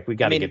they were like, we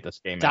got to mean, get this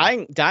game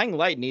out. Dying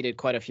Light needed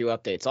quite a few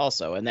updates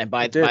also, and then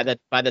by It did.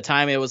 the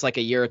time it was like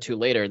a year or two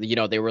later,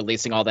 they were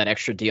releasing all that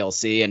extra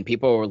DLC, and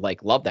people were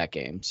like, love that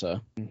game.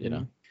 So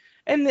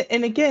And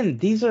again,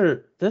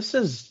 this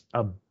is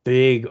a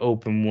big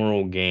open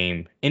world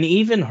game, and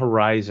even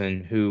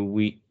Horizon, who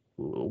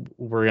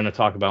we're gonna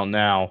talk about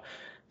now,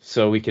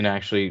 so we can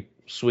actually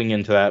swing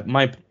into that.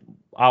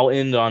 I'll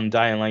end on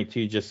Dying Light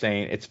 2 just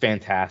saying it's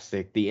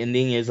fantastic. The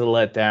ending is a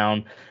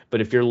letdown,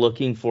 but if you're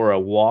looking for a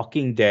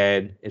Walking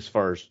Dead as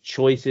far as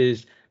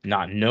choices,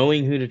 not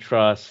knowing who to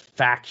trust,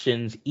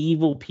 factions,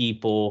 evil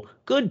people,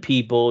 good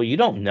people, you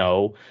don't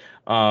know,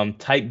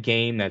 type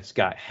game that's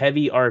got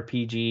heavy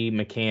RPG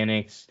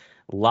mechanics,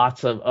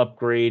 lots of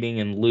upgrading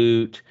and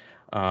loot,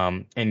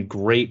 and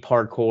great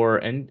parkour,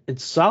 and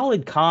it's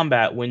solid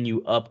combat when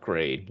you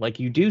upgrade. Like,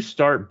 you do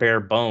start bare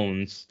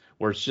bones,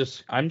 where it's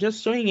just, I'm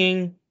just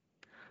swinging.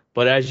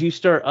 But as you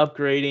start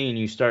upgrading and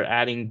you start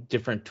adding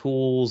different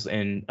tools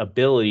and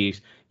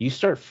abilities, you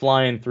start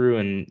flying through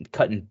and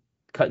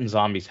cutting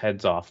zombies'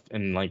 heads off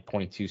in like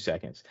 0.2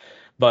 seconds.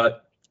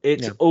 But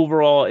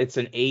overall, it's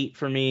an 8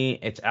 for me.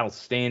 It's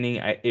outstanding.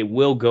 It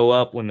will go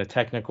up when the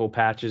technical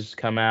patches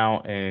come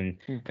out and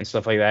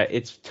stuff like that.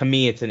 To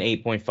me, it's an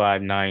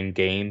 8.59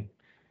 game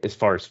as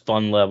far as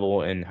fun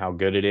level and how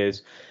good it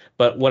is.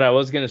 But what I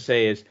was gonna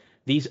say is,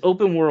 these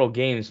open world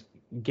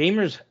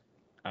gamers,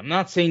 I'm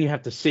not saying you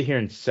have to sit here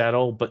and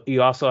settle, but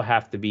you also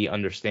have to be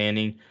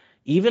understanding.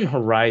 Even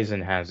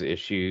Horizon has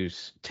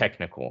issues,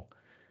 technical,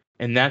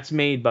 and that's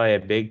made by a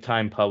big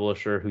time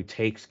publisher who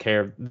takes care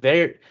of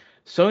their.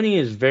 Sony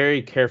is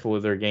very careful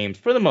with their games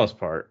for the most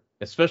part,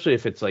 especially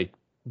if it's like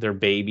their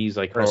babies,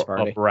 like First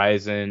party.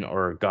 Horizon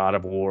or God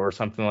of War or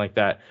something like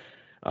that,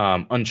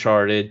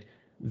 Uncharted.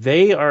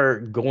 They are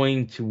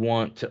going to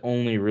want to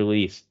only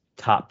release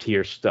top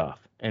tier stuff,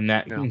 and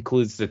that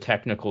includes the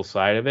technical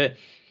side of it.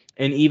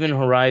 And even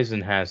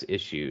Horizon has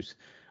issues.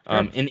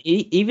 And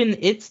even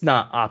it's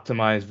not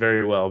optimized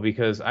very well,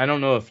 because I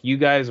don't know if you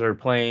guys are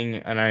playing,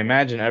 and I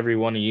imagine every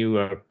one of you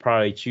are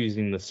probably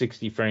choosing the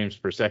 60 frames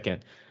per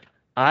second.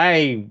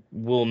 I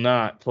will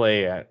not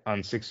play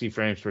on 60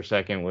 frames per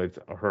second with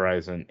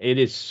Horizon. It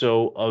is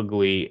so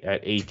ugly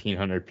at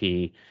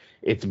 1800p.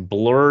 It's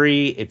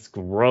blurry, it's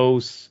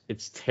gross,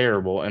 it's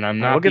terrible, and I'm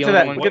not. We'll get to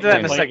that. We'll get to that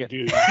in a second.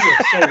 Dude, you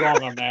are so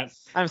wrong on that.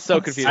 I'm so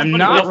confused. I'm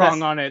not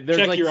wrong on it. There's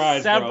Check like your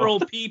eyes,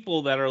 several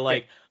people that are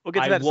like, we'll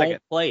get to I that in a won't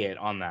second. play it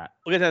on that.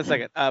 We'll get to that in a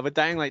second. But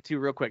Dying Light 2,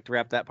 real quick, to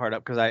wrap that part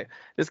up, because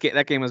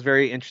that game was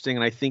very interesting,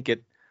 and I think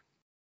it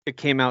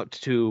came out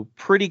to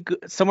pretty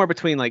good, somewhere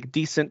between like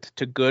decent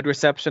to good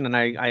reception, and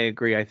I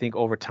agree. I think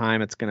over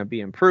time it's going to be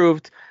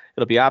improved.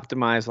 It'll be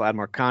optimized. We'll add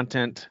more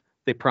content.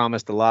 they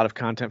promised a lot of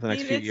content for the I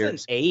next mean, few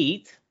it's years. an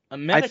 8. A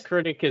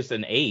Metacritic is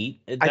an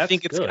 8. That's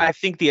good. I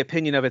think the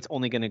opinion of it's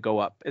only going to go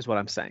up, is what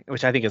I'm saying,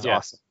 which I think is Yeah.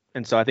 awesome.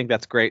 And so I think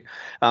that's great.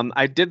 I'm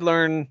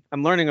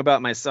learning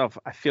about myself.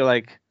 I feel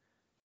like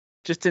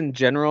just in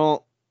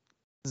general,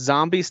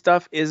 zombie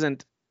stuff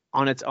isn't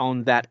on its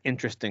own that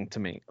interesting to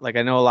me. Like,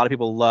 I know a lot of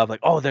people love, like,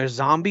 oh, there's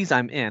zombies,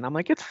 I'm in. I'm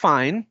like, it's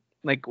fine.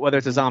 Like, whether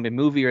it's a zombie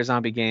movie or a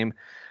zombie game,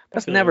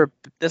 that's never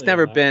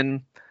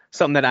been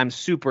something that I'm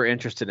super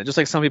interested in. Just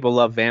like some people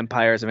love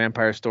vampires and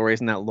vampire stories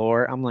and that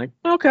lore. I'm like,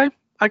 okay,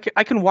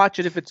 I can watch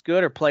it if it's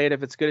good or play it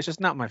if it's good. It's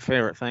just not my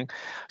favorite thing.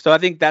 So I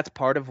think that's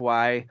part of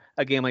why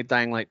a game like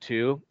Dying Light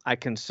 2, I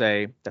can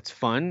say that's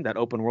fun. That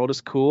open world is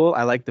cool.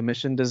 I like the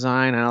mission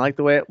design and I like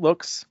the way it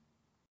looks.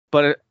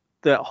 But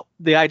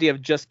the idea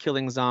of just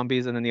killing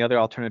zombies and then the other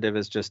alternative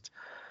is just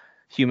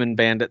human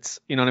bandits.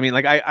 You know what I mean?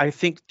 Like, I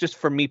think just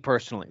for me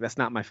personally, that's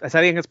not my. I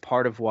think it's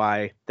part of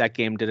why that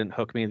game didn't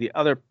hook me. The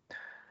other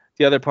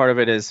part of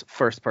it is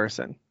first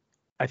person.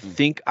 I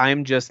think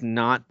I'm just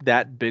not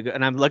that big,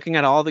 and I'm looking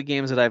at all the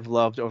games that I've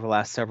loved over the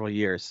last several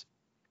years.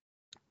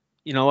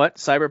 You know what?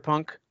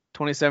 Cyberpunk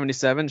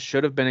 2077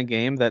 should have been a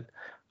game that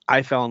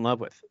I fell in love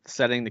with. The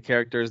setting, the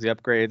characters, the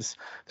upgrades,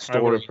 the story.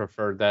 I would have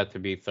preferred that to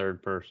be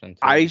third person.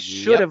 I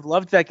should have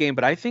loved that game,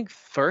 but I think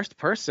first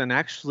person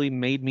actually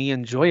made me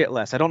enjoy it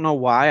less. I don't know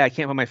why. I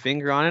can't put my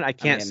finger on it. I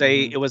can't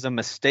say it was a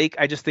mistake.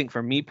 I just think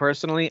for me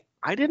personally,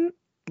 I didn't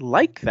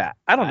like that.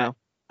 I don't know.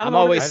 I'm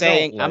always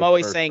saying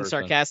person.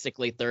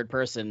 sarcastically, third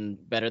person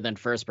better than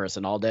first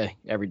person all day,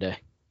 every day.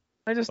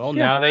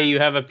 Now that you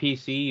have a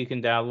PC, you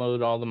can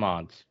download all the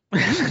mods.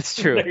 That's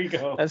true. There you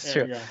go. That's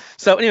There true. you go.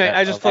 So anyway,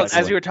 I just thought, as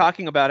excellent. you were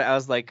talking about it, I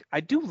was like, I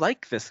do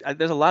like this.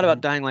 There's a lot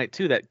about Dying Light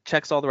 2 that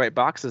checks all the right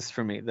boxes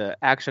for me. The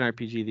action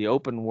RPG, the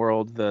open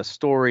world, the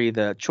story,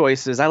 the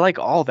choices. I like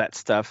all that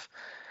stuff.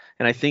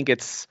 And I think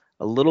it's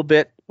a little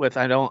bit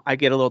I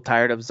get a little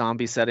tired of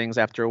zombie settings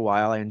after a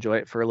while. I enjoy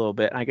it for a little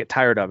bit and I get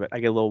tired of it. I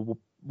get a little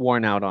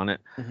worn out on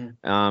it.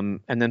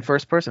 And then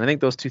first person, I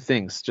think those two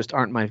things just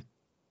aren't my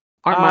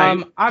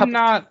I'm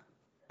not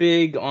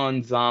big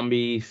on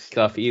zombie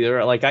stuff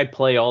either. Like, I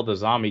play all the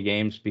zombie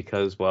games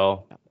because,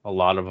 well, a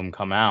lot of them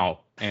come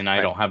out and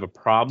I don't have a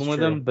problem with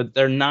them, but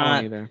they're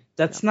not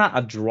that's not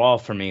a draw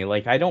for me.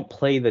 Like, I don't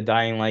play the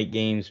Dying Light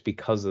games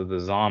because of the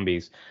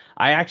zombies.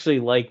 I actually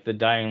like the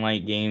Dying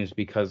Light games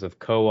because of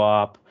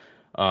co-op.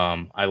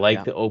 I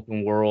like the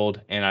open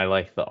world and I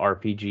like the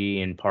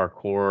RPG and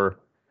parkour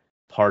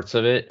parts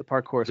of it. The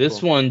parkour.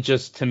 This one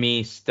just, to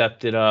me,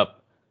 stepped it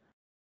up,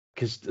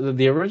 because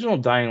the original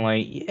Dying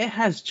Light, it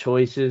has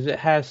choices, it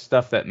has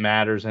stuff that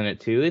matters in it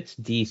too. It's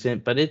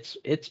decent, but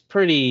it's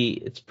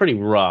pretty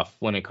rough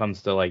when it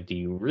comes to, like, do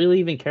you really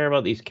even care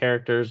about these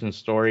characters and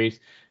stories?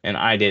 And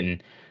I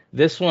didn't.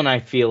 This one, I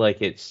feel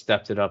like it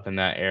stepped it up in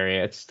that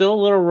area. It's still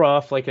a little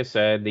rough, like I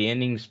said. The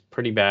ending's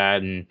pretty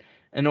bad,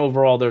 and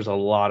overall, there's a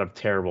lot of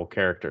terrible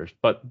characters.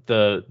 But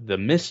the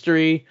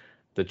mystery,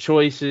 the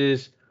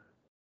choices,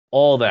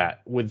 all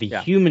that with the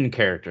human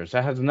characters,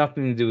 that has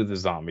nothing to do with the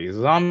zombies.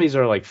 The zombies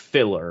are like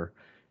filler.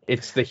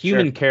 It's the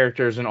human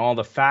characters and all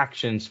the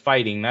factions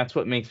fighting. That's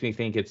what makes me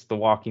think it's The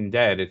Walking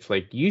Dead. It's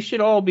like, you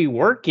should all be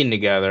working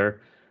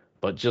together,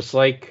 but just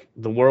like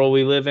the world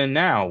we live in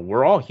now,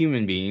 we're all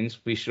human beings.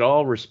 We should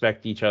all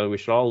respect each other. We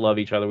should all love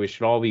each other. We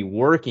should all be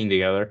working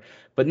together.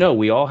 But no,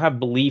 we all have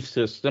belief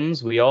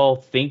systems. We all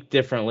think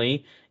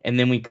differently. And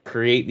then we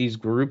create these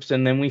groups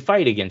and then we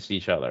fight against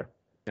each other.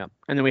 Yeah,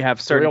 and then we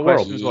have certain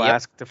questions we'll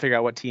ask to figure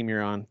out what team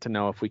you're on to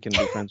know if we can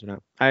be friends or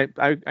not.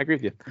 I agree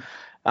with you.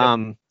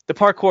 The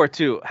parkour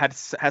too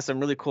has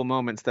some really cool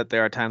moments that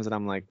there are times that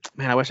I'm like,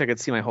 man, I wish I could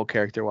see my whole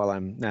character while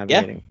I'm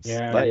navigating.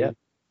 Yeah.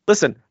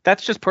 Listen,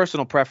 that's just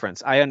personal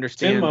preference. I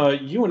understand.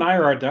 Tim, you and I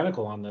are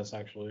identical on this,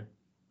 actually.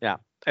 Yeah,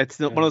 it's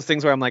one of those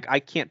things where I'm like,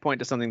 I can't point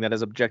to something that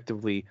is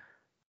objectively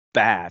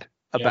bad.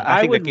 About,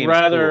 I think would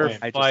rather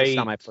cool. fight. It's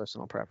not my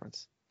personal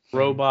preference.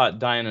 Robot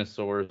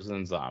dinosaurs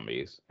and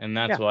zombies, and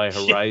that's why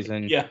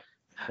Horizon.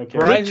 Okay.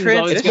 Horizon's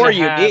always it's more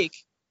have,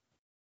 unique.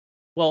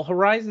 Well,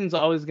 Horizon's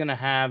always going to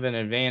have an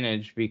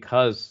advantage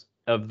because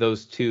of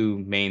those two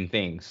main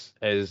things.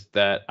 Is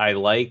that I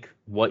like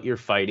what you're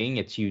fighting;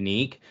 it's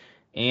unique,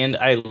 and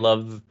I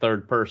love the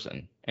third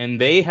person. And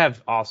they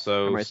have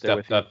also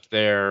stepped up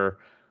their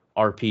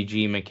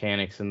RPG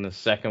mechanics in the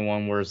second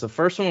one, whereas the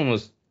first one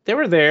they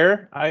were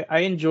there. I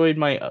enjoyed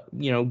my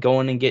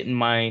going and getting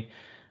my.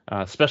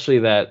 Especially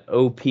that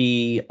OP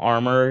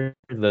armor,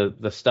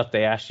 the stuff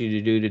they asked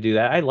you to do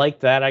that. I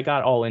liked that. I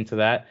got all into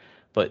that.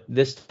 But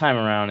this time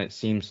around, it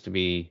seems to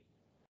be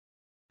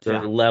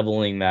they're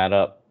leveling that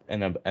up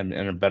in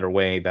a better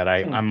way that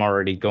I'm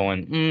already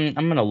going,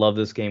 I'm going to love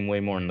this game way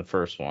more than the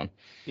first one.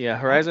 Yeah,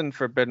 Horizon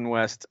Forbidden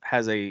West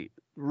has a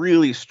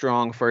really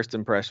strong first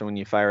impression when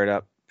you fire it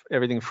up.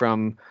 Everything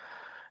from,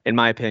 in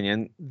my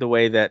opinion, the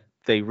way that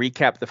they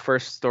recap the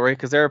first story,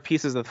 because there are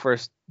pieces of the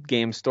first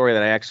game story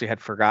that I actually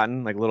had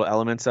forgotten, like little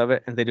elements of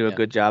it, and they do a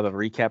good job of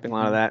recapping a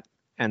lot of that.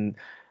 And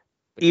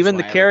even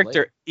the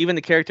character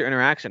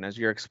interaction as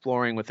you're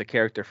exploring with the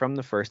character from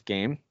the first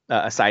game,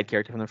 a side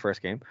character from the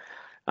first game,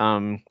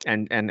 and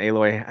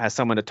Aloy has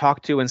someone to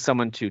talk to and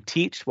someone to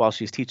teach while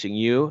she's teaching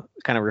you,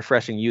 kind of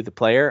refreshing you, the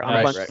player, on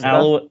a bunch of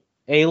stuff.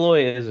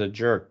 Aloy is a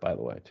jerk, by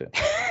the way, too.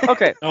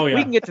 Okay, Oh, yeah.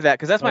 we can get to that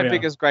because that's my Oh, yeah.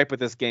 biggest gripe with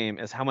this game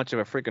is how much of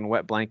a freaking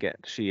wet blanket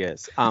she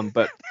is.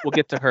 But we'll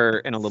get to her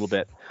in a little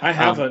bit. I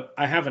have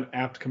an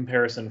apt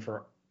comparison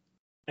for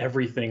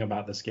everything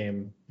about this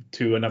game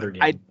to another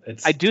game.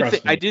 I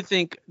do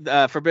think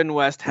Forbidden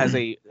West has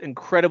a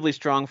incredibly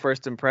strong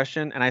first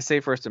impression, and I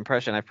say first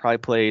impression. I've probably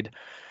played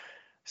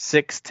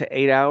 6 to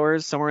 8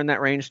 hours, somewhere in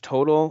that range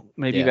total.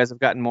 Maybe you guys have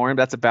gotten more, but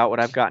that's about what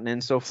I've gotten in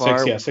so far.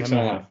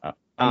 6.5.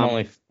 I'm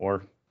only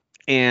 4.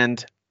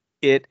 And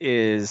it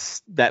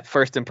is that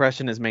first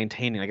impression is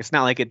maintaining. Like, it's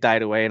not like it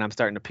died away and I'm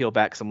starting to peel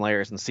back some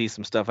layers and see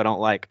some stuff I don't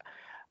like.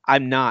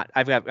 I'm not.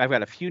 I've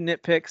got a few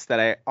nitpicks that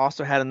I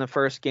also had in the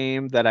first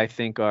game that I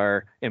think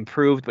are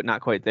improved but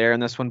not quite there in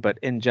this one. But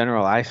in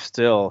general,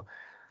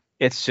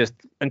 it's just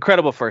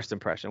incredible first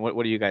impression.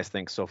 What do you guys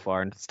think so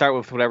far? And start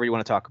with whatever you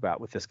want to talk about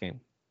with this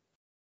game.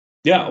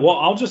 Yeah, well,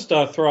 I'll just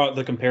throw out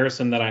the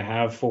comparison that I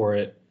have for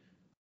it.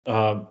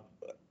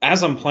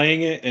 As I'm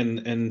playing it,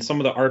 and some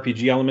of the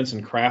RPG elements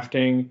and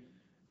crafting,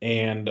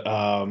 and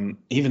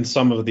even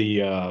some of the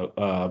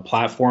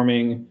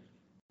platforming,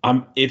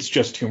 it's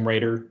just Tomb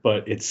Raider,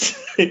 but it's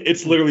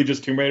it's literally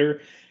just Tomb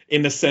Raider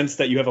in the sense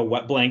that you have a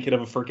wet blanket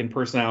of a freaking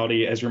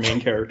personality as your main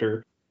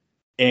character,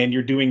 and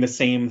you're doing the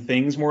same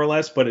things more or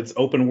less, but it's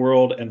open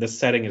world, and the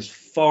setting is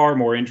far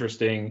more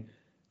interesting,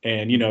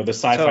 and the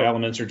sci-fi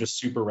elements are just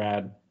super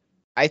rad.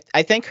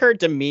 I think her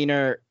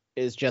demeanor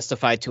is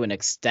justified to an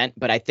extent,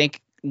 but I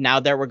think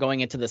now that we're going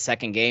into the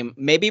second game,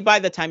 maybe by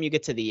the time you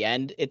get to the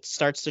end, it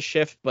starts to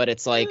shift. But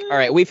it's like, all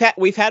right, we've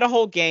had a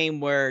whole game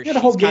where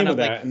she's kind of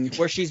like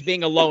where she's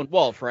being a lone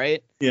wolf,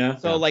 right? Yeah.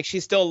 So like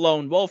she's still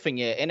lone wolfing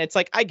it, and it's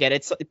like I get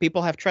it.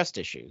 People have trust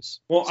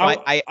issues. Well, so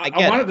I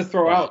wanted to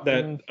throw out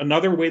that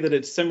another way that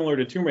it's similar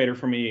to Tomb Raider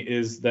for me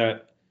is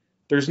that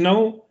there's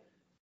no.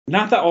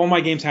 Not that all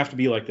my games have to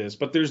be like this,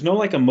 but there's no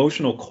like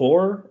emotional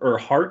core or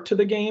heart to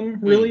the game,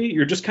 really.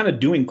 You're just kind of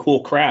doing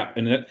cool crap,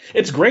 and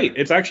it's great.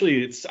 I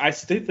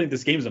still think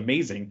this game is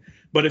amazing.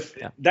 But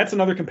that's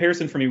another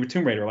comparison for me with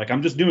Tomb Raider. Like,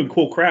 I'm just doing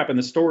cool crap, and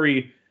the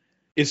story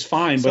is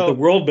fine, but the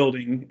world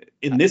building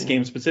in this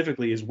game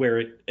specifically is where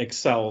it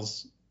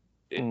excels,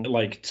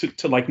 like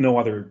to like no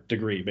other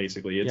degree.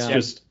 Basically, it's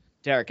just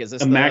Derek. Is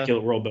this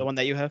immaculate world building? The one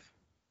that you have?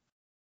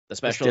 The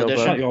special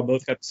edition. You all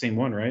both got the same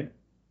one, right?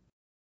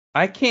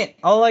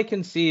 All I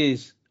can see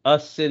is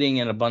us sitting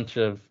in a bunch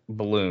of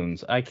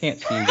balloons. I can't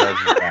see you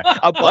guys.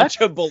 A bunch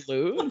of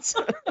balloons?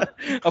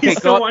 Okay,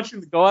 go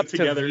up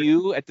to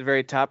view at the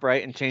very top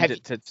right and change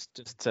it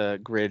to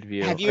grid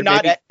view. Have you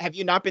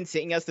not been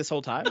seeing us this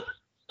whole time?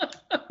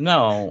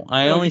 No,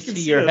 I only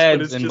see your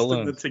heads in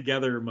balloons. In the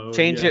together mode.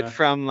 Change it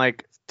from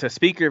to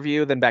speaker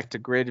view, then back to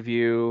grid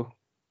view.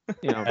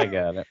 I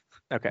got it.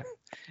 Okay.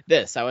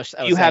 This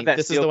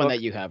is the one that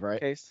you have,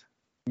 right? Case?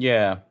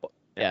 Yeah.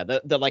 Yeah,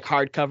 the like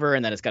hardcover,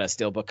 and then it's got a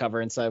steelbook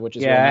cover inside, which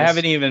is I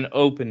haven't even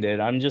opened it.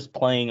 I'm just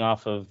playing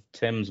off of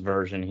Tim's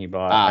version he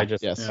bought. I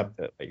just kept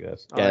it like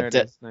this. Yeah,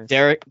 nice.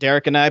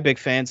 Derek and I, big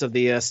fans of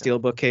the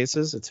steelbook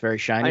cases. It's very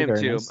shiny. I am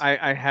very too. Nice.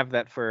 I have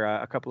that for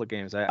a couple of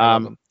games. I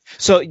love them.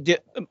 So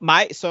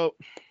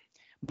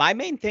my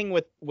main thing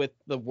with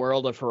the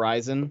world of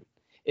Horizon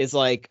is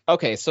like,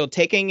 okay, so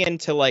taking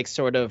into like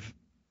sort of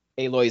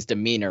Aloy's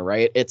demeanor,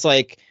 right? It's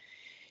like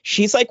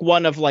she's like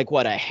one of like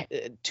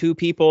two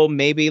people,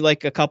 maybe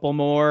like a couple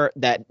more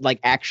that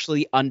like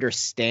actually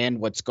understand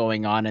what's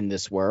going on in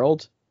this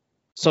world.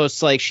 So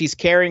it's like she's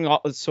carrying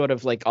all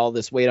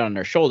this weight on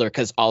her shoulder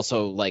because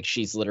also like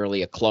she's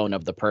literally a clone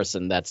of the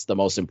person that's the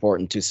most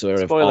important to sort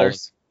of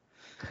spoilers.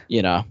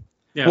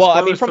 Yeah, well,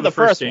 I mean, from the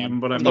first game,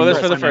 but spoilers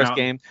for the first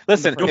game.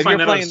 Listen, if you're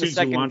playing the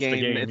second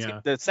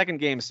game, the second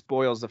game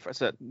spoils the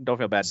first. Don't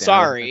feel bad, Dan.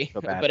 Sorry,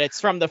 but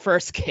it's from the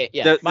first game.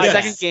 Yeah, the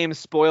second game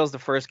spoils the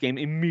first game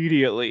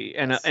immediately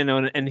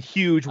in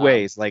huge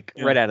ways, like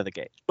right out of the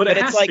gate. But it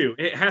has to.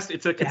 It has to.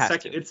 It's a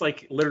consecutive. It's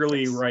like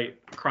literally right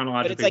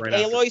chronologically. But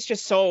it's like Aloy's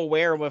just so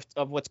aware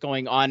of what's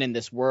going on in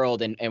this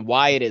world and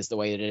why it is the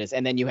way it is,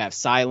 and then you have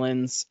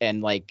Silence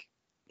and like.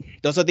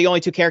 Those are the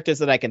only two characters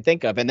that I can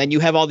think of. And then you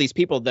have all these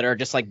people that are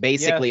just like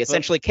basically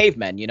essentially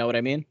cavemen. You know what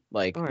I mean?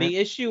 Like the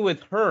issue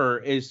with her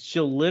is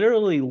she'll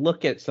literally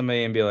look at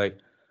somebody and be like,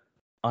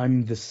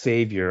 I'm the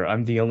savior.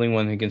 I'm the only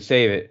one who can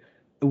save it.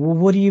 Well,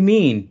 what do you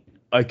mean?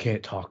 I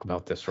can't talk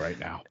about this right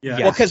now. Yeah.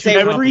 Well, because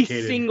every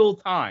single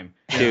time.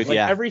 Dude,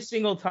 every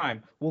single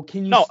time. Well,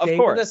 can you stay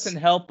with us and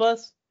help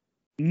us?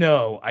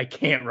 No, I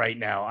can't right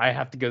now. I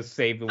have to go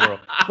save the world.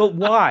 But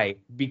why?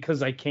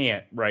 Because I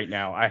can't right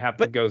now. I have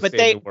to go save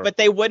the world. But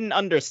they wouldn't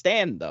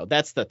understand, though.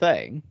 That's the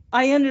thing.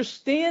 I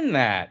understand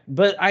that.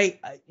 But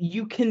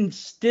you can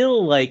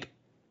still, like...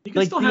 You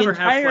can still have her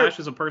have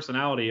flashes of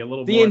personality a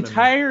little the more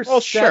entire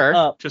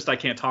setup just I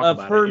can't talk of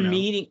about her it,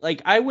 meeting.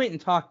 Like, I went and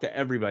talked to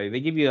everybody. They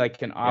give you,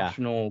 like, an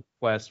optional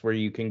quest where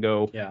you can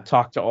go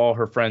talk to all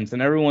her friends.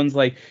 And everyone's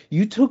like,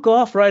 you took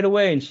off right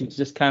away. And she's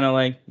just kind of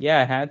like,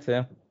 yeah, I had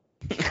to.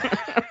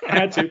 I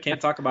had to.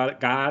 Can't talk about it.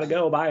 Gotta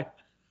go. Bye.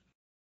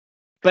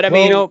 But I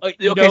Well, mean,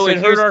 Okay, so it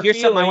hurt our here's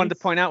something I wanted to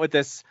feelings. point out with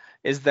this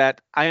is that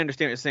I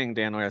understand what you're saying,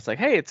 Dan, where it's like,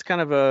 hey, it's kind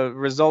of a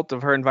result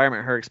of her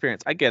environment, her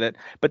experience. I get it.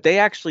 But they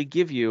actually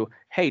give you,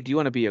 hey, do you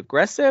want to be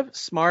aggressive,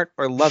 smart,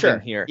 or loving Sure.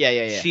 here? Yeah.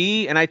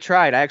 And I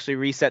tried. I actually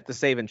reset the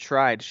save and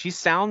tried. She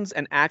sounds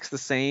and acts the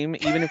same,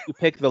 even if you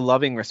pick the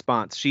loving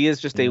response. She is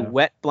just a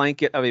wet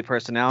blanket of a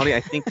personality.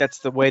 I think that's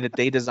the way that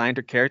they designed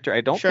her character.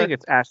 I don't Sure. think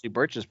it's Ashley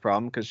Birch's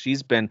problem because she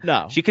can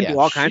Yeah. do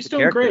all kinds She's of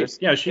doing characters.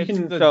 great. Yeah, she It's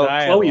can. the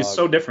Chloe is dialogue.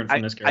 so different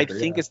from this I character.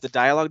 think it's the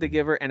dialogue they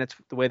give her, and it's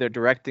the way they're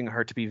directing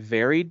her to be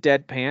very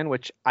deadpan,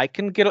 which I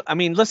can get. I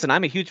mean, listen,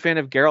 I'm a huge fan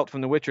of Geralt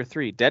from The Witcher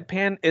 3.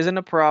 Deadpan isn't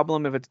a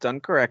problem if it's done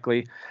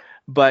correctly,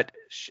 but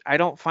I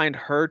don't find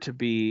her to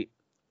be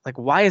like,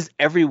 why is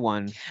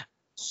everyone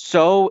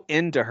so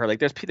into her? Like,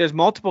 there's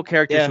multiple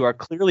characters who are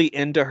clearly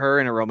into her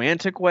in a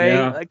romantic way.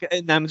 Yeah. Like,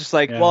 and I'm just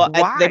like, Well,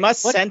 why? they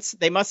must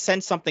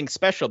sense something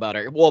special about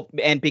her. Well,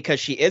 and because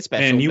she is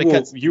special. And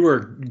because you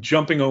were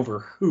jumping over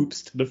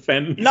hoops to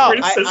defend. no,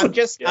 criticism. I'm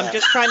just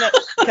trying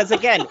to, because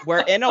again,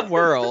 we're in a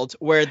world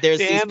where there's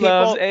these Dan people.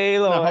 loves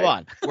Aloy. No, hold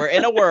on. We're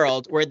in a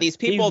world where these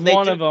people. He's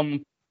one of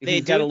them. They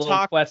He's got do a little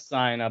talk- quest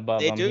sign above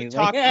they him. do He's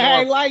talk like,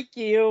 I more- like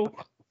you.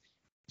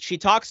 She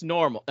talks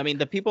normal. I mean,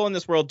 the people in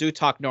this world do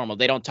talk normal.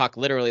 They don't talk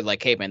literally like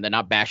cavemen. They're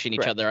not bashing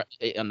each other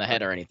on the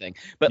head or anything.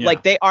 But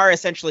like, they are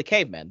essentially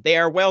cavemen. They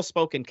are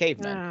well-spoken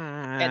cavemen.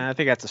 I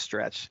think that's a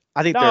stretch.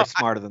 I think No, they're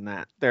smarter than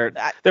that.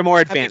 They're more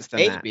advanced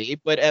than that. Maybe,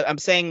 but I'm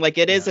saying like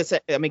it is.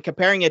 I mean,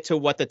 comparing it to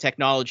what the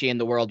technology in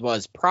the world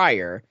was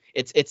prior,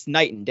 it's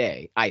night and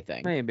day. I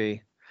think.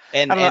 Maybe.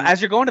 And, I don't know,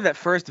 as you're going to that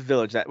first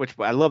village, which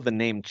I love the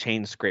name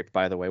Chain Scrape,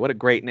 by the way. What a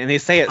great, and they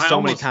say it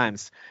so many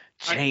times.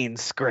 Chain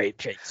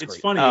Scrape. It's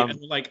funny.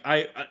 Like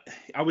I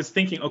was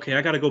thinking, okay,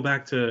 I got to go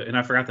back to, and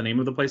I forgot the name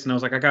of the place, and I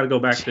was like, I got to go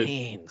back to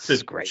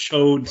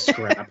Chode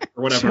Scrap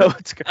or whatever.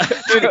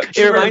 Dude,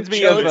 it reminds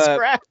me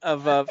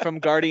of from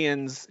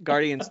Guardians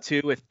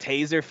 2 with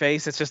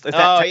Taserface. It's just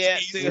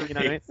Taser, you know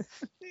what I mean?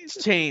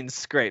 It's Chain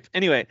Scrape.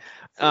 Anyway,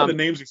 the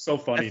names are so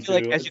funny.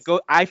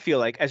 I feel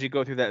like as you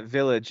go through that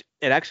village,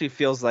 it actually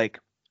feels like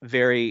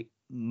very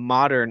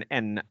modern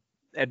and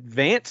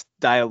advanced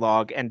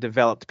dialogue and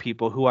developed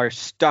people who are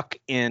stuck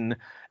in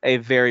a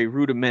very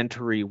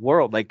rudimentary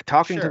world, like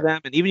talking to them.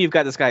 And even you've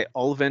got this guy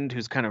Ulvund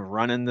who's kind of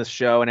running the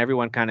show and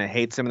everyone kind of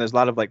hates him, and there's a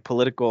lot of like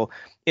political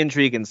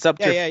intrigue and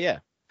subterfuge. Yeah.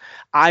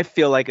 I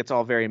feel like it's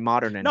all very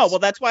modern. And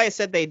that's why I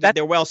said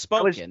they're well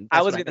spoken.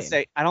 I was going to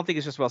say, I don't think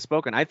it's just well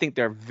spoken. I think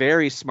they're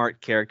very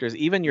smart characters.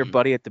 Even your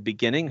buddy at the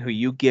beginning, who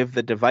you give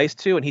the device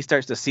to, and he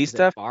starts to see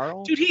stuff.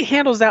 Dude, he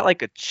handles that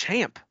like a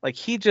champ. Like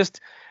he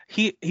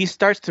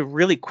starts to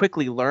really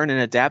quickly learn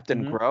and adapt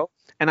and grow.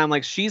 And I'm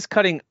like, she's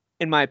cutting.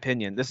 In my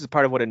opinion, this is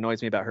part of what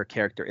annoys me about her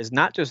character, is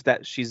not just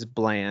that she's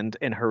bland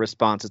in her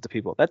responses to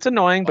people. That's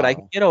annoying, but I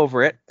can get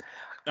over it.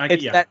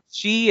 It's that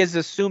she is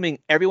assuming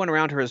everyone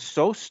around her is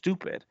so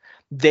stupid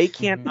they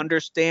can't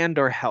understand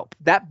or help.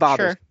 That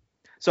bothers me.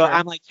 So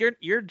I'm like,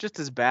 you're just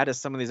as bad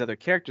as some of these other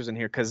characters in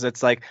here, because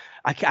it's like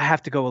I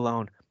have to go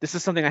alone. This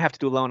is something I have to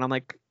do alone. I'm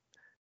like,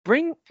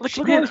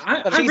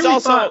 she's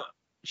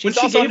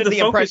also under the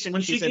impression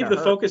when she gave the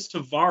focus to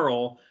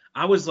Varl.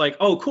 I was like,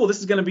 oh, cool. This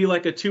is going to be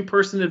like a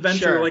 2-person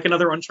adventure, like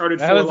another Uncharted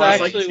 4. That was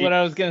actually what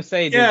I was going to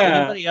say. Did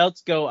anybody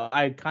else go?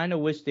 I kind of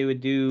wish they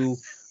would do,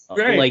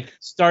 like,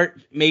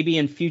 start maybe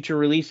in future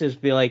releases,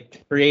 be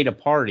like, create a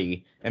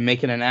party and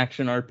make it an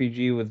action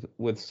RPG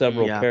with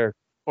several characters.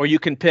 Or you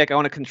can pick, I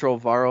want to control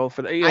Varl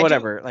for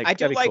whatever. I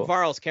do like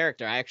Varl's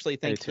character. I actually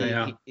think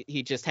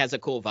he just has a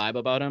cool vibe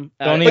about him.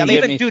 Don't even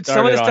get me started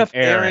some of the stuff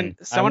Aaron.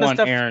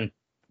 Aaron.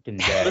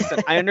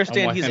 Listen, I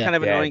understand he's kind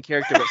of an annoying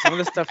character, but some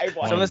of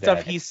the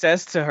stuff he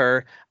says to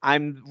her,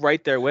 I'm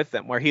right there with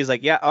him. Where he's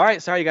like, "Yeah, all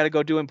right, sorry, you got to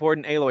go do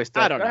important Aloy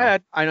stuff. Go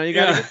ahead. I know you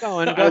got to get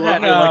going. Go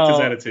ahead." I like his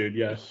attitude.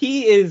 Yeah,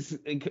 he is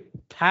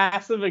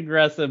passive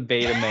aggressive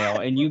beta male,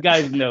 and you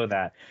guys know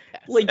that.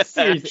 Like,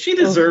 seriously, she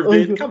deserved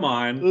it. Come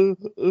on.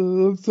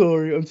 I'm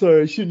sorry.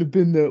 I shouldn't have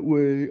been that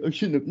way. I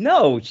shouldn't have.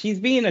 No, she's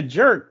being a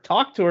jerk.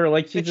 Talk to her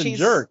like she's a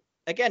jerk.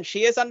 Again,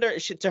 she is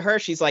to her.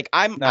 She's like,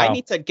 I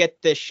need to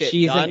get this shit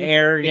she's done an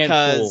arrogant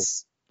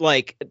because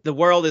like the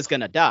world is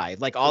gonna die.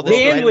 Like all this.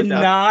 Dan would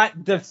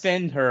not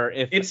defend her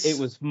if it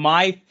was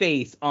my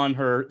face on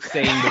her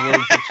saying the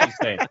words that she's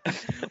saying.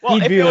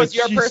 Well, if it was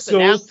your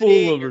personality, so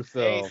full of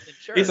herself.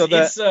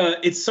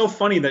 It's so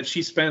funny that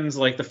she spends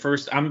like the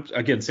first. I'm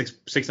again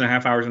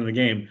 6.5 hours into the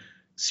game.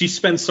 She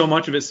spends so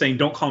much of it saying,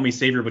 "Don't call me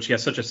savior," but she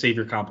has such a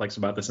savior complex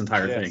about this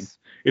entire thing.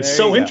 It's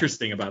so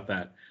interesting about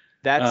that.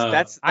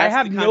 That's I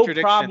have no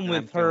problem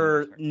with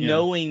her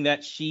knowing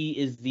that she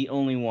is the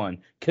only one,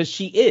 because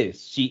she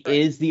is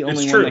the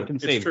only one that can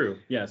save. It's true.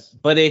 Yes.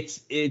 But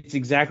it's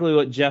exactly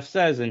what Jeff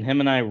says, and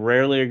him and I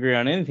rarely agree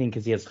on anything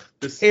because he has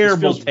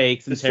terrible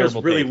takes and terrible. This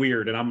feels really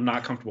weird, and I'm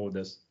not comfortable with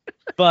this.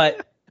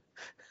 But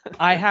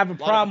I have a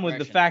problem with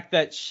the fact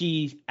that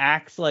she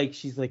acts like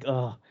she's like,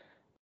 oh,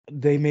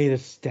 they made a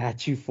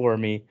statue for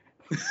me.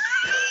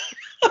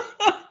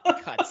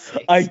 God,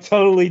 I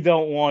totally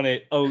don't want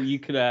it. Oh, you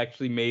could have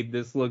actually made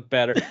this look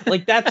better.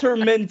 Like that's her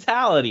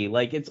mentality.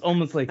 Like it's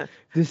almost like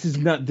this is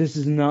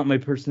not my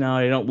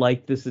personality. I don't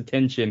like this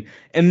attention.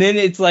 And then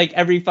it's like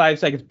every 5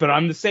 seconds, but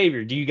I'm the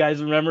savior. Do you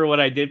guys remember what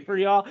I did for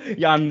y'all?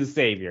 Yeah, I'm the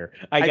savior.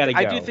 I gotta go.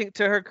 I do think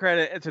to her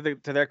credit,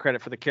 to their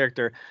credit for the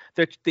character,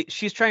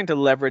 she's trying to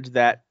leverage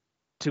that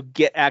to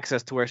get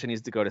access to where she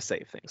needs to go to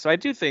save things. So I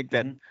do think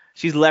that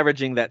she's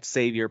leveraging that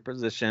savior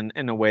position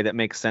in a way that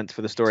makes sense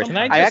for the story.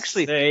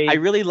 I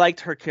really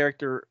liked her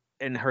character,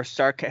 and her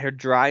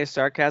dry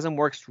sarcasm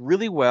works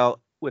really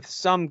well with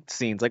some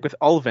scenes, like with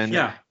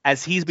Ulven,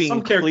 as he's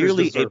being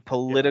clearly a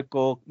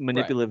political,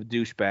 manipulative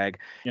douchebag,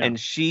 and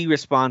she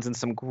responds in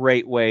some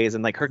great ways,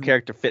 and like her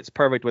character fits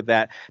perfect with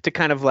that to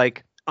kind of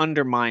like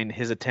undermine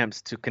his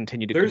attempts to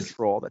continue to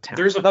control the town.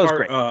 There's a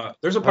part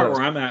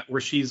where I'm at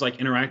where she's like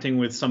interacting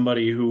with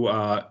somebody who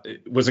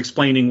was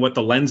explaining what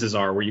the lenses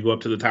are, where you go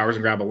up to the towers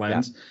and grab a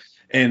lens,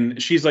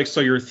 and she's like,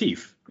 "So you're a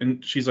thief?"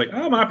 And she's like,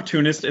 "Oh, I'm an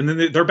opportunist." And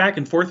then their back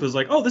and forth was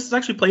like, "Oh, this is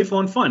actually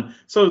playful and fun."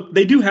 So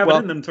they do have it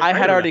in them. I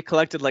had already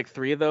collected like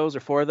 3 of those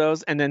or 4 of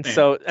those, and then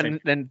so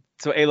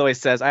Aloy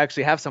says, "I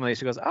actually have some of these."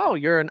 She goes, "Oh,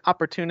 you're an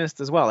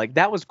opportunist as well." Like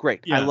that was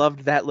great. I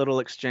loved that little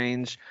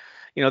exchange.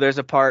 You know, there's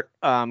a part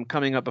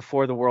coming up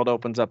before the world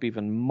opens up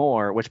even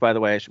more, which, by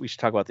the way, we should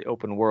talk about the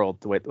open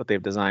world, the way what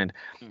they've designed.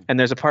 And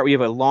there's a part where you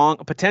have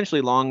a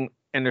potentially long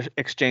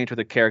exchange with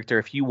a character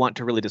if you want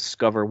to really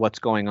discover what's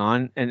going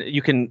on. And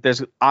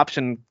there's an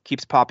option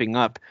keeps popping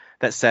up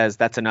that says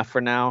that's enough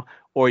for now,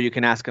 or you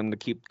can ask them to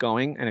keep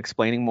going and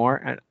explaining more.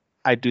 And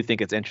I do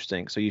think it's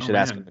interesting, so you should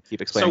ask them to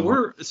keep explaining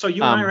more. So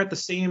you and I are at the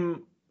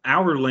same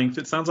hour length.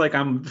 It sounds like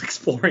I'm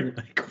exploring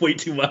like way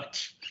too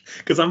much.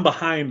 Because I'm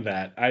behind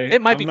that.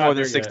 It might be more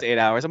than 6 to 8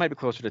 hours. It might be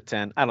closer to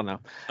 10. I don't know.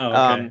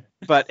 Oh, okay.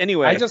 But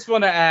anyway, I just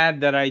want to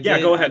add that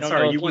go ahead.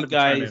 Sorry, you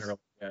guys.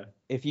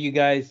 If you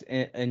guys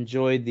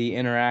enjoyed the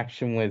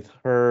interaction with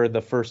her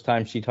the first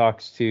time she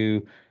talks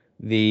to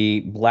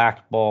the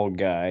black bald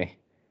guy,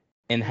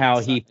 and how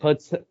he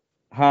puts,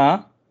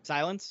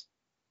 Silence.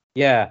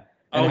 Yeah.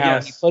 And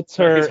how he puts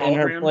her in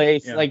her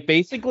place, like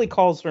basically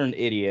calls her an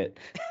idiot.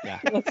 Yeah.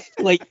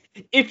 Like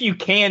if you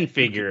can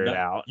figure it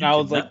out. And I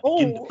was like,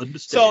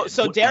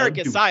 so Derek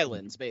is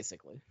Silence,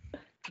 basically.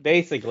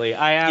 Basically,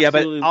 I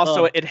absolutely. But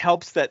also it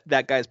helps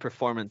that guy's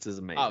performance is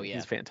amazing. Oh yeah,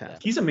 he's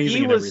fantastic. He's amazing.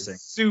 He at was everything.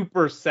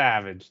 super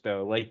savage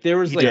though. Like there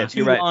was like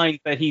 2 lines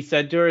that he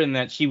said to her, and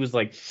that she was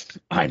like,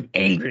 "I'm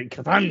angry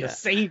because I'm the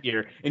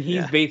savior," and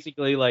he's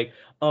basically like,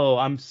 "Oh,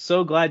 I'm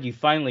so glad you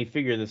finally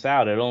figured this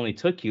out. It only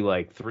took you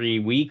like 3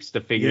 weeks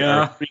to figure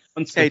out. 3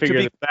 months to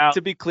figure this out."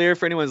 To be clear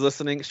for anyone who's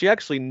listening, she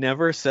actually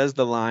never says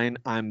the line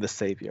 "I'm the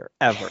savior"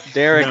 ever.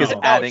 Derek is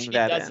adding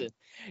that in.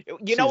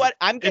 You know what?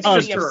 I'm getting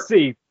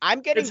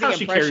the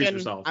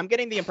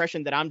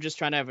impression that I'm just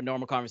trying to have a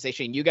normal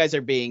conversation. You guys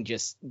are being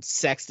just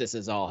sexist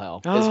as all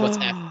hell. Is what's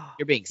happening.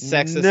 You're being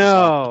sexist.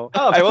 No,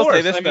 I will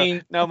say this. I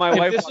mean, no, my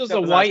wife. If this was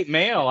a white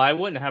male, I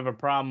wouldn't have a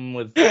problem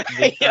with the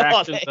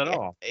interactions at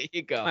all. There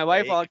you go. My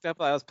wife walked up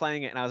while I was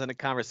playing it, and I was in a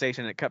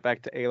conversation, and it cut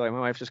back to Aloy.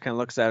 My wife just kind of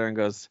looks at her and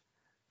goes,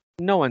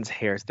 "No one's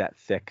hair is that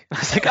thick." I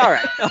was like, "All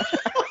right."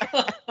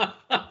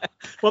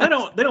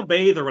 Well, they don't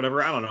bathe or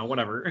whatever. I don't know,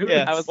 whatever.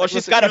 Yeah,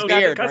 she's got a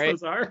beard, right?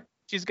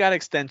 She's got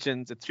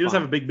extensions. She does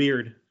have a big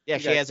beard. Yeah,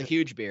 she has a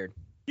huge beard.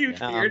 Huge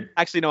beard.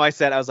 Actually, no, I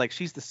was like,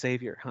 she's the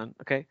savior, hun.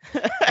 Okay.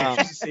 She's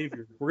the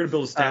savior. We're gonna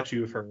build a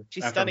statue of her.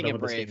 She's stunning and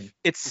brave.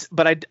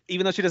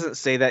 Even though she doesn't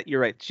say that,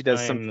 you're right. She does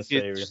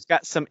she's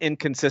got some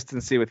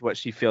inconsistency with what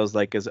she feels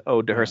like is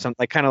owed to her. Some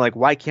like kind of like,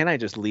 why can't I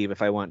just leave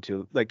if I want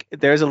to? Like,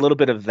 there's a little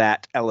bit of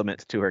that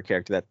element to her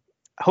character that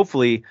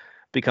hopefully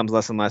becomes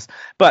less and less.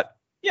 But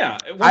yeah,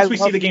 once we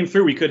see the game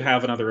through, we could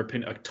have another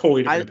opinion, a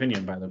totally different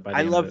opinion by the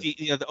I love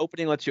the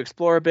opening lets you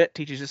explore a bit,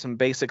 teaches you some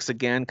basics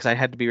again, because I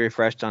had to be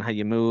refreshed on how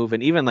you move,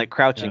 and even like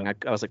crouching.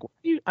 I was like,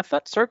 I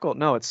thought circle.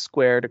 No, it's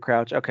square to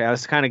crouch. Okay, I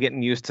was kind of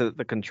getting used to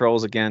the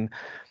controls again,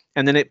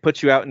 and then it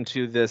puts you out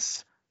into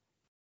this.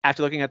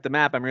 After looking at the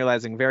map, I'm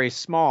realizing very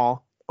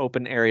small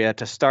open area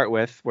to start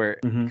with, where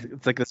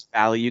it's like this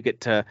valley you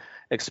get to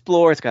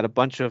explore. It's got a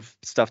bunch of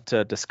stuff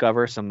to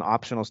discover, some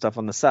optional stuff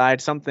on the side,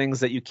 some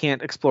things that you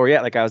can't explore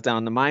yet. Like I was down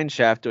in the mine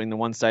shaft doing the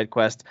one side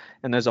quest,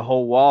 and there's a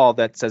whole wall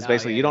that says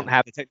you don't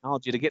have the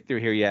technology to get through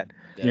here yet.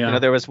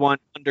 There was one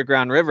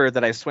underground river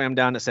that I swam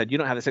down that said you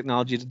don't have the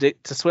technology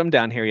to swim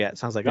down here yet.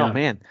 So I was like, oh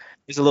man,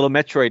 there's a little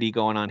Metroid-y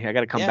going on here. I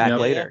got to come back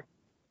later.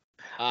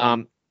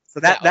 So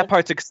that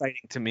part's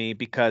exciting to me,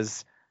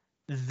 because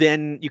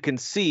then you can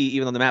see,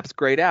 even though the map's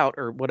grayed out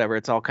or whatever,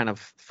 it's all kind of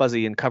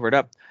fuzzy and covered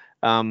up.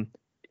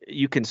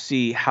 You can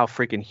see how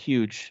freaking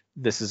huge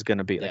this is going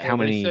to be. Like how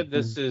many? They said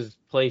this is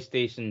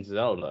PlayStation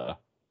Zelda.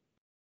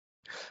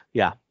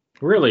 Yeah,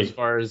 really. As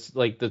far as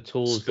like the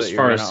tools that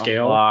you're going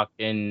to unlock,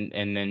 and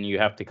then you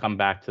have to come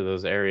back to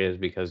those areas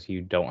because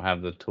you don't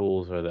have the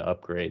tools or the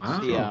upgrades.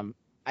 Wow.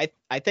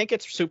 I think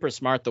it's super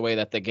smart the way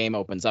that the game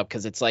opens up,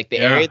 because it's like the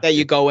area that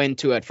you go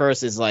into at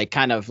first is like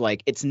kind of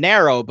like it's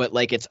narrow, but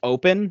like it's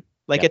open.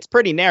 Like it's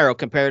pretty narrow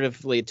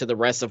comparatively to the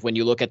rest of when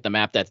you look at the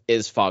map that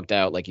is fogged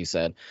out, like you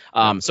said.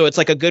 So it's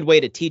like a good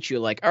way to teach you,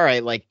 like, all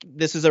right, like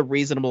this is a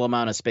reasonable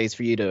amount of space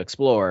for you to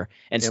explore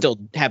and still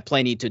have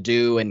plenty to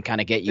do and kind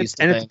of get used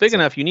to. And it's big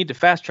enough. You need to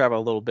fast travel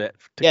a little bit.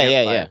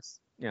 Yeah.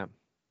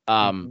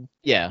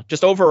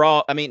 Just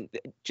overall, I mean,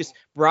 just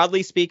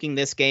broadly speaking,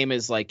 this game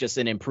is like just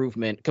an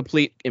improvement,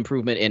 complete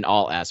improvement in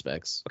all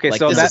aspects. Okay, like,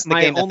 so this is the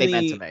my game only that they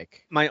meant to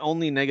make. my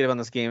only negative on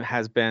this game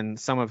has been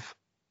some of,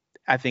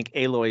 I think,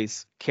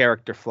 Aloy's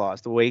character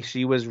flaws. The way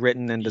she was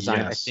written and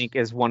designed, I think,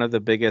 is one of the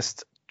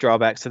biggest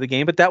drawbacks to the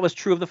game. But that was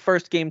true of the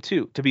first game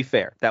too. To be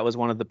fair, that was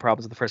one of the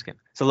problems of the first game.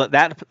 So let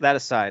that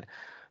aside,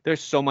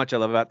 there's so much I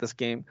love about this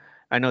game.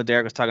 I know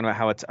Derek was talking about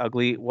how it's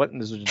ugly. What are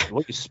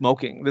you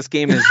smoking? This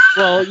game is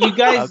well. You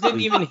guys didn't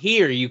even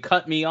hear. You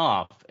cut me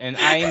off, and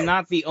I am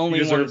not the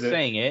only one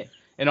saying it.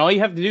 And all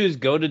you have to do is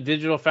go to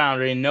Digital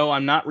Foundry, and no,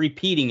 I'm not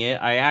repeating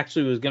it. I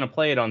actually was gonna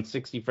play it on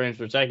 60 frames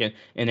per second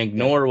and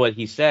ignore what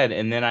he said.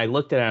 And then I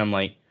looked at it, and I'm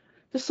like,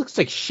 this looks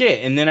like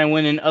shit. And then I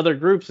went in other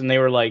groups, and they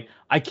were like,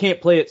 I can't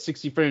play it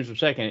 60 frames per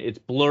second. It's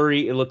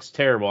blurry. It looks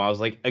terrible. I was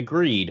like,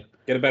 agreed.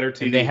 Get a better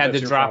TV. And they had to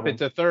drop it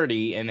to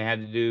 30, and they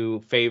had to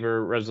do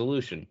favor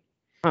resolution.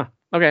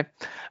 Okay.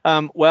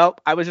 Well,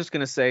 I was just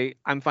going to say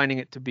I'm finding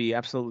it to be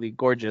absolutely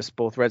gorgeous,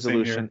 both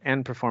resolution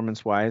and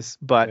performance-wise.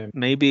 But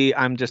maybe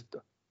I'm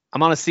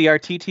on a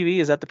CRT TV.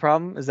 Is that the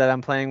problem? Is that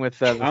I'm playing with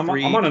the I'm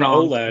on an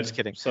OLED. I'm just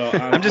kidding. So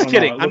I'm just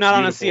kidding. I'm not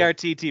on a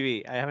CRT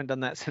TV. I haven't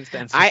done that since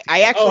then. I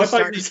actually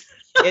started.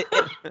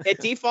 It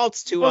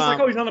defaults to. I was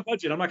like, he's on a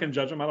budget. I'm not gonna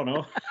judge him. I don't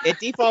know. It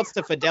defaults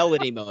to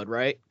fidelity mode,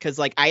 right? Because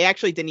like I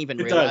actually didn't even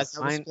realize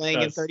I was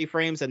playing in 30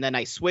 frames, and then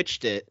I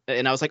switched it,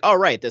 and I was like, oh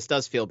right, this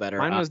does feel better.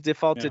 Mine was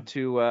defaulted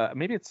to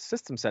maybe it's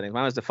system settings.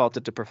 Mine was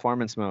defaulted to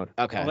performance mode.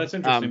 Okay, well, that's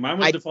interesting. Mine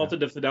was defaulted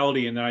to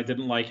fidelity, and then I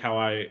didn't like how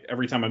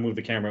every time I moved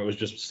the camera, it was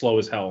just slow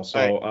as hell.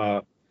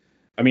 So.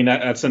 I mean,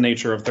 that's the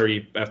nature of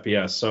 30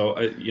 FPS. So,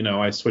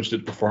 I switched it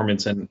to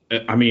performance. And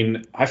I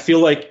mean, I feel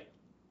like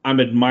I'm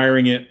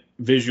admiring it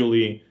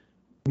visually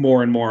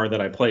more and more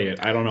that I play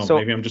it. I don't know. So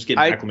maybe I'm just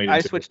getting acclimated to it.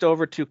 I switched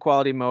over to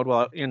quality mode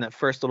while in that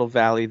first little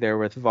valley there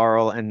with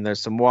Varl, and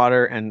there's some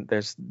water, and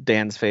there's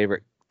Dan's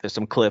favorite. There's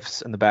some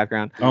cliffs in the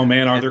background. Oh,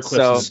 man, are there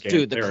cliffs in this game?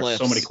 Dude, there are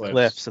so many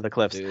cliffs. The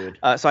cliffs. Dude.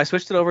 So I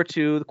switched it over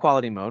to the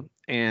quality mode.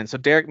 And so,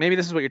 Derek, maybe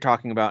this is what you're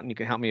talking about, and you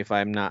can help me if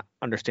I'm not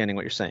understanding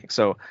what you're saying.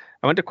 So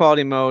I went to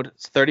quality mode.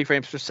 It's 30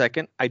 frames per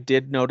second. I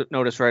did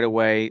notice right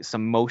away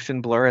some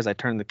motion blur as I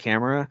turned the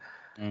camera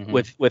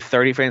with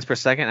 30 frames per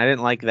second. I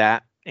didn't like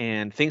that.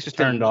 And things just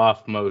turned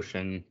off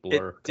motion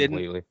blur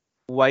completely. Didn't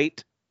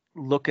quite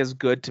look as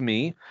good to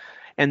me.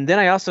 And then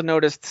I also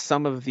noticed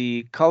some of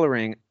the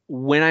coloring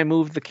when I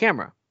moved the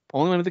camera.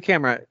 Only when the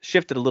camera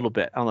shifted a little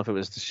bit. I don't know if it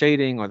was the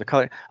shading or the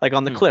color. Like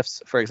on the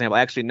cliffs, for example,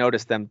 I actually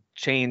noticed them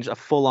change a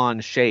full-on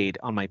shade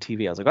on my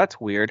TV. I was like, that's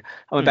weird.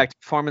 I went back to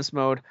performance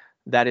mode.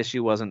 That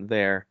issue wasn't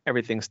there.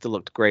 Everything still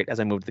looked great as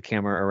I moved the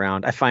camera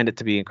around. I find it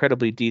to be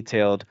incredibly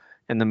detailed,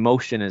 and the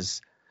motion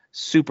is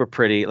super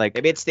pretty. Like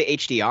maybe it's the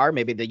HDR.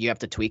 Maybe that you have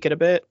to tweak it a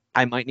bit.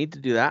 I might need to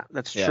do that.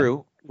 That's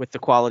true with the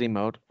quality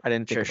mode. I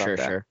didn't think about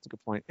that. Sure. That's a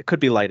good point. It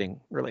could be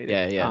lighting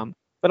related. Yeah.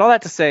 But all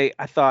that to say,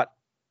 I thought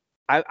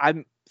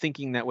I'm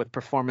thinking that with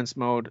performance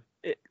mode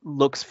it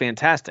looks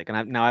fantastic,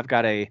 and now I've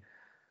got a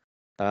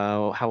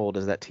how old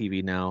is that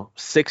TV now?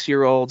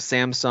 6-year-old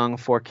Samsung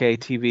 4K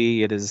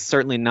TV. It is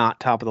certainly not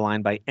top of the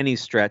line by any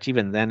stretch.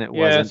 Even then it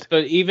wasn't. Yes,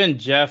 but even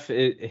Jeff,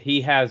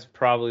 he has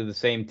probably the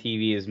same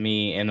TV as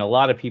me, and a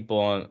lot of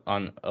people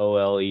on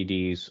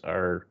OLEDs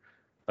are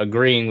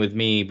agreeing with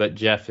me, but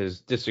Jeff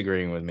is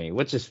disagreeing with me,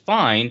 which is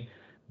fine.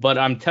 But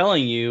I'm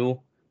telling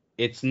you,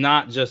 it's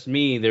not just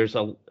me. There's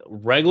a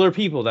regular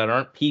people that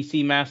aren't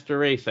PC Master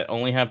Race that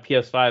only have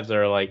PS5s that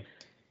are like,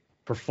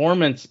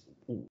 performance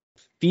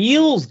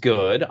feels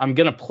good. I'm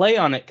gonna play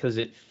on it because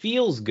it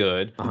feels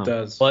good. It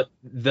does. But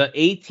the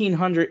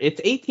 1800, it's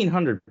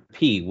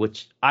 1800p,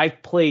 which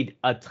I've played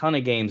a ton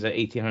of games at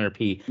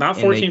 1800p. Not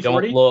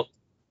 1440.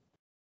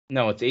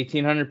 No, it's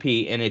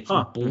 1800p, and it's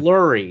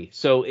blurry.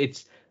 So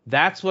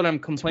that's what I'm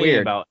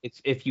complaining about.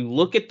 It's if you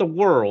look at the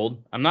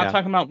world, I'm not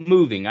talking about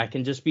moving. I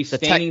can just be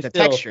standing still. The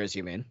textures,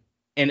 you mean?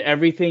 And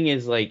everything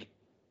is like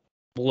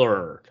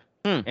blurred,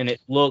 and it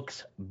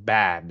looks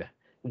bad.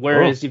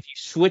 Whereas if you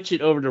switch it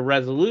over to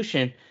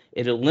resolution,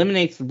 it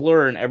eliminates the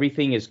blur, and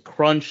everything is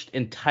crunched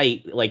and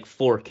tight like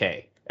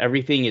 4K.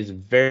 Everything is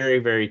very,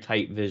 very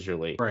tight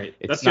visually. Right.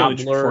 It's not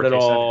blurred at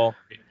all.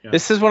 Yeah.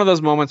 This is one of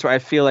those moments where I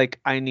feel like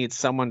I need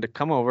someone to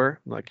come over,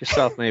 like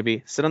yourself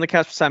maybe, sit on the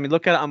couch beside me,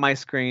 look at it on my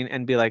screen,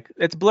 and be like,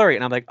 it's blurry.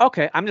 And I'm like,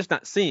 okay, I'm just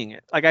not seeing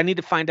it. Like, I need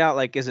to find out,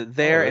 like, is it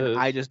there and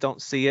I just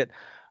don't see it?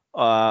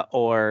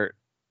 Or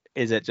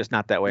is it just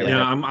not that way?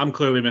 Yeah, I'm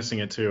clearly missing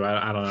it too.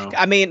 I don't know.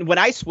 I mean, when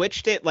I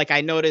switched it, like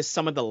I noticed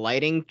some of the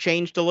lighting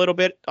changed a little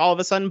bit all of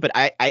a sudden, but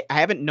I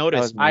haven't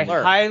noticed. I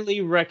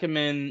highly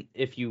recommend,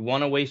 if you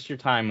want to waste your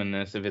time on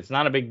this, if it's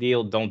not a big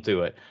deal, don't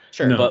do it.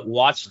 Sure. No. But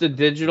watch the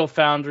Digital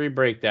Foundry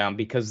breakdown,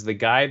 because the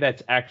guy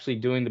that's actually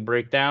doing the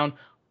breakdown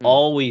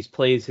always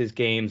plays his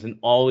games and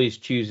always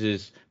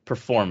chooses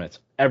performance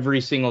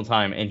every single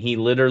time. And he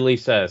literally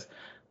says,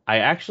 I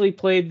actually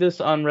played this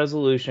on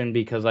resolution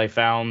because I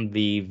found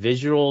the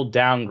visual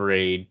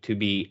downgrade to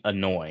be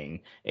annoying.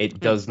 It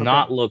does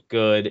not look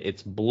good.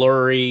 It's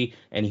blurry,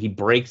 and he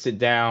breaks it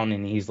down,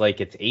 and he's like,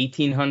 it's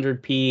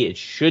 1800p. It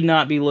should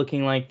not be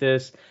looking like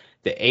this.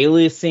 The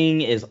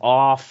aliasing is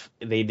off.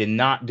 They did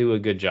not do a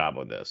good job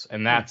with this,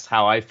 and that's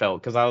how I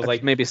felt, because I was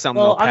like, maybe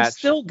something. Well, I'm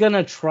still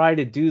gonna try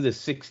to do the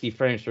 60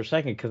 frames per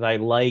second because I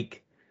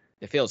like.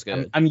 It feels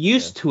good. I'm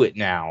used to it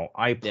now.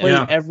 I play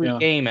every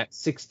game at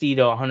 60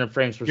 to 100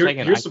 frames per second.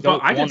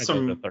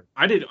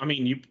 I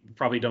mean, you've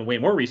probably done way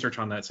more research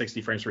on that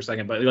 60 frames per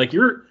second, but like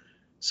you're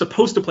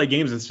supposed to play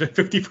games in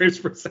 50 frames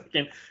per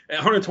second.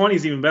 120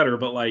 is even better,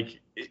 but like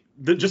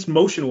just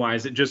motion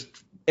wise, it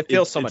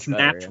feels so much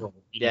better. Natural.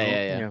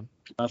 Yeah.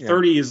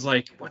 30 is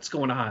like, what's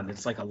going on?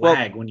 It's like a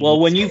lag.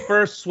 When you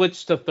first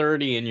switch to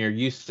 30 and you're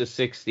used to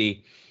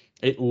 60,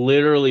 it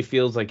literally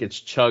feels like it's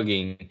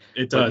chugging.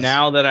 It does. But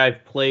now that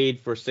I've played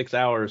for 6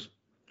 hours,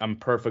 I'm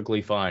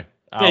perfectly fine.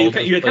 Yeah,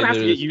 you kind of have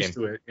to get used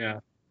to it. Yeah.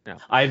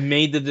 I've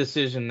made the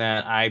decision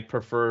that I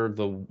prefer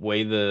the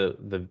way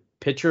the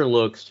picture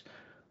looks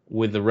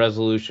with the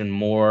resolution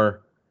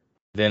more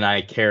than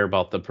I care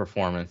about the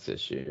performance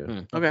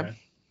issue. Okay.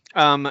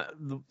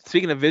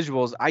 Speaking of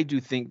visuals, I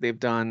do think they've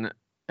done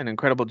an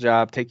incredible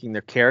job taking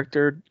their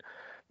character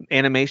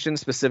animation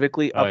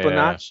specifically up a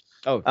notch.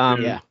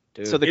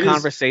 Dude. So the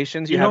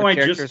conversations you have with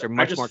characters are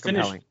much more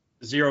compelling.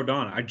 Zero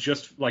Dawn. I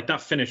just not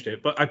finished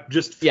it, but I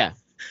just I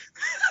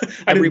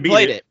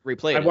replayed it.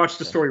 I watched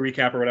the story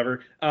recap or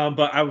whatever.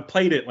 But I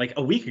played it like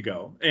a week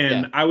ago,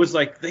 and I was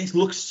like, they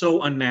look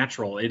so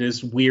unnatural. It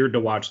is weird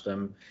to watch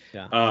them. The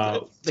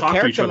talk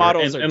character to each other.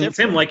 models are and different.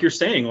 Tim, like you're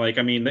saying, like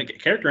I mean, the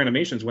character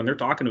animations when they're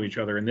talking to each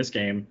other in this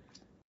game.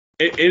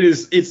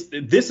 This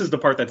is the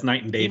part that's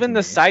night and day. Even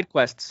the side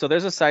quests. So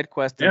there's a side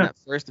quest in that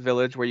first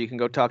village where you can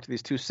go talk to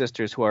these two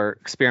sisters who are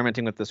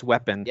experimenting with this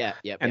weapon.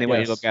 And they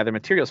want you to go gather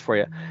materials for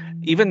you.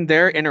 Even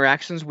their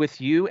interactions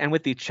with you and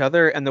with each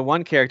other, and the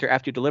one character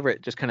after you deliver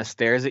it just kind of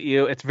stares at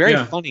you. It's very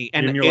funny.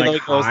 And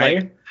Aloy goes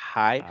like,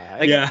 hi.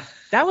 Like,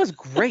 that was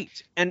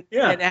great. And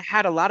it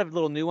had a lot of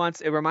little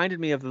nuance. It reminded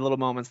me of the little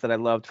moments that I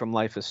loved from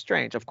Life is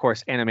Strange. Of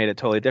course, animated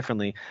totally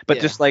differently, but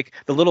just like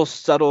the little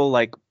subtle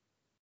like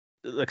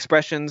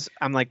expressions.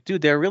 I'm like,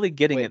 dude, they're really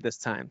getting it this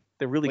time.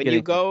 They're really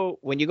getting it.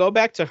 When you go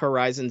back to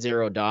Horizon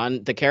Zero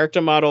Dawn, the character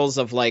models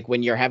of like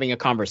when you're having a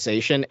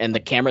conversation and the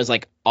camera's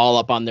like all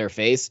up on their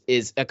face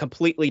is a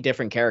completely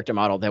different character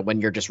model than when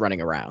you're just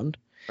running around.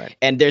 Right.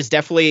 And there's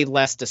definitely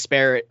less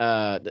disparate.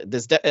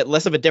 There's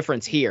less of a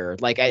difference here.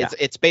 Like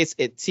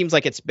it seems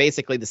like it's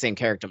basically the same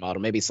character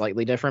model, maybe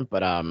slightly different,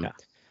 but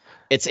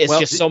It's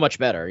just so much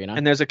better, you know.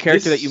 And there's a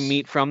character that you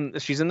meet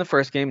she's in the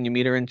first game, and you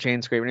meet her in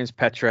Chainscrape. Her name's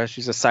Petra.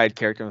 She's a side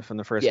character from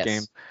the first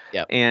game.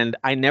 Yeah. And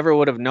I never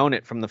would have known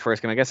it from the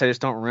first game. I guess I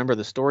just don't remember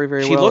the story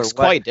very well. She looks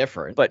quite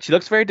different. But she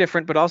looks very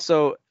different, but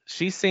also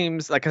she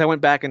seems like, because I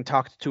went back and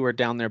talked to her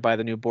down there by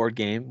the new board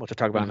game, which I'll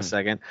talk about in a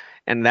second.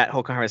 And that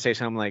whole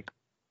conversation, I'm like,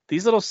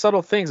 these little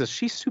subtle things, is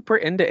she super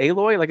into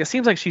Aloy? Like, it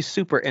seems like she's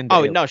super into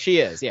Aloy. No, she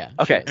is, yeah.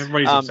 Okay.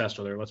 Everybody's obsessed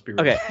with her, let's be real.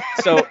 Okay.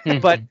 So,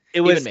 but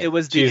it was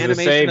the She's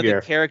animation of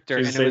the character,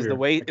 and it was the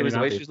way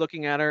she was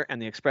looking at her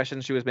and the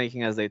expressions she was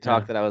making as they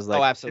talked that I was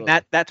like, absolutely.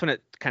 And that's when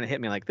it kind of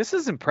hit me like, this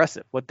is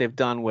impressive what they've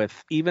done with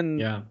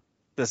even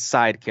the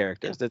side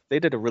characters. That they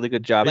did a really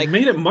good job. They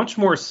made it much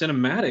more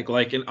cinematic,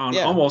 like on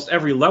almost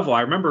every level.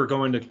 I remember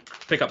going to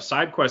pick up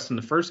side quests in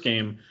the first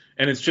game,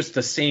 and it's just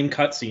the same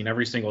cutscene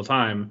every single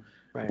time.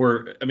 Right.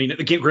 Where, I mean,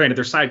 again, granted,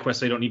 they're side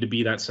quests, they don't need to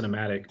be that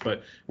cinematic,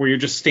 but where you're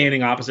just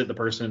standing opposite the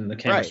person and the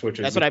camera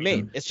switches. That's what I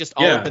mean. It's just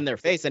all up in their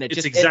face, and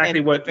it's exactly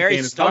what very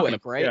the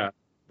stoic, right? Yeah.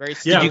 Very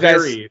stoic. Did you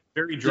guys,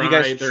 very dry. Did you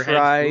guys their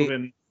try, heads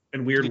moving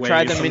in weird ways. You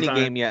tried the mini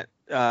game yet?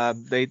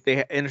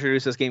 They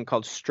introduced this game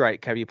called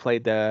Strike. Have you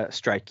played the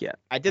Strike yet?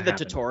 I did the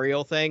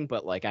tutorial thing,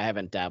 but like I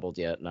haven't dabbled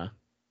yet. No.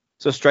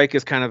 So Strike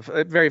is kind of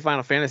a very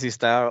Final Fantasy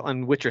style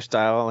and Witcher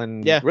style,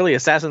 and really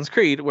Assassin's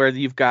Creed, where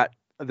you've got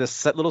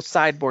this little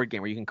sideboard game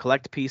where you can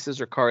collect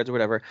pieces or cards or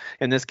whatever.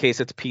 In this case,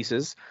 it's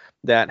pieces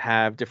that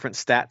have different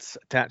stats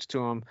attached to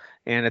them,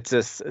 and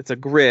it's a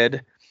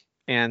grid.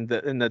 And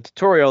in the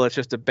tutorial, it's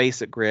just a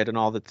basic grid, and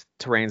all the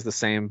terrain's the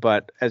same.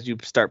 But as you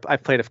start,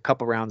 I've played a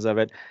couple rounds of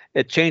it.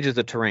 It changes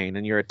the terrain,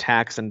 and your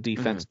attacks and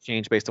defense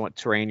change based on what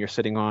terrain you're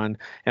sitting on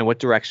and what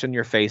direction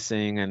you're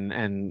facing.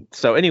 And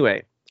so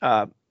anyway,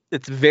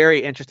 it's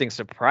very interesting,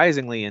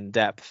 surprisingly in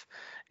depth.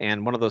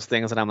 And one of those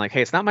things that I'm like,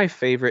 hey, it's not my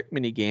favorite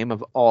mini game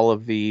of all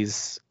of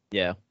these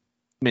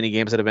mini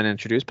games that have been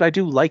introduced, but I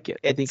do like it.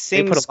 I think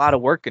they put a lot of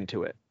work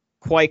into it.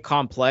 Quite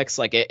complex.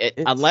 Like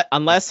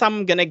unless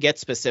I'm gonna get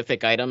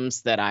specific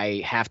items that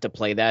I have to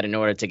play that in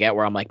order to get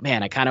where I'm like,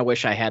 man, I kind of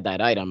wish I had that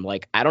item.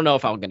 Like, I don't know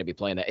if I'm gonna be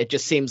playing that. It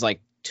just seems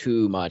like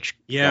too much.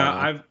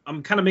 Yeah,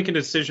 I'm kind of making a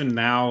decision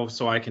now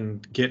so I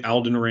can get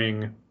Elden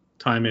Ring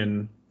time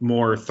in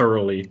more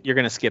thoroughly. You're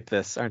gonna skip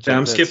this, aren't you? Yeah,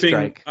 I'm The skipping.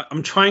 strike.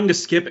 I'm trying to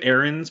skip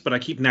errands, but I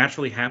keep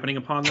naturally happening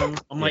upon them.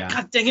 I'm like, Yeah.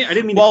 God dang it! I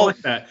didn't mean Well, to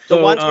collect that. The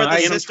So, ones where the And I'm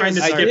trying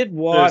to sisters skip are, did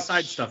watch- the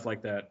side stuff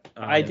like that.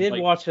 I did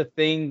like- watch a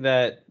thing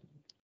that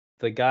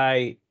the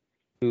guy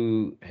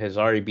who has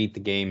already beat the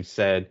game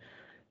said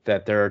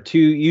that there are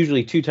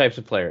usually two types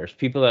of players: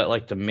 people that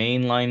like to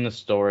mainline the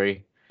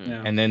story,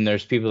 Yeah. and then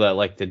there's people that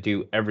like to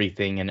do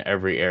everything in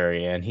every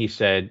area. And he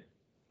said,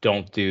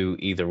 don't do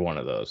either one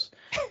of those.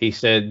 He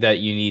said that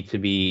you need to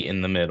be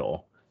in the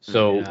middle.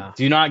 So Yeah.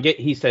 do not get.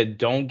 He said,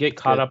 don't get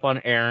caught good. up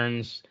on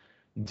errands.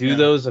 Do Yeah.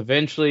 those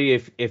eventually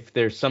if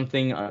there's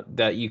something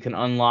that you can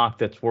unlock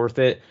that's worth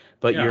it.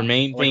 But Yeah, your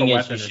main like a thing is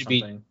weapon you or should be.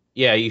 something.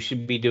 Yeah, you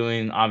should be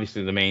doing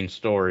obviously the main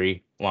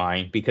story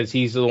line, because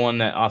he's the one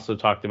that also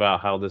talked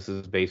about how this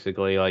is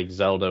basically like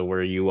Zelda,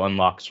 where you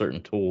unlock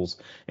certain tools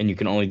and you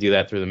can only do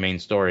that through the main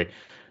story.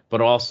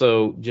 But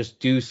also just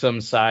do some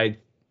side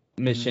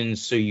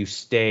missions so you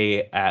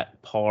stay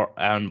at par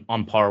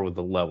on par with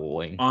the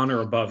leveling. On or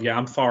above. Yeah,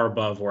 I'm far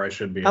above where I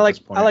should be I at like this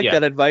point. I like Yeah.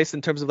 that advice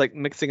in terms of like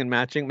mixing and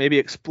matching. Maybe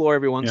explore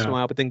every once in a Yeah.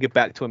 while, but then get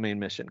back to a main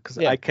mission because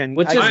Yeah. Which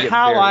I is can get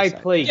how very I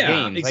excited. play Yeah,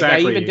 games.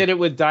 exactly. Like I even did it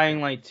with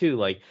Dying Light 2.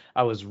 Like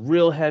I was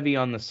real heavy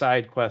on the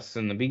side quests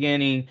in the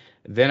beginning,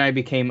 then I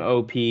became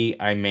OP,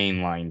 I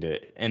mainlined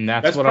it. And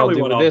that's what I'll probably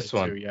do what with I'll this do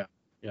one. too, yeah.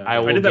 Yeah. I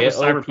will did that get with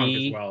Cyberpunk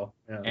OP as well.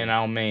 Yeah. And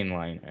I'll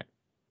mainline it.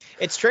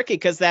 it's tricky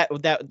because that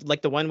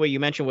like the one where you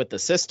mentioned with the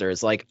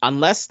sisters, like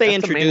unless they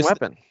That's the main introduce,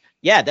 weapon.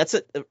 yeah, that's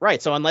it, right.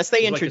 So unless they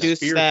It's like a introduce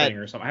spear that, thing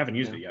or something. I haven't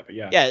used it yet, but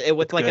yeah. yeah, it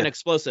with It's like an good.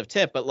 explosive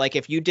tip. But like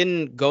if you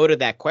didn't go to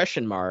that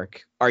question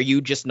mark, are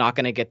you just not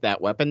going to get that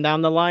weapon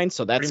down the line?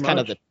 So that's Pretty kind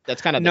of much.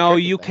 the No,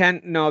 tricky you thing.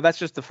 can. No, that's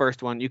just the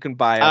first one. You can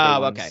buy other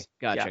Oh, ones. okay,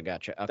 Yeah.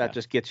 gotcha. Okay. That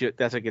just gets you.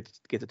 That's what gets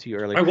it to you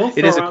early. I will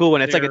It is throw a cool out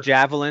one. It's like a there-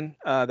 javelin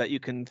that you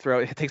can throw.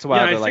 It takes a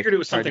while Yeah, to I like. figured it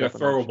was charge something up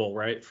and launch. throwable,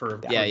 right?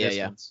 For Yeah.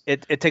 distance.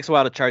 It takes a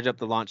while to charge up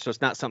the launch, so it's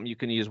not something you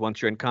can use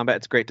once you're in combat.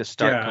 It's great to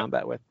start Yeah.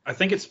 combat with. I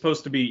think it's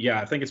supposed to be. Yeah,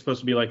 I think it's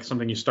supposed to be like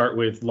something you start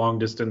with long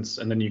distance,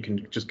 and then you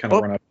can just kind of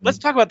Well, run up. let's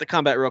talk about the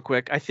combat real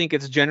quick. I think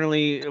it's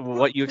generally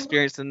what you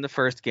experienced in the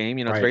first game.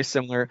 You know, it's Right. very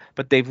similar,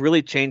 but they've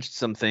really changed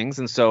some things.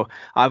 And so,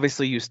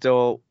 obviously, you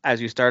still,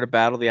 as you start a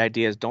battle, the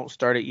idea is don't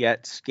start it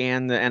yet.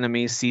 Scan the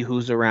enemies, see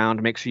who's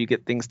around, make sure you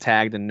get things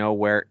tagged and know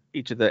where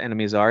each of the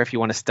enemies are. If you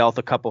want to stealth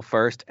a couple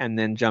first and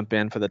then jump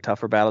in for the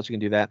tougher battles, you can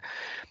do that.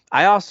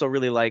 I also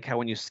really like how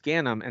when you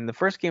scan them, and the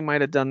first game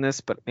might have done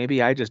this, but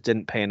maybe I just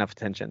didn't pay enough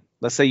attention.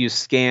 Let's say you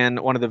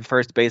scan one of the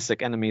first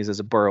basic enemies as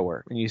a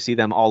burrower, and you see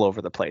them all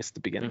over the place at the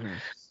beginning. Mhm.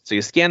 So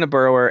you scan a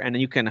burrower, and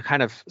then you can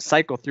kind of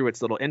cycle through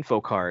its little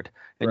info card,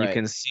 and you Right.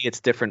 can see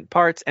its different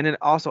parts. And it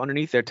also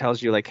underneath there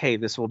tells you like, hey,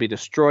 this will be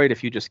destroyed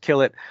if you just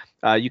kill it.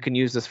 You can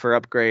use this for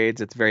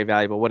upgrades. It's very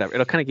valuable. Whatever.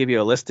 It'll kind of give you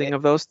a listing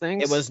of those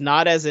things. It was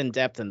not as in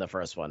depth in the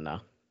first one, though.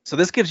 So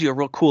this gives you a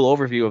real cool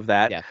overview of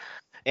that. Yeah.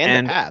 And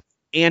And- the path.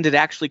 And it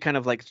actually kind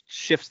of like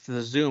shifts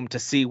the zoom to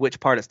see which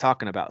part it's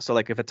talking about. So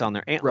like if it's on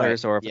their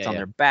antlers or if it's on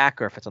their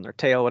back or if it's on their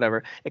tail,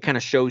 whatever, it kind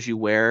of shows you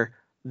where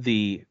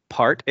the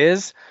part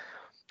is.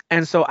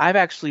 And so I've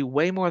actually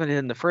way more than I did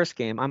in the first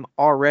game. I'm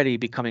already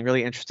becoming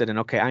really interested in,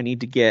 okay, I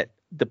need to get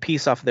the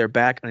piece off their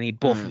back and I need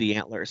both of the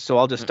antlers. So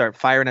I'll just start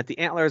firing at the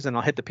antlers and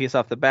I'll hit the piece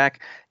off the back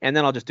and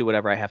then I'll just do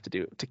whatever I have to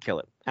do to kill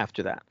it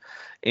after that.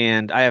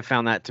 And I have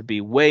found that to be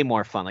way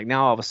more fun. Like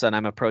now all of a sudden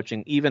I'm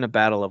approaching even a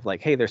battle of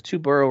like, hey, there's two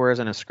burrowers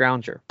and a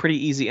scrounger,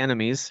 pretty easy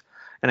enemies.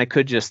 And I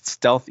could just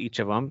stealth each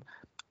of them.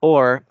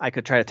 Or I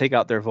could try to take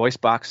out their voice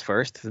box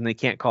first, then they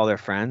can't call their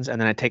friends, and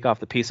then I take off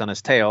the piece on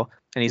his tail,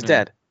 and he's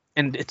dead.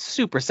 And it's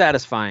super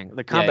satisfying.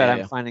 The combat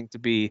I'm finding to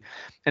be,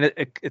 and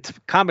it's a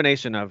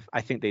combination of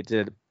I think they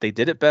did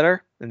it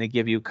better, and they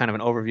give you kind of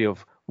an overview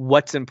of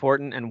what's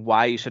important and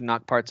why you should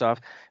knock parts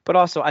off. But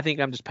also I think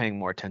I'm just paying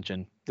more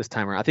attention this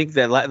time around. I think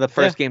that the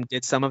first game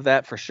did some of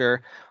that for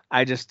sure.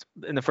 I just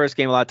in the first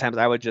game a lot of times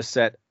I would just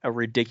set a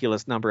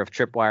ridiculous number of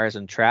tripwires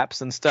and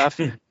traps and stuff.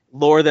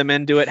 Lure them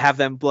into it, have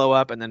them blow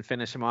up, and then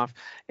finish them off.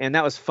 And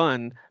that was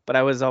fun, but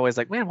I was always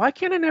like, man, why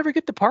can't I never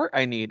get the part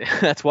I need?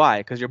 That's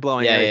why, because you're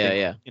blowing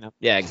everything. You know?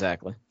 Yeah,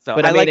 exactly. So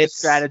But I I mean, like the it's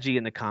strategy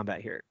in the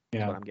combat here.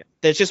 That's what I'm getting.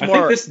 There's just I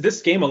more. think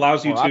this game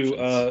allows you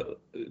more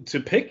to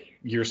pick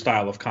your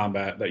style of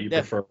combat that you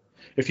prefer.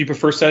 If you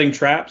prefer setting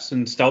traps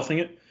and stealthing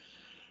it,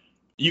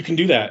 you can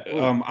do that.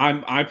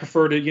 I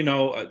prefer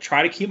to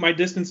try to keep my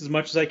distance as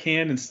much as I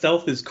can, and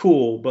stealth is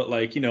cool, but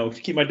like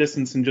keep my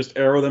distance and just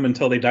arrow them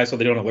until they die so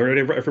they don't alert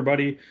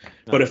everybody.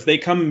 No. But if they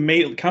come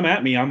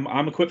at me,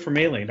 I'm equipped for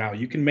melee now.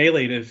 You can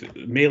melee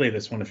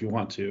this one if you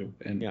want to,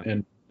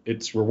 and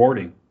it's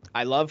rewarding.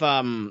 I love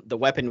the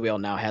weapon wheel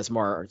now has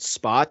more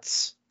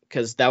spots.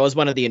 Because that was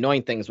one of the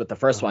annoying things with the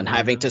first one,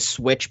 having to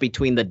switch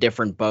between the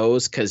different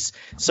bows, because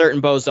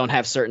certain bows don't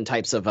have certain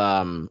types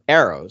of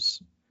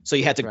arrows. So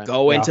you had to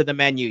go into the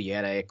menu, you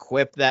had to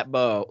equip that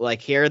bow.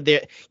 Like here,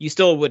 you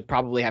still would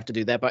probably have to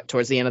do that, but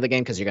towards the end of the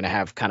game, because you're gonna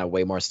have kind of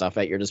way more stuff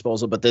at your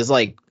disposal. But there's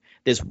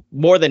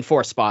more than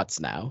 4 spots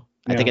now.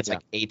 I think it's like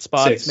 8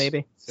 spots,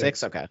 maybe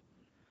 6. Okay.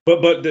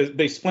 But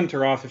they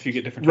splinter off if you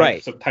get different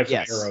Right. types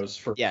Yes. of arrows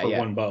for Yeah.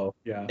 one bow.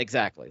 Yeah.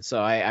 Exactly.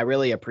 So I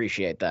really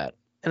appreciate that.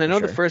 And I For know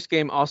sure. the first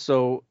game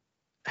also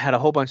had a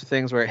whole bunch of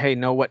things where, hey,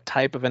 know what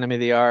type of enemy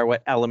they are,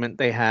 what element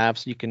they have,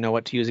 so you can know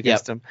what to use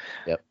against them.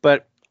 Yep.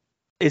 But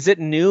is it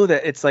new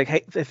that it's like,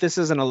 hey, if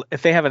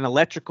they have an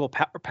electrical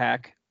power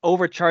pack,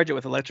 overcharge it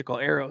with electrical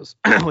arrows?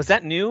 Was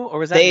that new, or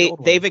was that the old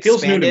one? They've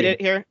Feels new to expanded me.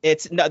 it here.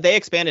 They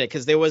expanded it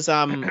because there was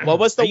what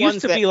was the It ones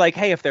used to that be like,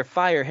 hey, if they're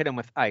fire, hit them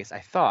with ice.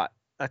 I thought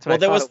that's what. well, I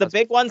there thought was it the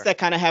big ones before. that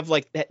kind of have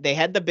like they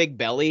had the big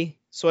belly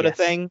sort of Yes.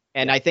 thing,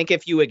 and I think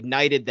if you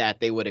ignited that,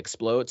 they would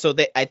explode. So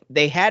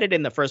they had it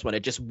in the first one.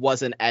 It just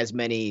wasn't as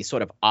many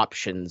sort of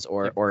options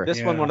or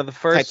This one, Yeah. one of the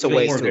first Types of Feels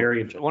ways more to-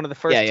 varied. one of the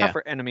first Yeah, yeah.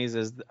 tougher enemies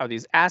are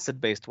these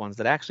acid-based ones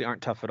that actually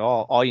aren't tough at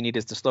all. All you need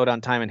is to slow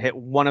down time and hit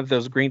one of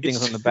those green things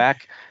It's on the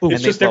back. It's and they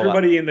just blow up.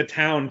 everybody in the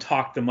town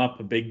talked them up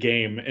a big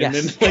game, and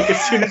Yes. then like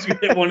as soon as you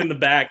hit one in the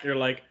back, you're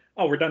like,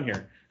 oh, we're done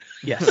here.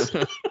 Yes.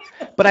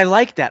 But I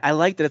like that. I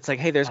like that it's like,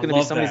 hey, there's I going to be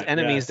love some of these that,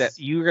 enemies yes.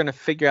 that you're going to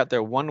figure out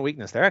their one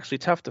weakness. They're actually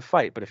tough to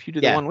fight, but if you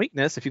do the Yeah. one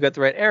weakness, if you got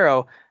the right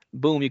arrow,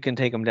 boom, you can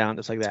take them down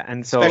just like that.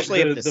 And so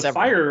Especially if the the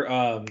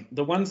fire,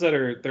 the ones that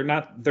are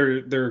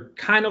they're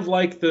kind of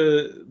like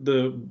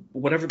the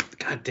whatever.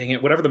 God dang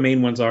it, whatever the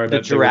main ones are. the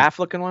that they were-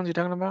 giraffe-looking ones you're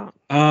talking about?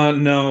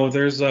 No,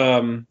 there's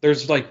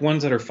like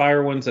ones that are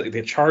fire ones that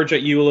they charge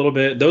at you a little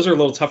bit. Those are a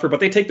little tougher, but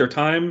they take their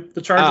time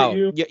to charge Oh, at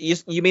you.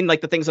 you mean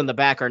like the things on the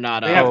back are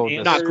not They have Oh,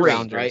 antlers. the not green,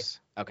 scroungers. right?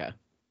 Okay.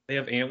 They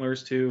have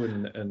antlers too,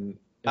 and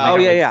they Oh,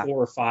 got, yeah, like, yeah.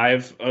 4 or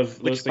 5 of those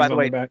Which, things by the on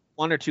way, the back.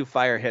 1 or 2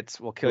 fire hits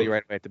will kill you Oof.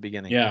 right away at the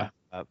beginning. Yeah.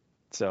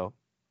 So,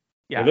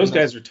 Yeah, yeah. those and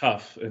guys are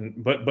tough,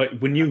 but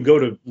when you go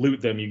to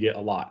loot them, you get a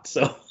lot.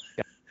 So, Yeah.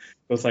 so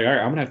it's like, all right,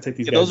 I'm gonna have to take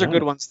these Yeah, guys. those are down.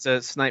 good ones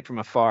to snipe from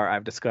afar.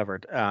 I've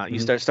discovered. You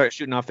Mhm. start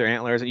shooting off their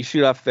antlers, and you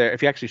shoot off their.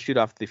 If you actually shoot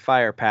off the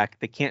fire pack,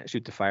 they can't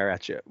shoot the fire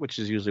at you, which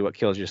is usually what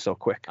kills you so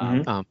quick.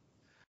 Mhm.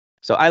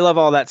 So I love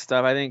all that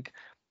stuff. I think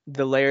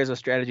the layers of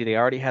strategy they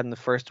already had in the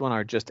first one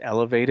are just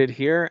elevated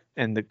here,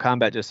 and the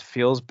combat just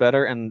feels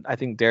better. And I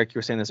think Derek, you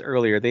were saying this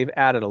earlier. They've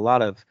added a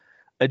lot of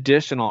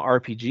additional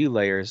RPG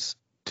layers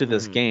to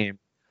this Mhm. game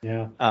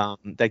Yeah.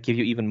 that give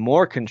you even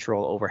more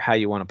control over how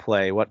you want to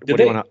play. What Did do you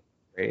they- want to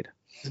upgrade?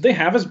 Did they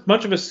have as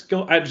much of a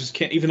skill? I just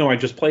can't. Even though I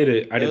just played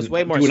it, I It was didn't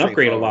way more do an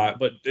upgrade a straightforward. lot.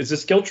 But is the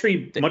skill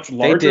tree much They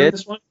larger in did.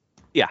 this one?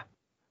 Yeah,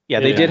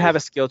 they Yeah. did have a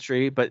skill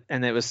tree,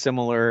 and it was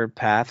similar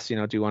paths. Do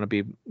you want to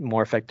be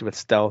more effective with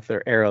stealth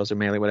or arrows or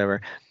melee, whatever?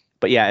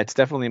 But yeah, it's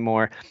definitely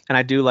more. And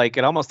I do like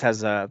it. Almost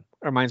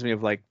reminds me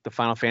of like the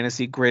Final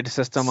Fantasy grid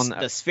system on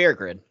The sphere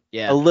grid.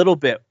 Yeah. a little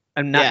bit,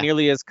 and not Yeah.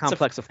 nearly as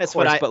complex, of That's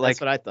course. what I. but like,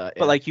 That's what I thought.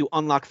 but like you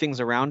unlock things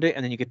around it,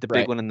 and then you get the big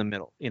Right. one in the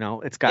middle.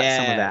 It's got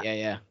some of that.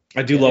 Yeah.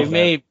 I do They love that.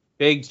 made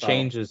big style.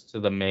 changes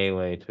to the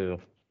melee too.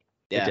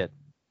 Yeah. It did.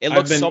 It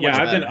looks so much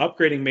I've better. been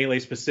upgrading melee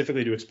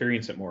specifically to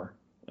experience it more.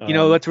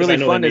 What's 'cause really I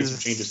know fun they made some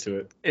is changes to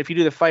it. if you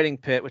do the fighting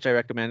pit, which I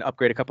recommend,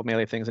 upgrade a couple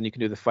melee things, and you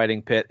can do the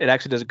fighting pit. It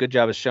actually does a good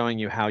job of showing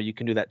you how you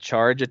can do that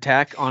charge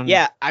attack on.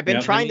 Yeah, I've been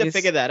Yeah. trying to Enemies.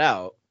 figure that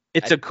out.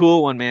 It's a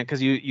cool one, man,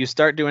 because you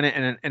start doing it,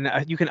 and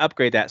you can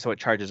upgrade that so it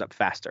charges up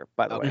faster.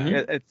 By the Okay.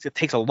 way, it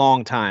takes a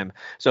long time.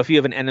 So if you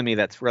have an enemy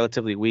that's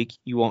relatively weak,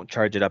 you won't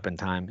charge it up in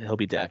time. He'll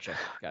be dead.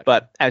 Gotcha.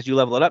 But as you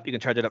level it up, you can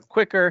charge it up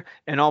quicker,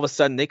 and all of a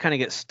sudden they kind of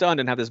get stunned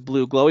and have this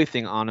blue glowy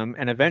thing on them.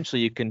 And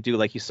eventually you can do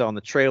like you saw in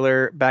the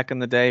trailer back in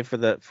the day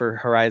for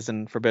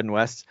Horizon Forbidden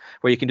West,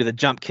 where you can do the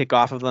jump kick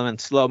off of them and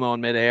slow mo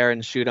in midair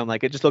and shoot them.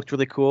 Like it just looked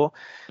really cool.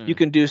 You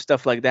can do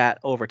stuff like that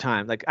over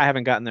time. Like I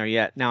haven't gotten there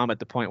yet. Now I'm at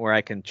the point where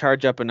I can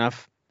charge up enough,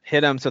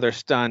 hit them so they're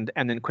stunned,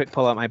 and then quick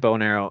pull out my bow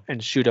and arrow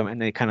and shoot them, and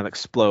they kind of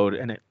explode,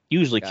 and it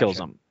usually kills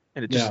Gotcha. them.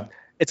 And it just Yeah.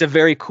 it's a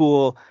very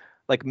cool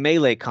like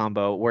melee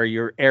combo where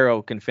your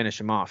arrow can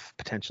finish him off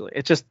potentially.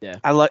 It's just Yeah.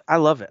 I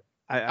love it.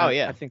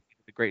 I think they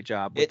did a great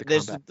job with the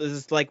There's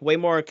combat. like way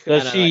more. Does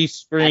kinda, she like,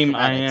 scream, "I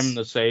acrobatics. am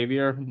the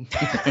savior"?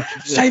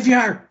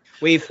 Savior.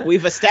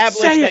 We've established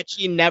Say it. that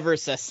she never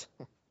says.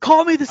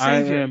 Call me the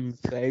I savior. am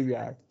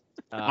savior.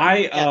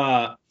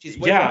 She's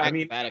way more I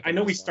mean, acrobatic I in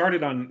know we this one.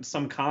 started on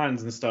some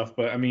cons and stuff,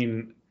 but I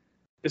mean,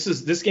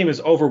 this game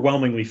is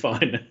overwhelmingly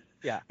fun.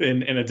 Yeah.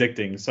 and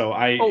addicting. So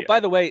Oh, by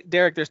the way,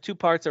 Derek, there's 2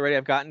 parts already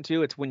I've gotten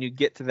to. It's when you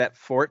get to that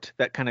fort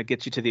that kind of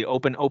gets you to the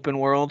open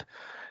world.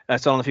 So I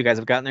don't know if you guys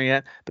have gotten there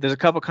yet, but there's a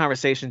couple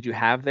conversations you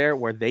have there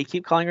where they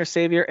keep calling her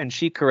savior, and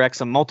she corrects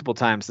them multiple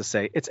times to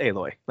say it's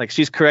Aloy. Like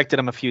she's corrected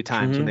them a few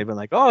times, and they've been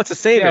like, "Oh, it's a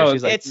savior." Yeah,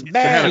 she's like, it's had a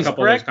bad. She's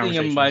couple of those correcting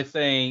him by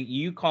saying,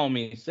 "You call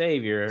me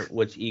savior,"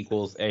 which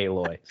equals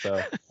Aloy.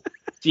 So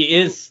she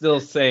is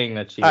still saying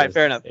that she. All right, is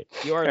fair enough. savior.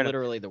 You are Fair enough.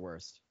 literally the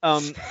worst. I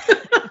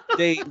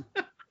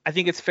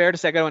think it's fair to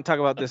say, I want to talk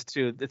about this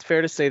too. It's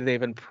fair to say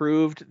they've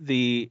improved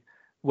the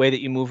way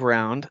that you move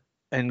around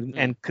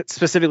and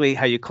specifically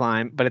how you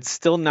climb, but it's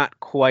still not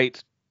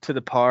quite to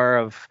the par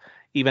of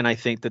even I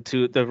think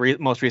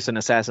most recent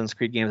Assassin's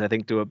Creed games I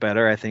think do it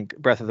better. I think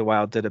Breath of the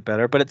Wild did it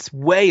better, but it's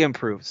way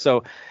improved.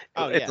 So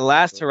at the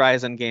last absolutely.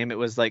 Horizon game, it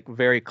was like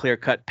very clear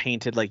cut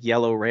painted like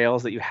yellow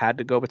rails that you had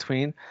to go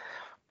between.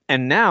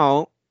 And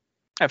now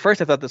At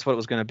first, I thought that's what it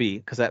was going to be,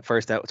 because at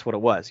first that's what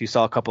it was. You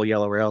saw a couple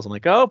yellow rails. I'm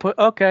like, oh,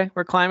 okay,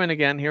 we're climbing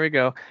again. Here we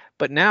go.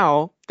 But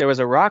now there was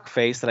a rock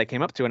face that I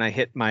came up to, and I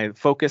hit my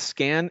focus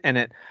scan, and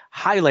it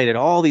highlighted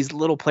all these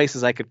little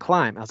places I could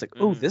climb. I was like,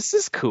 oh, this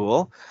is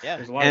cool. Yeah.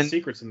 There's a lot of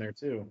secrets in there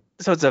too.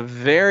 So it's a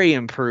very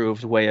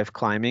improved way of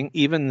climbing,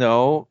 even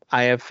though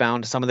I have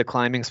found some of the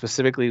climbing,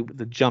 specifically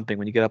the jumping,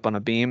 when you get up on a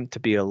beam, to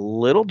be a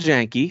little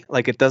janky.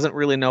 Like it doesn't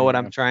really know what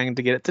I'm trying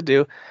to get it to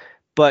do.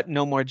 But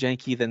no more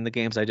janky than the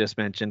games I just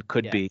mentioned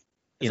could be.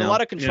 There's a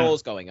lot of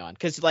controls going on,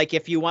 because like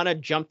if you want to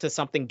jump to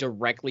something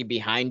directly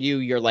behind you,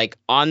 you're like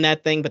on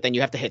that thing, but then you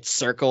have to hit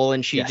circle,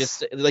 and she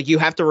just like you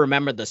have to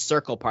remember the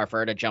circle part for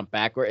her to jump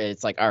backward.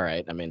 It's like, all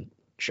right, I mean,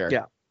 sure.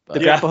 Yeah, but,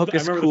 the grapple hook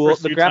is cool.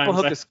 The grapple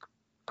hook is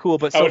cool,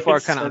 but so far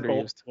kind of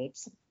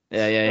underused.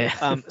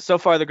 Yeah. So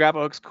far the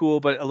grapple hook's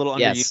cool, but a little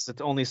underused.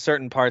 It's only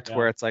certain parts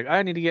where it's like,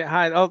 I need to get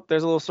high. Oh,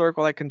 there's a little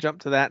circle, I can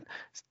jump to that.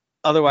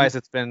 Otherwise,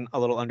 it's been a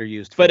little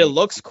underused. But it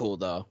looks cool,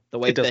 though, the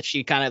way that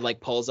she kind of like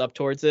pulls up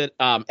towards it.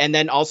 And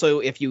then also,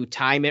 if you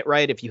time it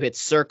right, if you hit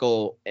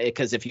circle,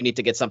 because if you need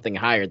to get something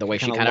higher, the way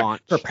she kind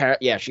of prepare,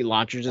 she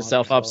launches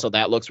herself up. So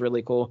that looks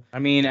really cool. I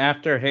mean,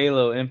 after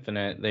Halo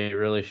Infinite, they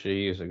really should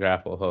use a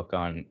grapple hook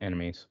on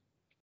enemies.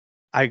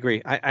 I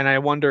agree. And I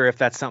wonder if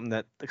that's something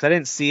that, because I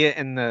didn't see it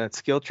in the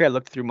skill tree. I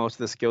looked through most of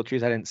the skill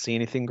trees. I didn't see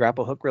anything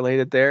grapple hook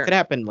related there. Could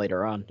happen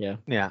later on. Yeah.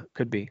 Yeah,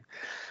 could be.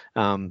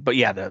 But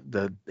yeah,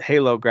 the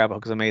Halo grapple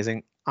hook is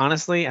amazing.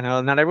 Honestly, I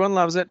know not everyone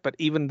loves it, but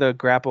even the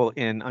grapple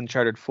in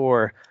Uncharted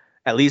 4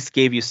 at least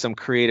gave you some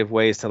creative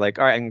ways to like,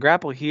 all right, I can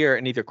grapple here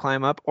and either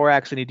climb up, or I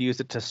actually need to use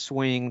it to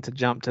swing, to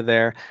jump to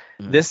there.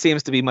 This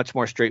seems to be much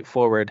more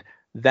straightforward.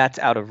 That's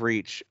out of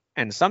reach.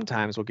 And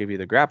sometimes we'll give you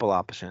the grapple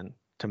option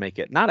to make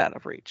it not out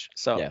of reach.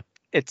 So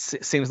it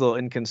seems a little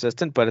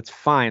inconsistent, but it's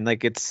fine.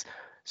 Like it's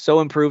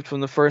so improved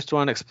from the first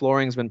one.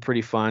 Exploring's been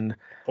pretty fun,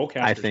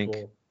 I think.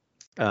 Cool.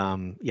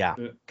 Kind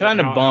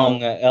of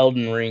bummed that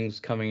Elden Ring's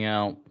coming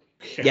out.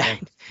 Yeah,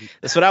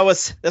 that's what I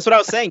was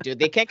saying, dude.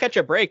 They can't catch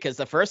a break, because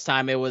the first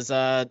time it was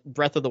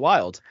Breath of the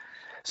Wild.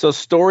 So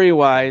story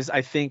wise,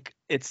 I think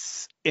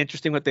it's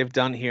interesting what they've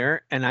done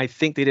here, and I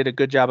think they did a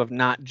good job of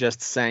not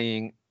just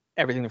saying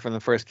everything from the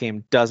first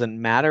game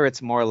doesn't matter.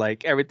 It's more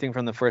like everything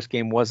from the first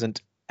game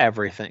wasn't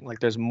everything. Like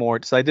there's more.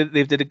 So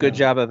they did a good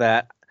job of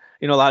that.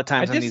 You know, a lot of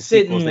times in these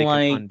sequels they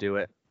can undo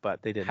it,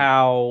 but they didn't.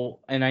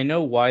 And I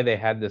know why they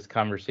had this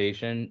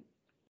conversation,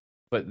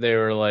 but they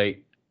were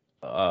like,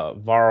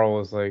 Varl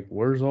was like,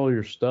 "Where's all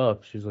your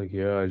stuff?" She's like,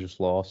 "Yeah, I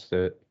just lost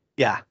it."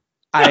 Yeah,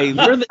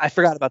 I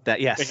forgot about that.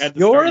 Yes,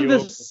 you're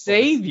the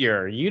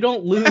savior. You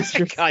don't lose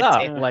your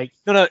stuff. Like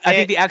no. I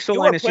think the actual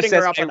line is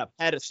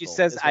she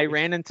says, "I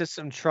ran into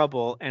some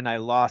trouble and I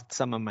lost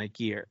some of my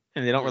gear,"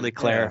 and they don't really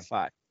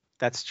clarify.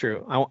 That's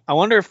true. I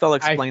wonder if they'll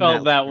explain that. I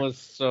felt that was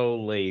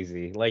so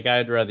lazy. Like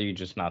I'd rather you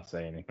just not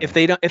say anything. If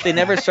they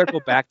never circle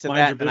back to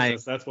that, then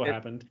that's what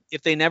happened.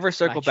 If they never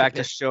circle back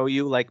to show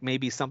you like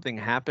maybe something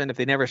happened, if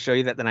they never show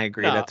you that, then I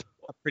agree. That's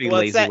a pretty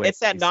lazy way. It's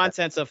that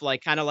nonsense of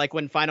like kind of like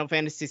when Final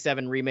Fantasy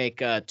VII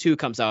Remake 2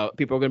 comes out,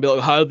 people are gonna be like,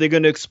 how are they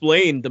gonna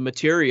explain the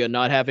materia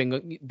not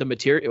having the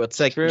material? It's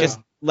like just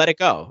let it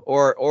go.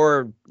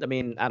 Or I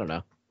mean, I don't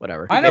know.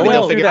 Whatever.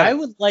 I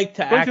would like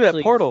to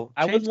actually. Portal.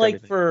 I would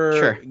like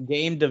for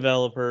game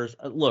developers.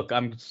 Look,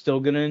 I'm still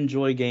gonna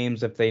enjoy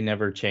games if they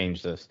never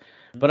change this,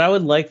 but I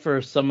would like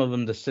for some of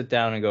them to sit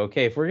down and go,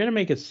 okay, if we're gonna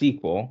make a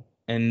sequel,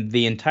 and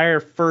the entire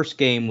first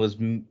game was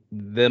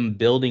them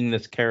building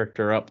this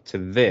character up to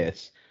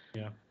this,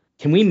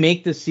 can we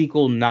make the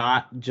sequel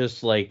not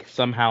just like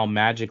somehow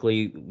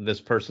magically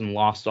this person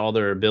lost all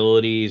their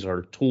abilities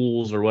or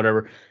tools or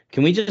whatever?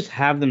 Can we just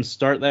have them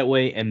start that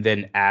way and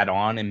then add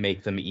on and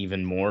make them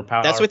even more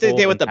powerful? That's what they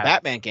did with the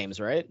Batman games,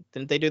 right?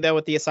 Didn't they do that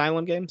with the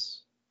Asylum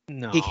games?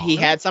 No. He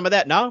had some of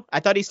that? No? I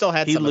thought he still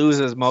had some. He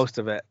loses most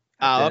of it.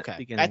 Oh,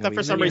 okay. I thought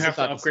for some reason you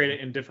have to upgrade it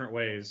in different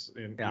ways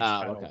in each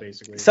title,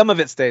 basically. Some of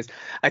it stays.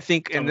 I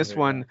think in this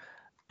one,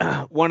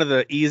 one of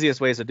the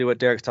easiest ways to do what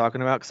Derek's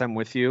talking about, because I'm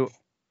with you,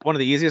 one of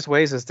the easiest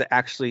ways is to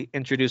actually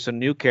introduce a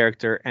new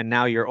character, and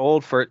now your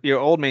old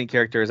main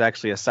character is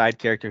actually a side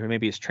character who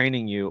maybe is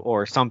training you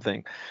or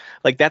something.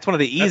 Like that's one of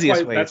the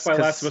easiest ways. That's why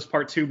Last of Us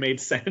Part 2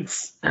 made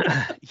sense.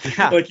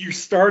 Yeah. Like you're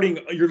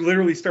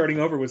literally starting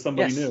over with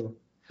somebody new.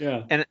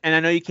 Yeah. And I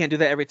know you can't do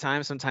that every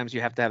time. Sometimes you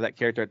have to have that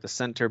character at the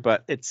center,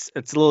 but it's a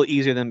little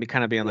easier than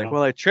kind of being like,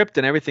 well, I tripped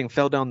and everything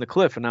fell down the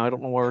cliff and now I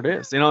don't know where it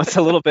is. You know, it's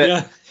a little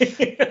bit.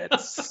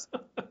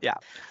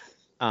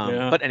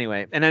 But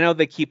anyway, and I know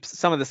they keep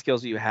some of the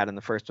skills that you had in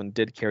the first one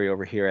did carry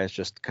over here as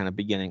just kind of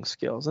beginning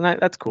skills, and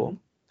that's cool.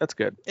 That's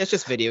good. It's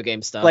just video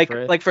game stuff.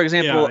 Like for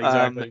example,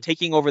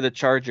 taking over the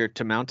charger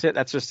to mount it.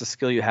 That's just a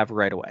skill you have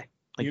right away.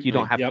 Like you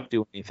don't have to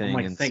do anything.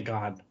 I'm like, thank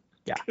God.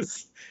 Yeah.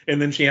 And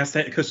then she has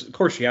to, because of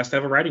course she has to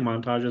have a writing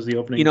montage as the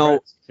opening. You know,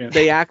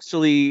 they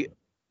actually.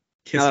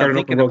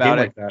 Thinking about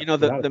it, like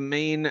that,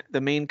 the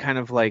main kind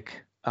of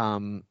like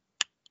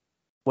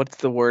what's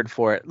the word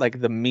for it? Like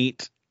the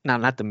meat No,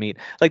 not the meat.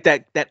 Like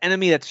that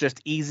enemy that's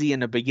just easy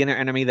and a beginner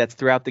enemy that's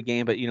throughout the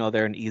game, but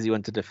they're an easy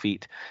one to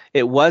defeat.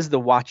 It was the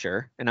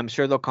Watcher, and I'm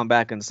sure they'll come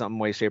back in some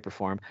way, shape, or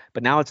form.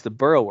 But now it's the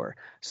Burrower.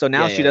 So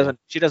now she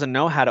doesn't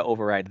know how to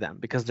override them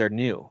because they're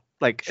new.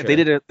 Like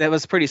that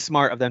was pretty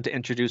smart of them to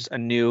introduce a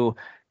new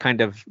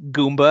kind of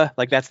Goomba.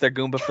 Like that's their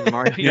Goomba for the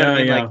Mario. You know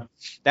what I mean?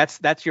 Like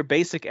that's your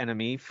basic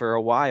enemy for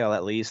a while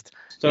at least.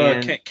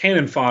 So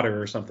cannon fodder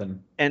or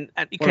something. And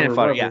cannon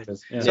fodder, yeah.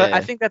 So Yeah.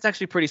 I think that's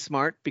actually pretty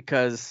smart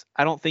because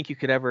I don't think you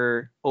could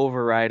ever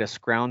override a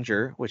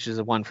Scrounger, which is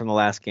a one from the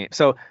last game.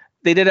 So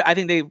they did it. I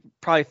think they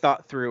probably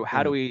thought through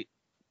how do we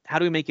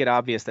make it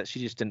obvious that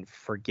she just didn't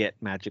forget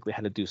magically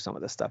how to do some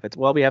of this stuff. It's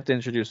we have to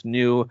introduce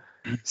new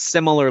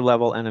similar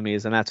level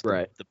enemies, and that's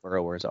what the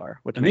Burrowers are.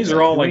 And these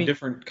are all like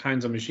different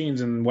kinds of machines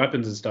and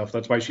weapons and stuff.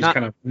 That's why she's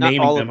kind of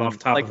naming them off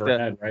the top of her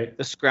head, right?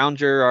 The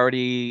Scrounger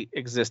already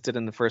existed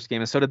in the first game,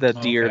 and so did the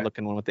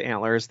deer-looking one with the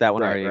antlers. That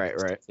one already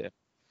existed.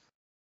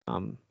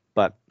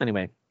 But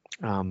anyway,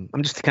 I'm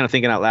just kind of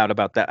thinking out loud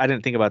about that. I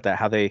didn't think about that,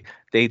 how they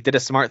did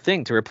a smart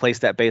thing to replace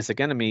that basic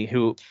enemy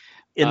who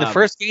in the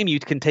first game you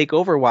can take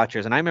over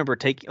Watchers, and I remember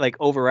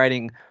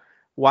overriding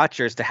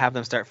Watchers to have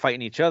them start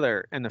fighting each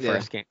other in the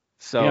first game.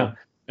 So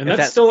and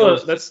that's still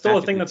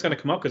a thing that's going to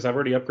come up because I've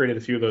already upgraded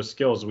a few of those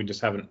skills. We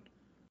just haven't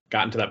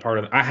gotten to that part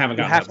of it. I haven't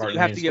gotten to that part of the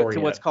main story. You have to get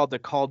to what's called the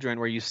Cauldron,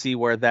 where you see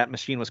where that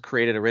machine was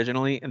created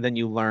originally, and then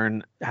you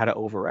learn how to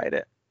override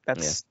it.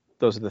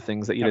 Those are the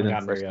things that you did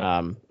in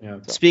the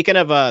first. Speaking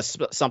of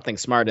something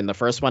smart, in the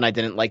first one, I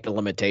didn't like the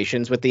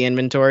limitations with the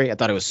inventory. I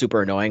thought it was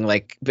super annoying.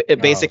 Like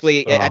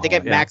basically, I think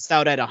it maxed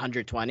out at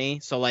 120.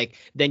 So like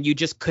then you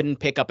just couldn't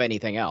pick up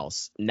anything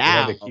else.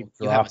 Now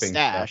you have a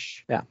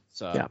stash. Stuff.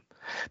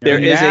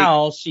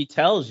 So she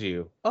tells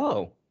you,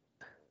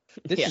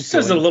 This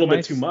says a little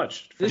bit too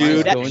much.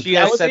 Dude, that was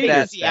in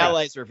the Easy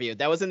Allies review.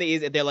 That was in the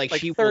Easy. They're like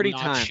she 30 will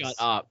not times. Shut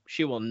up.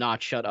 She will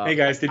not shut up. Hey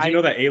guys, did you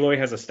know that Aloy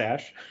has a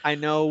stash? I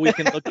know. We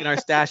can look in our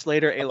stash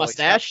later. Aloy, a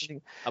mustache?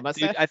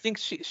 Dude, I think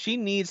she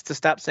needs to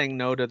stop saying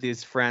no to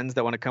these friends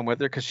that want to come with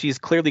her because she's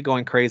clearly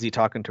going crazy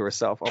talking to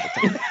herself all the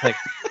time. Like,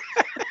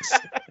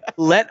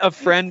 let a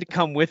friend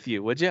come with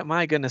you, would you?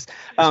 My goodness.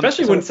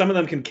 Especially when some of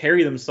them can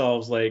carry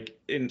themselves like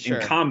in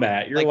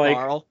combat. You're like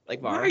Varl.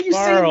 Why are you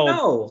saying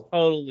no?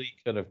 Totally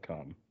could have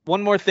come.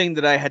 One more thing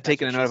that I had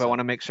taken a note of, I want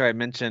to make sure I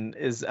mention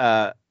is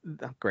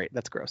great,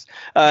 that's gross.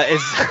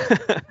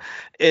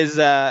 Is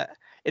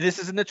this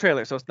is in the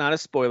trailer, so it's not a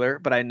spoiler,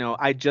 but I know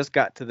I just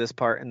got to this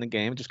part in the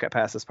game, just got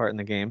past this part in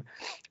the game,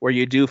 where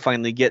you do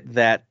finally get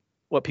that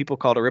what people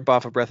called a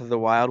ripoff of Breath of the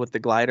Wild with the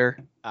glider.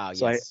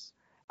 So yes.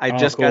 I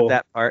just got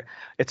that part.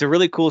 It's a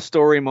really cool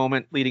story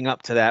moment leading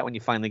up to that when you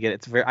finally get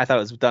it. I thought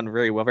it was done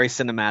very well, very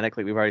cinematic,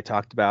 like we've already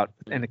talked about,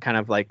 and it kind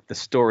of like the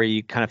story.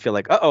 You kind of feel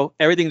like,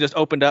 everything just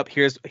opened up.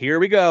 Here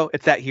we go.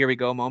 It's that here we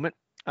go moment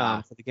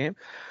for the game.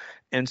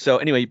 And so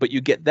anyway, but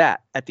you get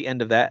that at the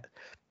end of that,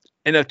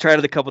 and I've tried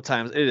it a couple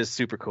times. It is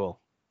super cool.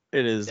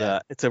 It is.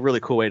 It's a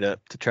really cool way to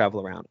travel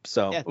around.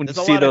 So when you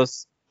see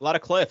those. A lot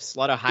of cliffs, a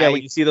lot of high. Yeah,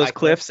 when you see those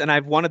cliffs, and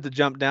I've wanted to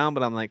jump down,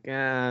 but I'm like,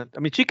 I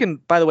mean, she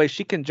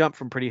can jump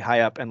from pretty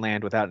high up and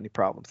land without any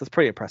problems. That's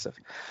pretty impressive.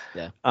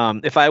 Yeah.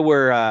 If I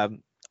were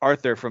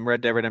Arthur from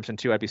Red Dead Redemption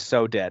 2, I'd be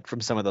so dead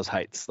from some of those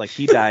heights. Like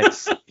he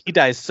dies, he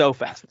dies so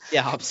fast.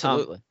 Yeah,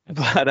 absolutely.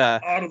 But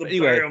out of the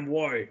damn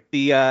way.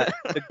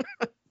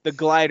 The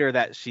glider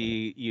that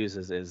she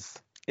uses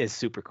is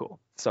super cool.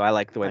 So I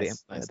like the way they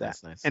implemented that.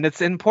 Nice. And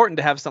it's important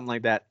to have something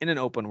like that in an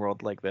open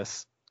world like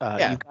this.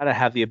 You gotta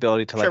have the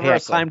ability to like, hey, I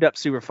climbed up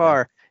super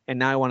far, and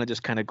now I want to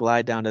just kind of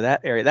glide down to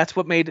that area. That's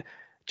what made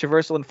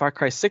traversal in Far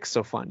Cry 6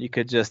 so fun. You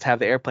could just have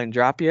the airplane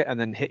drop you and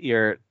then hit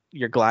your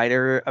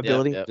glider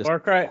ability. Yep.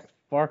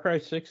 Far Cry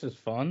 6 is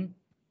fun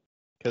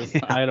because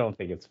I don't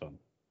think it's fun.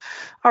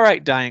 All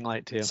right, Dying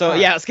Light 2. So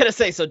I was gonna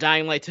say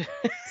Dying Light 2.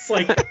 It's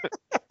like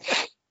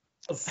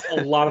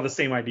a lot of the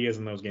same ideas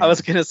in those games. I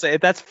was gonna say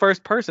that's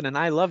first person, and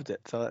I loved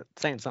it. So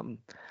that's saying something.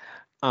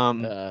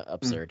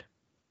 Absurd.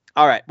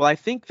 All right. Well, I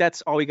think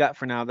that's all we got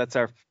for now. That's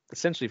our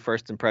essentially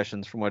first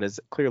impressions from what is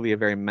clearly a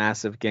very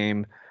massive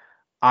game.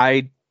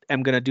 I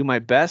am going to do my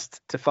best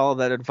to follow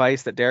that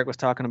advice that Derek was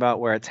talking about,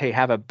 where it's, hey,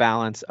 have a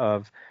balance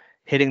of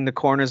hitting the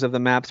corners of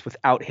the maps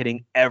without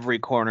hitting every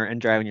corner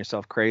and driving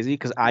yourself crazy.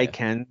 Because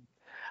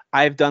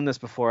I've done this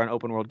before on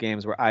open world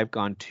games where I've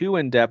gone too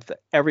in depth,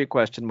 every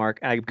question mark,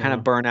 and I kind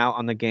of burn out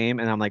on the game.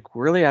 And I'm like,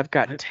 really? I've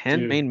got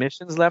 10 main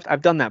missions left?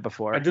 I've done that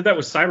before. I did that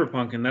with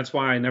Cyberpunk, and that's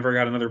why I never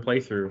got another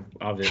playthrough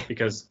of it,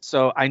 because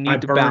so I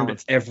need to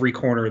balance every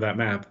corner of that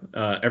map,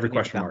 every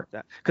question mark.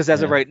 Because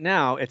as of right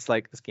now, it's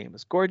like, this game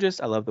is gorgeous.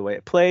 I love the way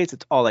it plays.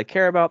 It's all I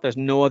care about. There's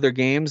no other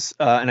games.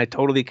 And I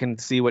totally can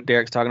see what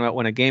Derek's talking about.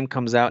 When a game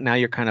comes out, now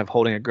you're kind of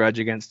holding a grudge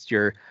against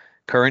your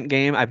current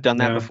game. I've done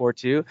that before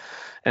too.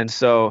 And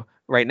so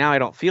right now I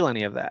don't feel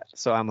any of that.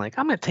 So I'm like,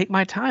 I'm going to take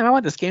my time. I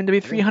want this game to be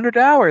 300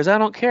 hours. I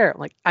don't care.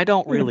 Like, I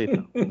don't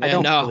really.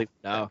 No.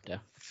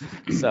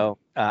 So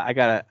I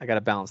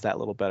gotta balance that a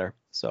little better.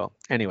 So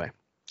anyway,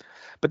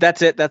 but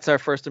that's it. That's our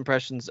first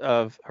impressions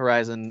of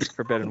Horizon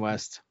Forbidden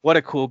West. What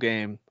a cool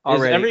game.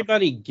 Already. Is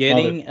everybody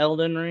getting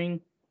Elden Ring?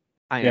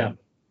 I Yeah. am.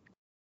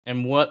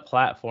 And what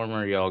platform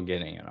are y'all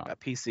getting it on?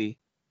 PC.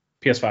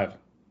 PS5.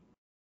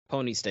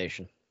 Pony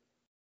Station.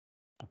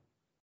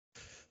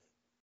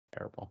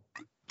 Terrible.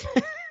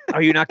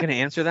 Are you not going to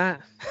answer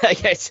that?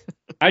 Yes.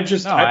 I No,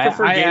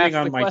 prefer I gaming asked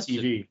on the my question.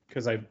 TV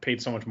because I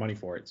paid so much money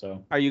for it.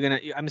 So Are you gonna?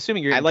 I'm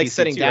assuming you're. I Getting like PC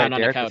sitting too, down right,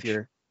 on a Derek, couch.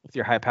 with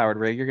your high-powered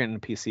rig. You're getting a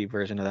PC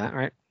version of that,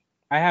 right?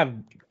 I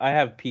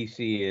have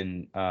PC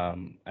and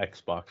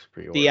Xbox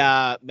pre-order.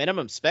 The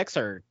minimum specs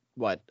are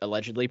what,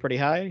 allegedly pretty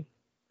high.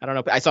 I don't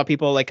know. I saw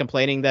people like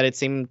complaining that it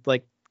seemed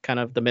like kind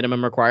of the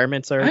minimum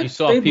requirements are. You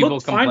saw they people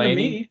looked fine to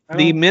complaining? me. I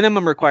The don't-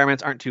 minimum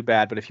requirements aren't too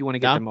bad, but if you want to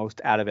get No? the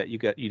most out of it, you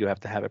do have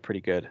to have a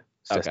pretty good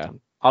Okay. system.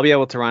 I'll be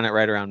able to run it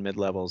right around mid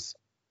levels.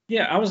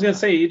 Yeah, I was gonna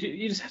say you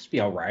just have to be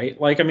all right.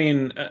 Like, I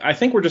mean, I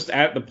think we're just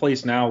at the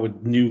place now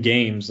with new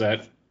games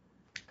that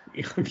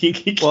you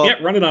can't Well,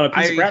 run it on a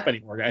piece of I- crap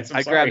anymore, guys. I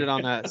I'm grabbed sorry. it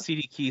on a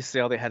CD Key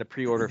sale. They had a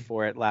pre-order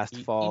for it last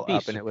fall You'd be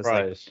up, and it was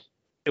like surprised.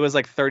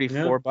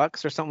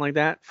 $34 or something like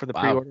that for the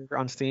Wow. pre-order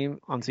on Steam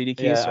on CD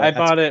Key. Yeah, so I that's-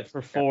 bought it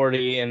for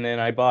 40, and then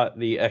I bought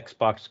the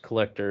Xbox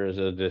Collector's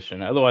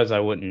Edition. Otherwise, I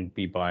wouldn't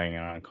be buying it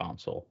on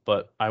console.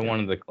 But I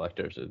wanted the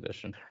Collector's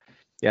Edition.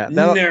 Yeah,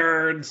 that'll-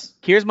 Nerds.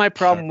 here's my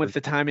problem with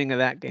the timing of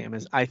that game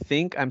is I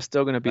think I'm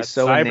still going to be That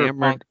so Cyberpunk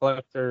enamored.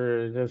 Collector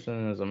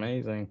Edition is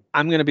amazing.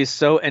 I'm going to be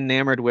so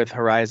enamored with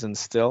Horizon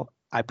still.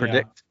 I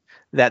predict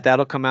that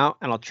that'll come out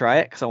and I'll try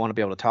it because I want to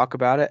be able to talk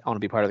about it. I want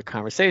to be part of the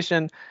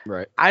conversation.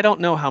 Right. I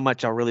don't know how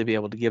much I'll really be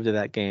able to give to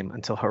that game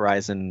until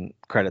Horizon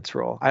credits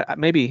roll.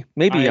 Maybe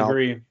I I'll.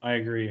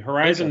 agree.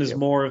 Horizon Maybe is I'll-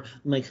 more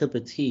my cup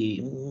of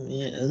tea.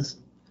 Yes.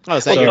 Oh,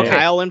 is that So- your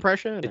Kyle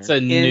impression? It's or- a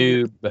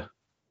noob.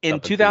 In Cup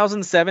of tea.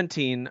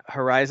 2017,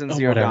 Horizon Oh,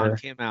 Zero Dawn whatever.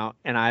 came out,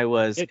 and I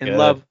was It's in good.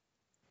 love.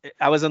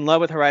 I was in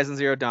love with Horizon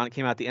Zero Dawn. It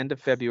came out the end of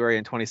February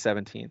in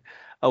 2017.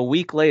 A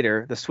week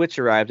later, the Switch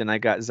arrived, and I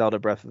got Zelda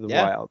Breath of the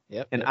Yeah. Wild.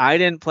 Yep. And yep. I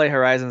didn't play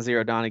Horizon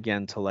Zero Dawn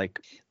again till like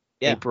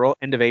Yeah.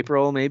 end of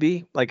April,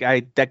 maybe. Like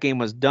that game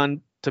was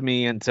done to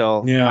me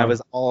until Yeah. I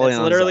was all That's in.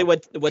 on literally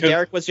Zelda. what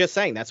Derek was just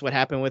saying. That's what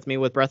happened with me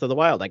with Breath of the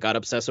Wild. I got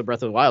obsessed with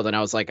Breath of the Wild, and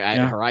I was like,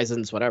 Yeah.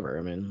 Horizons, whatever.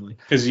 I mean, like,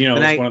 Because Then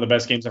it's I- one of the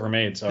best games ever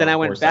made. So Then I of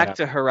went course back that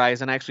to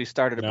Horizon. I actually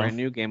started a You know? brand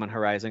new game on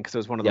Horizon because it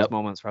was one of those Yep.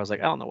 moments where I was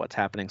like, I don't know what's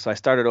happening. So I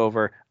started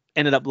over.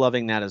 Ended up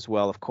loving that as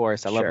well. Of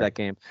course, I love Sure. that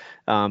game.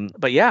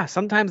 But yeah,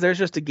 sometimes there's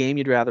just a game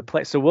you'd rather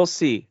play. So we'll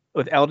see.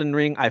 With Elden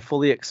Ring, I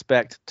fully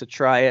expect to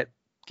try it,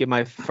 give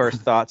my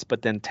first thoughts,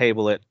 but then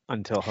table it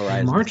until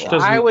Horizon. March is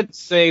doesn't- I would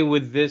say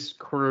with this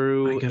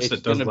crew, I guess it's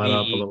it does gonna let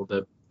up a be little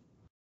bit.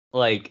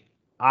 like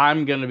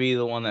I'm gonna be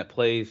the one that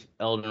plays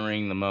Elden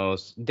Ring the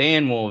most.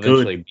 Dan will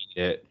eventually beat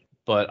it,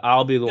 but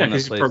I'll be the Yeah, one that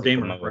because he's plays pro it the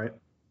gamer, most. right?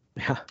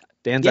 Yeah,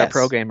 Dan's our Yes.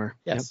 pro gamer.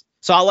 yes.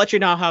 So I'll let you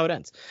know how it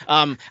ends.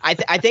 I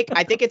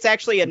think it's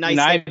actually a nice.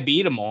 And I thing.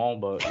 beat them all,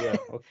 but yeah.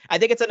 Okay. I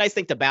think it's a nice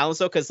thing to balance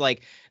though, because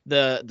like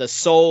the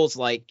Souls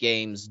like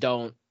games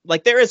don't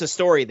like there is a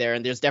story there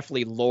and there's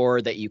definitely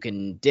lore that you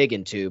can dig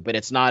into, but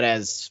it's not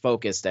as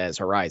focused as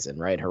Horizon,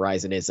 right?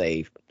 Horizon is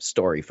a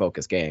story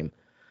focused game.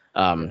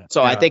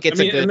 So I think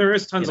it's a good. and there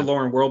is tons you of know.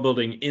 lore and world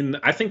building in.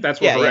 I think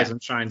that's where Yeah, yeah. Horizon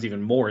shines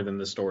even more than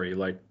the story.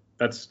 Like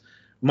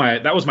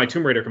that was my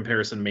Tomb Raider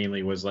comparison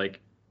mainly was like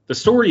the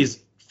story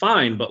is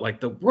fine, but like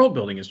the world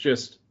building is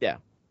just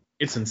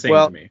it's insane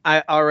Well, to me.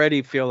 I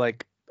already feel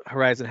like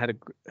Horizon had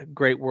a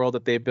great world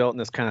that they built in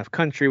this kind of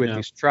country with Yeah.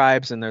 these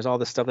tribes, and there's all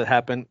this stuff that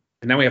happened.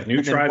 And now we have new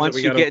and then tribes once that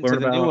we you got to get into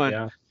learn the new about. one,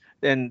 Yeah.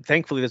 And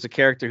thankfully, there's a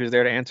character who's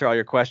there to answer all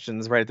your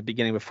questions right at the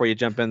beginning before you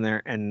jump in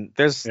there. And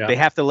they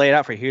have to lay it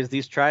out for you. Here's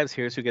these tribes.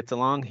 Here's who gets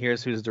along.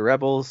 Here's who's the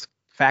rebels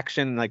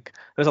faction. Like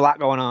there's a lot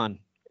going on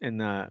in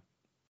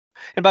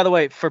And by the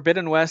way,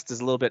 Forbidden West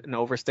is a little bit an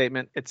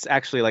overstatement. It's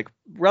actually like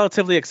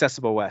relatively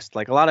accessible West.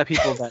 Like a lot of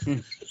people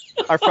that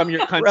are from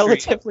your country.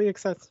 relatively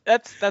accessible.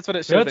 That's what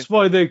it should have That's been.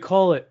 why they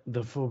call it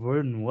the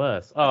Forbidden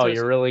West. Oh, what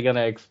you're really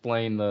gonna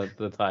explain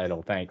the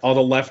title? Thanks. All the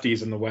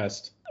lefties in the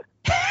West.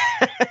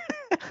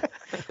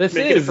 This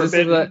Make it is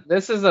forbidden.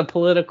 this is a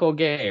political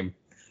game.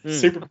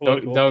 Super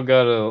political. Don't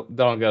go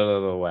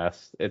to the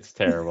West. It's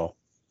terrible.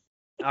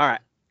 All right.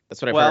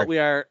 That's what I've Well, heard. we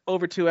are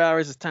over 2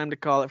 hours. It's time to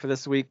call it for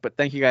this week. But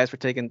thank you guys for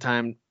taking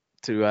time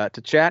to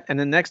chat. And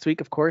then next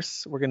week, of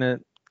course, we're gonna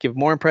give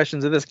more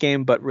impressions of this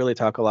game, but really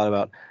talk a lot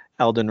about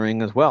Elden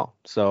Ring as well.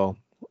 So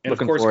And of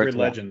looking course, forward Grid to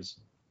that. Legends.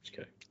 Just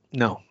kidding.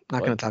 No, not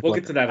going to talk We'll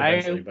about get to that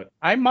eventually, but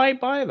I might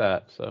buy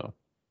that. So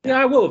yeah,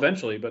 I will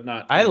eventually, but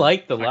not. I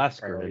like the not last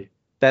priority. Grid.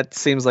 that.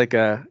 Seems like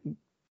a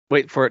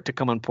wait for it to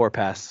come on Poor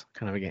Pass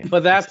kind of a game.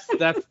 But that's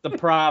the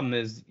problem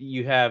is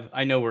you have,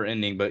 I know we're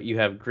ending, but you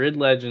have Grid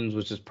Legends,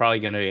 which is probably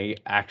going to be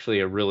actually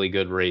a really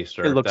good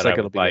racer. It looks that like I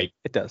it'll would be. like. Good.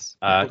 It does.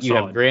 You have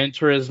Solid. Gran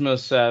Turismo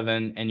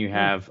 7 and you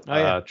have Oh,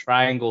 yeah.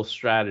 Triangle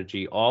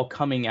Strategy all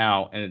coming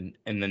out in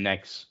the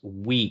next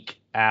week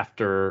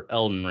after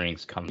Elden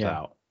Rings comes Yeah.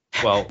 out.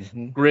 Well,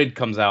 Mhm. Grid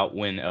comes out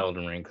when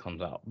Elden Ring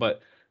comes out,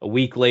 but a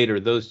week later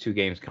those two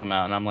games come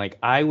out and I'm like,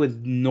 I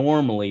would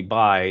normally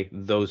buy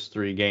those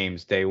three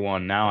games day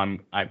one. Now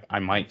I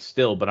might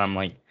still, but I'm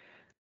like,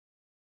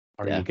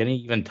 are Yeah. you gonna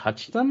even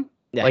touch them?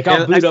 Yeah. Like Yeah,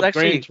 I'll boot that's up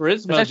actually- Gran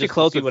Turismo that's actually just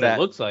close to see with what that.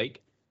 it looks like.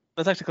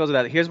 let's actually close it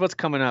out. Here's what's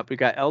coming up. We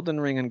got Elden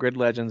Ring and Grid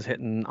Legends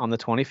hitting on the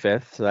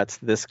 25th, so that's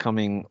this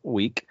coming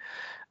week.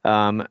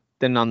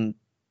 Then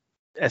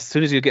as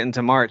soon as you get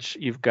into March,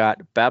 you've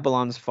got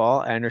Babylon's Fall.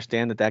 I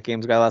understand that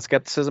game's got a lot of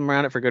skepticism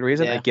around it for good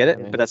reason. Yeah, I get it,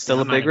 I mean, but that's still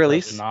a big Does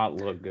release. not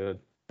look good.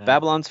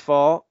 Babylon's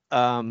Fall,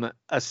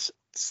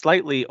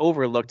 slightly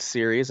overlooked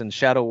series, and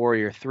Shadow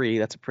Warrior 3.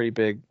 That's a pretty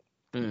big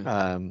game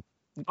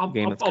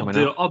that's coming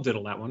out. I'll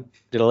diddle that one.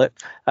 Diddle it.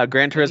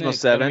 Gran Isn't Turismo it gonna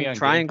 7, be on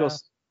Game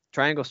Pass?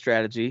 Triangle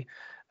Strategy.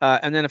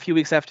 And then a few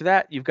weeks after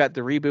that, you've got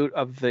the reboot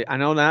of I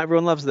know not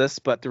everyone loves this,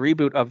 but the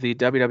reboot of the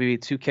WWE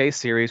 2K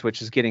series,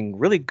 which is getting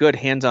really good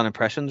hands-on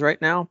impressions right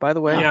now, by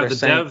the way. Yeah, They're the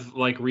saying, dev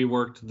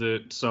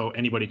reworked so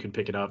anybody could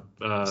pick it up.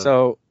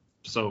 So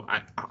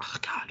God,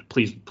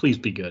 please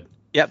be good.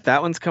 yep,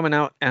 that one's coming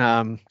out.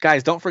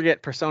 Guys, don't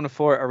forget Persona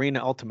 4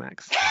 Arena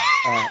Ultimax.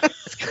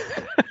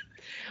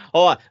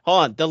 Hold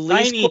on. The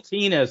least Tiny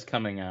Tina's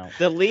coming out.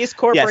 the least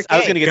corporate Yes, I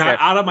was game. going to get Got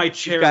there. out of my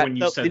chair got when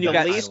you said Then you that.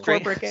 got least title.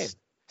 corporate game.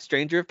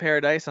 Stranger of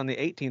Paradise on the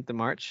 18th of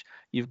March.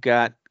 You've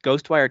got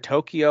Ghostwire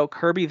Tokyo,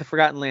 Kirby the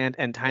Forgotten Land,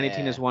 and Tiny Yeah.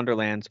 Tina's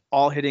Wonderlands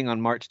all hitting on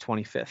March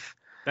 25th.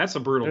 That's a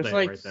brutal day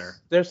right there.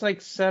 There's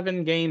like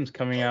 7 games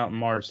coming out in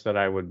March that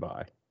I would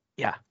buy.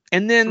 Yeah.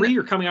 And then 3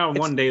 are coming out in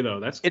it's- one day though.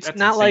 That's it's that's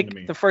not insane like to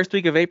me. the first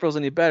week of April's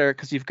any better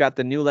because you've got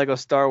the new Lego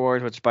Star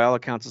Wars, which by all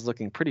accounts is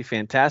looking pretty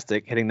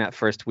fantastic, hitting that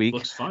first week.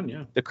 Looks fun,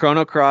 yeah. The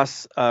Chrono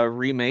Cross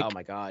remake Oh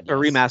my god.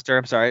 or yes. remaster.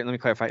 I'm sorry, let me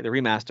clarify. The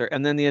remaster,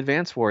 and then the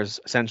Advance Wars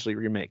essentially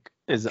remake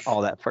is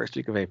all that first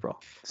week of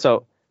April.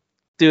 So,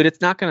 dude, it's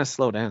not going to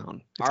slow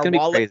down. It's Our going to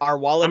be crazy.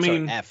 wallets I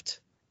mean, are effed.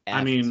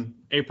 I mean,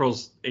 April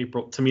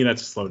to me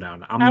that's a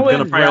slowdown. I'm I gonna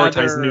would prioritize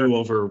rather- new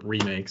over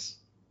remakes.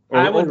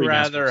 I or would remasters.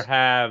 rather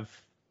have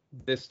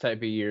this type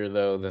of year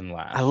though than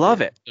last. I love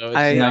year. it. So it's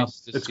I-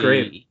 nice to It's see.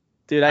 great.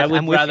 Dude, I would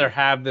I'm with rather you.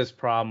 have this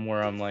problem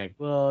where I'm like,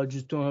 well, I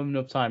just don't have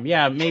enough time.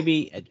 Yeah,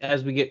 maybe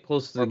as we get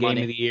close to the More game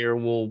money. of the year,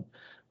 we'll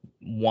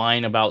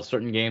whine about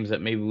certain games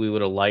that maybe we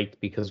would have liked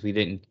because we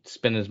didn't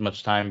spend as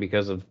much time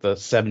because of the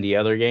 70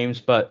 other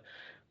games. But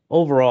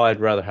overall,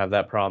 I'd rather have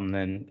that problem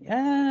than,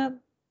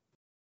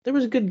 there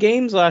was good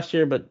games last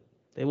year, but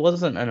it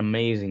wasn't an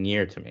amazing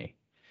year to me.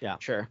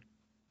 Sure.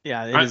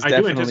 Yeah, it is I do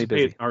definitely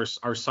anticipate busy.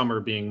 our summer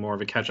being more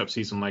of a catch-up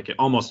season like it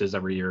almost is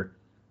every year,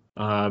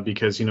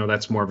 because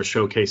that's more of a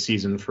showcase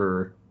season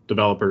for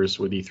developers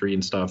with E3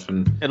 and stuff,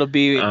 and It'll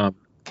be um,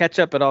 catch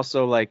up, but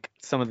also like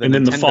some of the and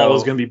then Nintendo, the fall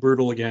is going to be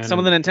brutal again. some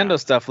of the and- Nintendo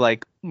stuff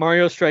like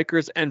Mario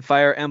Strikers and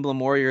Fire Emblem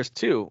Warriors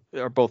 2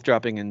 are both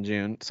dropping in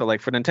June. So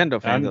like for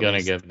Nintendo fans, I'm at gonna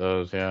least. get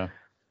those, yeah.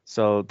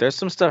 So there's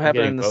some stuff I'm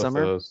happening getting in the both of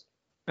summer.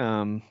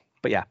 those.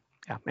 But yeah.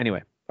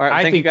 Anyway, all right.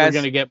 I Thank think you guys. we're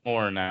gonna get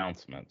more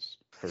announcements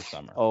for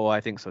summer. Oh,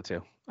 I think so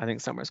too. I think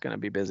summer's going to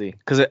be busy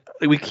because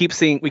we kept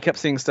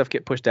seeing stuff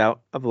get pushed out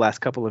of the last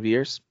couple of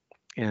years.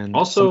 And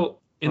Also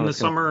in the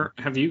it's gonna- summer,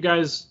 have you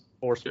guys,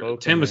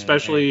 Forspoken Tim and-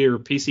 especially, or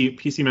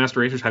PC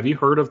Master Racers, have you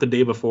heard of The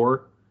Day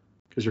Before?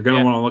 Because you're going to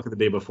Yeah. want to look at The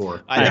Day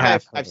Before. I think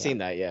have I've heard seen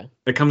that. Yeah.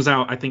 It comes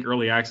out, I think,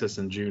 early access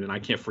in June, and I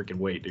can't freaking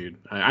wait, dude.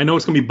 I know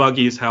it's gonna be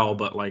buggy as hell,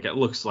 but like it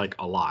looks like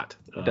a lot.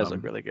 it does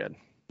look really good.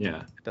 Yeah,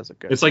 It does look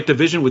good. it's like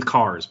Division with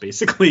cars,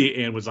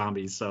 basically, and with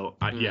zombies. So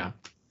yeah,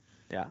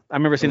 Yeah, I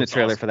remember seeing the looks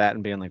trailer awesome. for that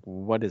and being like,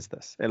 "What is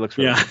this?" It looks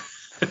really yeah.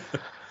 good.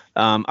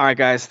 All right,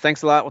 guys.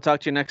 Thanks a lot. We'll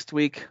talk to you next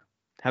week.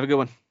 Have a good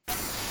one.